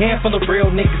left. Only handful of real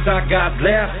niggas I got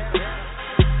left.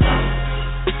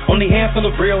 Only handful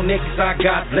of real niggas I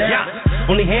got left.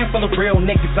 Only handful of real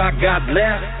niggas I got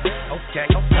left. Okay.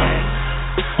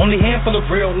 Only handful of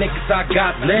real niggas I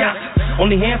got left.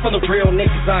 Only handful of real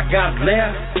niggas I got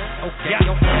left. Okay.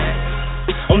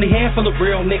 Only handful of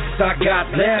real niggas I got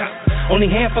left. Only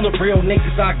handful of real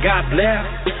niggas I got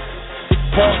left.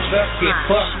 Fucked up, get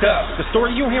fucked up. The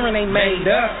story you hearing ain't made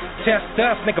up. Test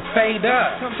us, nigga, fade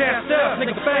up. Test us,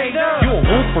 nigga, fade up. You a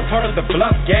roofer, part of the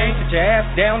bluff game. Put your ass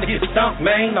down to get stumped,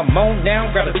 man. I'm on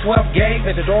down, grab a 12 gauge,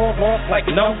 let it all off like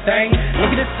no thing.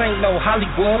 Nigga, this ain't no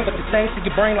Hollywood, but the things to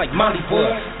your brain like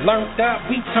Mollywood. Learned up,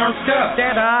 we turned up.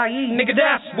 That I.E., nigga,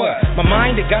 that's what. My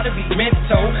mind, it gotta be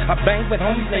mental. I bang with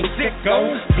homies named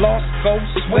Sicko. Floss, go,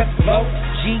 Swift, low.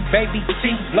 G, baby,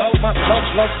 T, low. My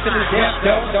flow to the death,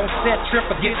 though. Don't set trip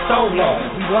or get solo.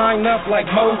 We line up like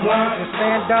Mo lines and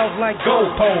stand out like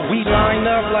gold poles. We line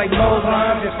up like Mo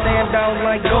lines and stand out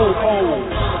like gold poles.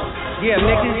 Yeah,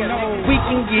 niggas, we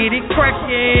can get it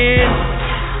crackin'.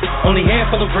 Only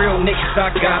handful of real niggas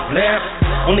I got left.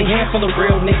 Only handful of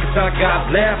real niggas I got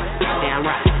left. Damn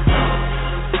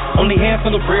right. Only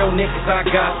handful of real niggas I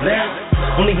got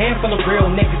left. Only handful of real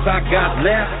niggas I got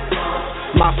left.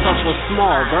 My stuff was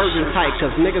small, virgin tight,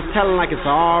 cause niggas telling like it's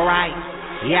alright.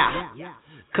 Yeah.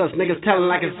 Cause niggas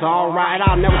telling like it's alright.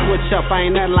 I'll never switch up,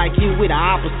 I ain't nothing like you, we the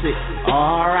opposite.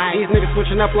 Alright. These niggas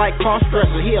switching up like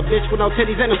cross-dresser. He a bitch with no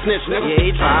titties and a snitch, nigga. Yeah,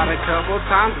 he tried a couple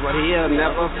times, but he'll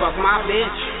never fuck my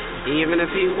bitch, even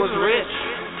if he was rich.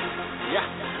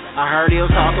 Yeah. I heard he was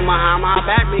talking behind my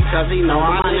back because he know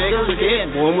how my niggas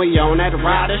get. When we on that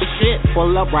rider shit,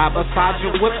 pull up right beside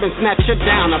your whip and snatch you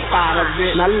down up out of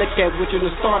it. Now look at what you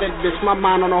done started, bitch. My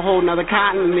mind on a whole nother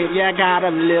continent. Yeah, I got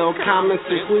a little common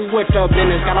sense. We with the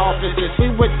business, got offices.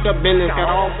 We with the business, got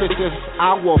offices.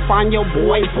 I will find your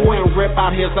boy and rip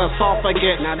out his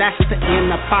esophagus. Now that's the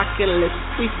end apocalypse.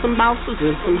 We some bouncers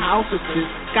and some houses.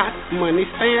 Got money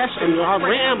stashed and I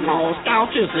ran all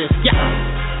couches. Yeah.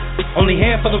 Only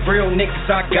handful of real niggas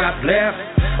I got left.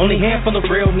 Only handful of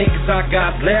real niggas I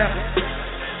got left.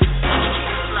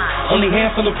 Only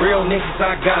handful of real niggas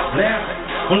I got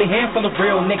left. Only handful of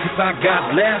real niggas I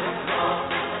got left.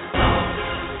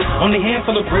 Only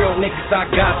handful of real niggas I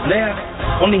got left.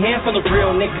 Only handful of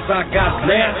real niggas I got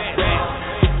left.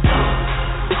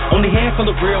 Only handful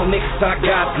of real niggas I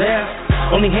got left.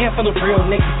 Only handful of real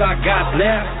niggas I got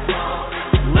left.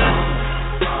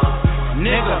 Listen,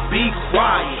 nigga, be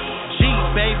quiet. G,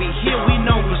 baby, here we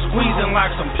know we squeezing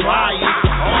like some pliers.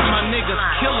 All my niggas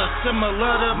killers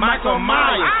similar to Michael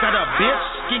Myers. Got a bitch,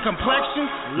 skin complexion,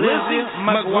 Lizzie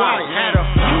McGuire. Had a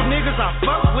few niggas I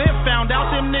fucked with, found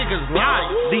out them niggas lie.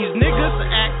 These niggas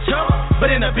act tough, but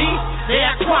in the beat, they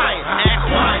act quiet. Act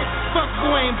quiet. Fuck,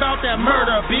 you ain't about that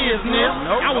murder business.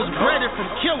 I was breded from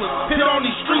killers, put on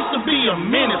these streets to be a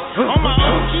menace. On my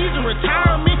OGs and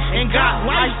retirement and got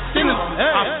life sentences.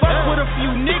 I fuck with a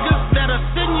few niggas that'll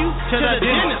send you to the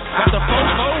dentist. Got the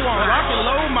fofo on rock and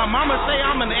low, my mama say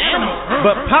I'm an animal.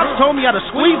 But Pop told me how to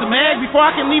squeeze a mag before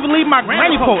I can even leave my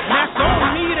granny porch. That's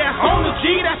on me, that's on the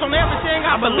G, that's on everything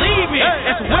I believe in.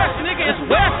 It's West, nigga, it's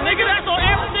West, nigga, that's on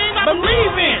everything I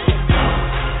believe in.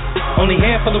 Only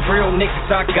handful of real niggas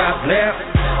I got left.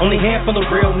 Only handful of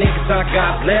real niggas I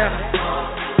got left.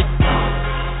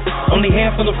 Only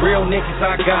handful of real niggas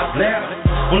I got left.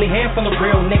 Only handful of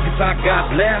real niggas I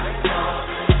got left.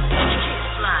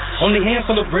 Only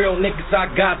handful of real niggas I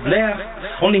got left.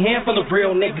 Only handful of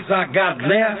real niggas I got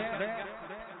left.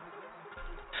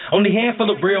 Only handful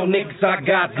of real niggas I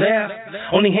got left.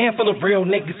 Only handful of real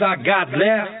niggas I got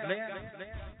left.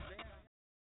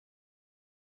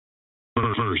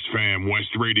 First Fam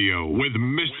West Radio with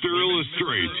Mr.ILL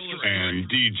and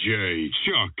DJ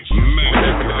Chuck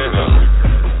Massacre.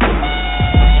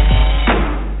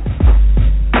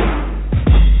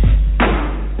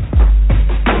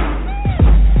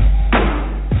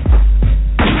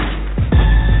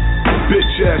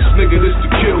 Bitch ass nigga, this the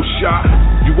kill shot.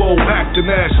 You old acting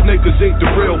ass niggas ain't the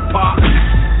real pop.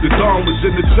 The Don was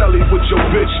in the telly with your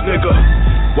bitch nigga,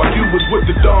 while you was with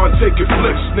the Don taking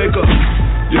flicks nigga.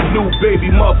 Your new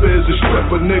baby mother is a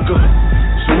stripper nigga,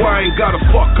 so I ain't gotta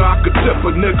fuck her, I could tip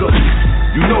a nigga.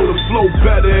 You know the flow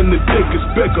better and the dick is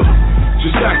bigger.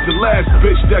 Just ask the last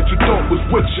bitch that you thought was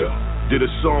with ya. Did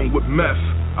a song with Meth,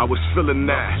 I was feeling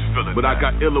that, but I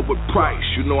got iller with Price,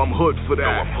 you know I'm hood for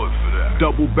that.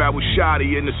 Double barrel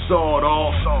shotty in the sawed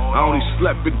off. I only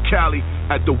slept in Cali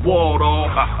at the walled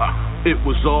off. It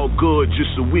was all good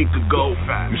just a week ago.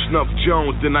 You snuffed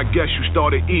Jones, then I guess you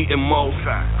started eating more.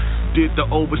 Did the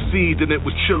overseas, and it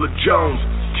was Chiller Jones.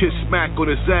 Kiss smack on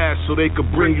his ass so they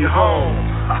could bring you home.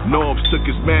 Norbs took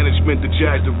his management to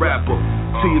jazz the rapper.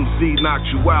 TMZ knocked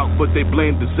you out, but they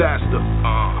blamed disaster.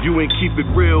 You ain't keep it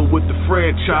real with the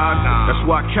franchise. That's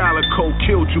why Calico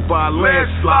killed you by a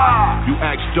landslide. You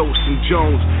asked Dose and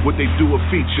Jones would they do a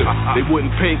feature. They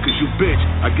wouldn't pay cause you bitch,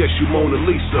 I guess you Mona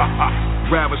Lisa.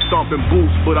 Rather stomping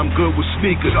boots, but I'm good with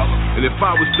sneakers. And if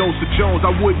I was Dose and Jones,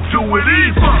 I wouldn't do it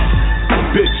either.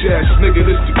 Bitch ass nigga,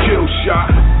 this the kill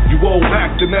shot. You old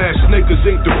acting ass niggas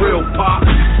ain't the real pop.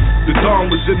 The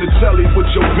Don was in the telly with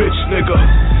your bitch nigga,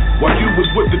 while you was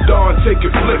with the Don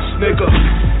taking flicks nigga.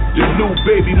 Your new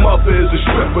baby mother is a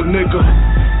stripper nigga,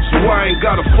 so I ain't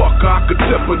gotta fuck her, I could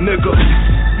tip a nigga.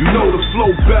 You know the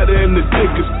flow better and the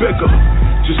dick is bigger.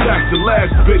 Just ask the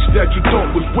last bitch that you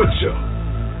thought was with ya.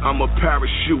 I'm a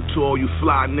parachute to all you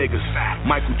fly niggas.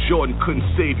 Michael Jordan couldn't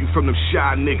save you from them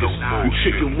shy niggas. You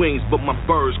chicken wings, but my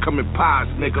birds come in pies,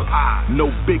 nigga.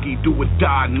 No Biggie, do or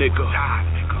die, nigga.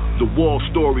 The wall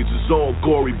stories is all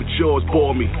gory, but yours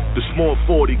bore me. The small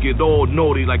 40 get all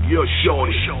naughty like you're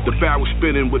shorty. The barrel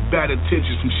spinning with bad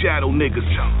intentions from shadow niggas.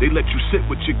 They let you sit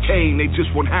with your cane, they just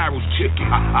want Harold's chicken.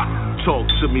 Talk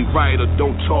to me right or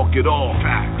don't talk at all.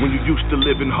 When you used to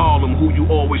live in Harlem, who you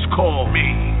always call?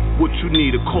 Me. What you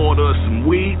need, a quarter or some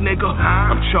weed, nigga?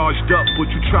 I'm charged up, but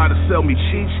you try to sell me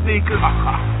cheap sneakers?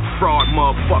 Fraud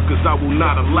motherfuckers I will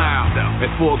not allow. And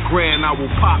for $1,000 I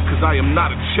will pop cause I am not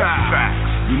a child.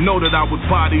 You know that I would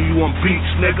body you on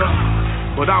beats, nigga,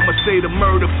 but I'ma say the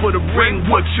murder for the ring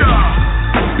with ya.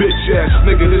 Bitch ass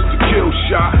nigga, this the kill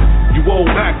shot. You old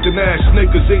acting ass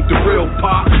niggas ain't the real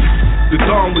pop. The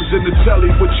Dawn was in the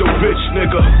telly with your bitch,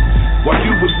 nigga. While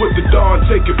you was with the Dawn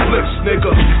taking flips,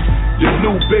 nigga. Your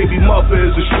new baby mother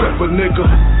is a stripper, nigga.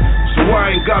 So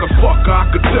I ain't gotta fuck her, I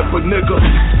could tip a nigga.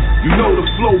 You know the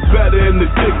flow better and the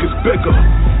dick is bigger.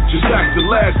 Just ask the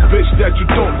last bitch that you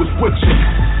thought was with you.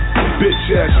 Bitch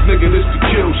ass nigga, this the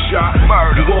kill shot.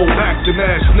 You old acting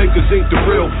ass niggas ain't the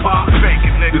real pop.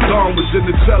 The Dawn was in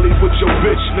the telly with your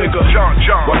bitch, nigga.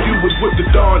 While you was with the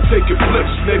Dawn taking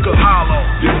flips, nigga.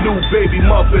 Your new baby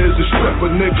mother is a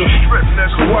stripper, nigga.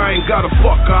 So I ain't gotta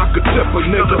fuck her, I could tip a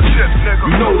nigga.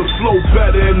 You know the flow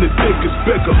better and the dick is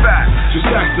bigger. Just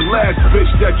ask the last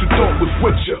bitch that you thought was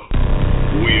with you.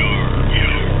 We are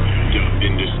Dub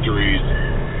Industries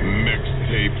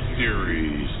Mixtape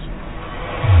Series.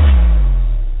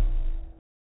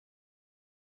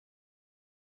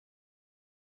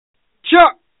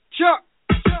 Chuck,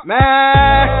 man.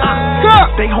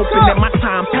 They hoping that my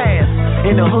time pass.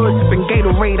 In the hood, sipping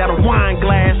Gatorade out of wine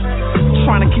glass.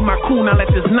 Trying to keep my cool, now let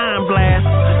this 9 blast.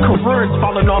 Careers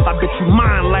falling off, I bet you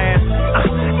mine last.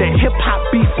 That hip-hop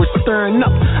beef was stirring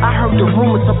up. I heard the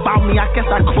rumors about me, I guess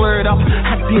I cleared up.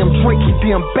 I DM Drake, he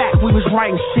DM back, we was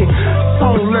writing shit.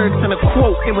 Song lyrics and a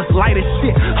quote, it was light as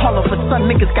shit. All of a sudden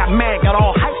niggas got mad, got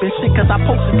all hype and shit, cause I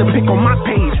posted the pic on my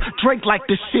page. Drake liked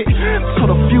the shit. So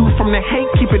the feud from the hate,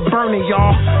 keep it burning,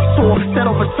 y'all. So upset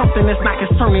over something that's not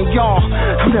concerning y'all.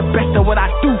 I'm the best at what I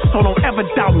do, so don't ever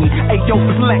doubt me. Hey yo,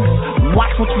 Flex,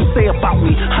 watch what you say about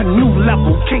me. A new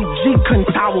level, KG couldn't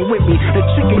tower with me. The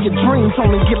chick in your dreams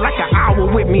only get like an hour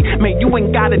with me. Man, you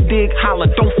ain't gotta dig, holler,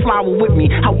 don't flower with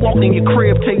me. I walk in your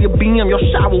crib, tell your BM, you'll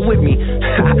shower with me.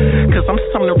 Cause I'm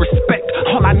something to respect.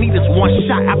 All I need is one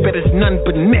shot, I bet it's none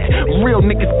but net. Real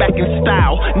niggas back in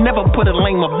style, never put a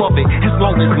lame above it. As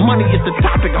long as money is the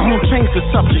topic, I won't change the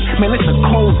subject. Man, it's a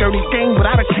cold, dirty game, but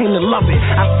I done came to love it.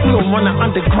 I still run the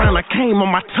underground, I came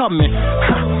on my Tubman.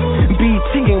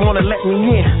 BT ain't wanna let me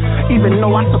in, even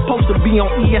though I supposed to be on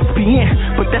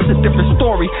ESPN. But that's a different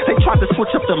story. They tried to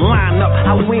switch up the lineup.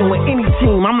 I win with any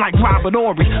team, I'm like Robert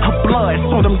Ory. Her blood,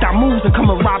 so them die moves and come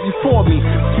and rob you for me.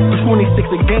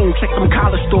 26 a game, check them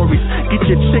college stories. Get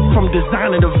your chick from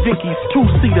designer to Vicky's.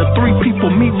 2-seater, 3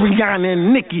 people, me, Rihanna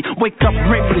and Nicki. Wake up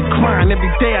ready to grind, every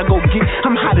day I go get.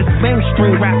 I'm hot as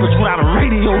mainstream rappers without a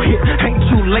radio hit. Ain't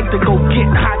too late to go get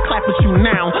hot, clap at you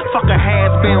now. Fuck a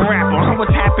has-been rapper,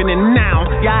 what's happening now?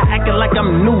 Y'all acting like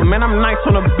I'm new, man, I'm nice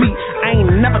on the beat. I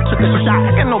ain't never took a shot,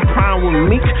 I got no problem with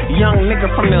me. Young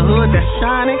nigga from the hood that's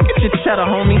shining, get your cheddar,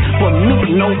 homie. But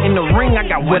me, no, in the ring, I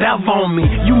got whatever on me.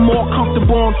 You more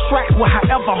comfortable on track with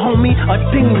however, homie. A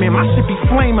demon, my shit be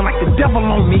flaming like the devil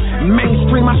on me.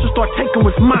 Mainstream, I should start taking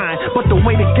what's mine. But the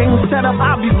way the game's set up,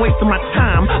 I'll be wasting my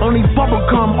time. Only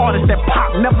bubblegum artists that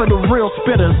pop, never the real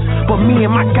spitters. But me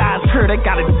and my guys here, they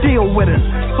gotta deal with us.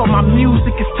 So my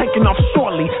music is taking off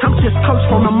shortly. I'm just cursed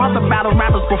from the other battle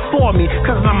rappers before me.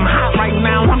 Cause I'm hot right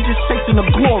now, I'm just chasing the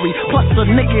glory. Plus the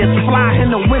nigga is fly and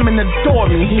the women adore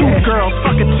me. You girls,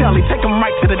 fuck a telly, take them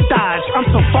right to the Dodge. I'm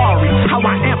Safari, how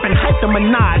I amp and hype the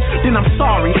Minaj. Then I'm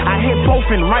sorry, I hit both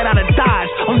and right out of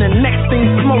Dodge. On the next thing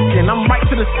smoking, I'm right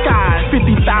to the skies.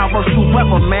 50,000 versus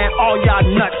whoever, man, all y'all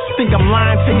nuts. Think I'm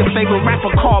lying to your favorite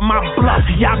rapper, call my bluff.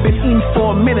 Y'all been eating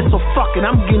for a minute, so fuck it,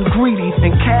 I'm getting greedy.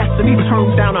 And Cassidy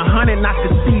turned down 100 not to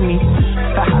see me.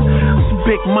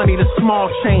 Big money to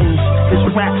small change. This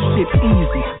rap shit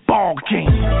easy, ball game.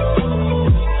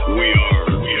 We are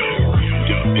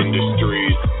Dub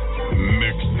Industries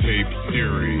Mixtape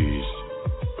Series.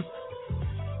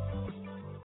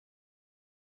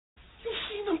 You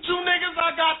seen them 2 niggas I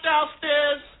got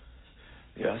downstairs?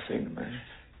 Yeah, I seen them, man.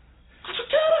 Could you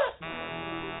get it?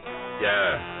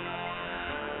 Yeah.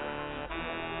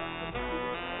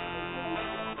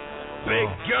 Big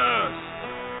guns.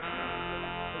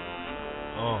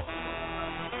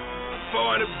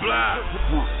 400 block.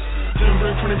 10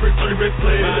 brick, 20 brick, 30 brick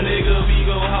play. My nigga, we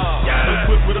go hard. Yeah.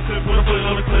 Quick with a flip, with a foot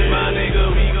on the clay. My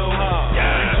nigga, we go hard. Yeah.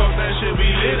 We talk that shit, we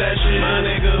live that shit. My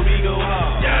nigga, we go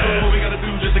hard. Yeah. So what we gotta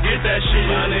do just to get that shit?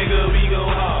 My nigga, we go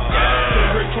hard. Yeah.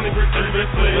 10 brick, 20 brick, 30 brick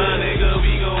play. My nigga,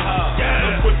 we go hard.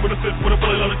 Yeah. Quick with a flip, with a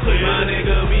foot on the clay. My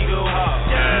nigga, we go hard.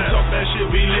 Yeah. We talk that shit,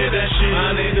 we live that shit.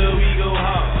 My nigga, we go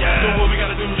hard. Yeah. So what we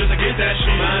gotta do just to get that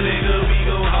shit? My nigga, we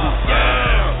go hard.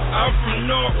 Yeah. I'm from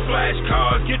North, flash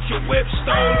cars, get your whip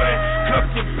stolen. Cuff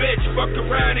your bitch, fuck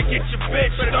around and get your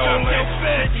bitch stolen.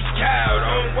 50 cal,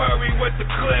 don't worry what the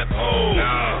clip holds.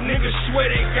 No. Niggas swear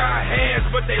they got hands,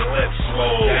 but they lips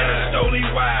swole. Yeah. Stoli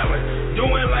wildin',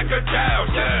 doing like a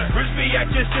Dowser. Yeah. Frisbee at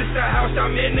your sister house,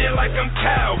 I'm in there like I'm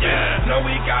Calvin. Yeah. Know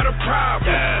we got a problem,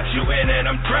 yeah. Shooting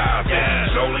and I'm driving. Yeah.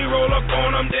 Slowly roll up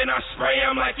on him, then I spray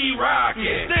him like he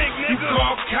rockin'. You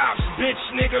call cops, bitch,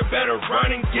 nigga, better run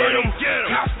and get him.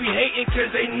 Cops be hating cause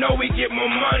they know we get more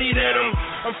money than them.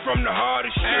 I'm from the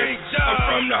hardest streets. I'm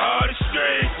from the hardest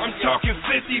streets. I'm talking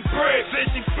 50 bricks,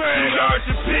 2 yards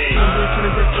a piece.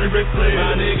 20 brick play.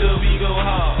 My nigga, we go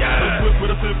hard. Yeah. With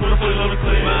a flip on the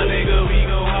clip. My nigga, we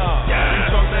go hard. Yeah.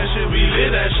 We talk that shit, we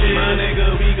live that shit. My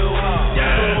nigga, we go hard.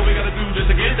 Yeah. So what we gotta do just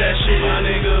to get that shit. My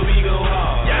nigga, we go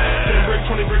hard. Yeah. 10 brick,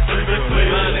 20 brick, 30 brick play.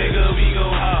 My nigga, we go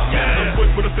hard. Yeah. I'm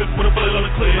quick with a flip on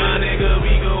the clip. My nigga,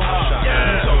 we go hard. Yeah.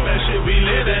 We talk that shit, we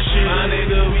live that shit. My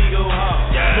nigga, we go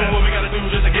hard. Yeah. So what we gotta do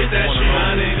just to get that shit.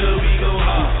 My nigga, we go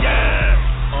hard. Yeah.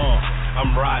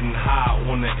 I'm riding high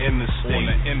on the interstate.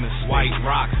 White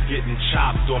rocks getting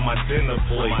chopped on my dinner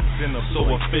plate. So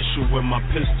official when my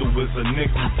pistol is a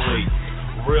nickel plate.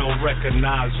 Real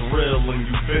recognize real and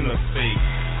you been a fake.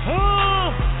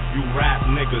 You rap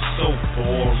niggas so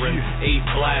boring.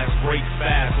 8 blasts break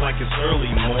fast like it's early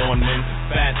morning.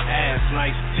 Fat ass,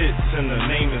 nice tits, and the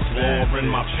name is Lauren.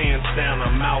 My pants down,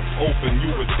 her mouth open,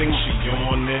 you would think she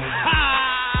yawning.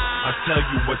 I tell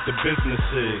you what the business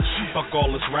is. Fuck all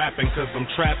this rapping cause I'm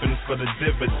trapping for the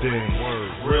dividends.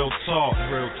 Real talk.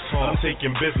 I'm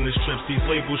taking business trips. These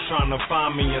labels trying to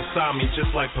find me and sign me just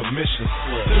like permission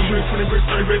slips.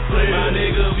 10 brick play. My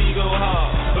nigga, we go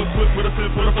hard. With a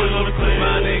flip on the clip.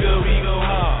 My nigga, we go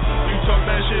hard. You talk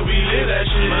that shit, we live that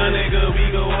shit. My nigga, we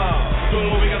go hard. Doing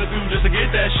what we gotta do just to get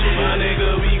that shit. My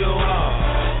nigga, we go hard.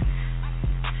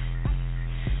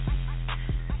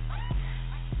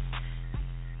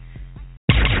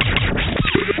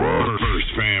 First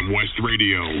Fam West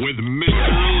Radio with Mr.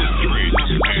 Illustrated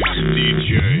and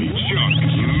DJ Chuck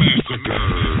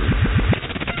Massacre.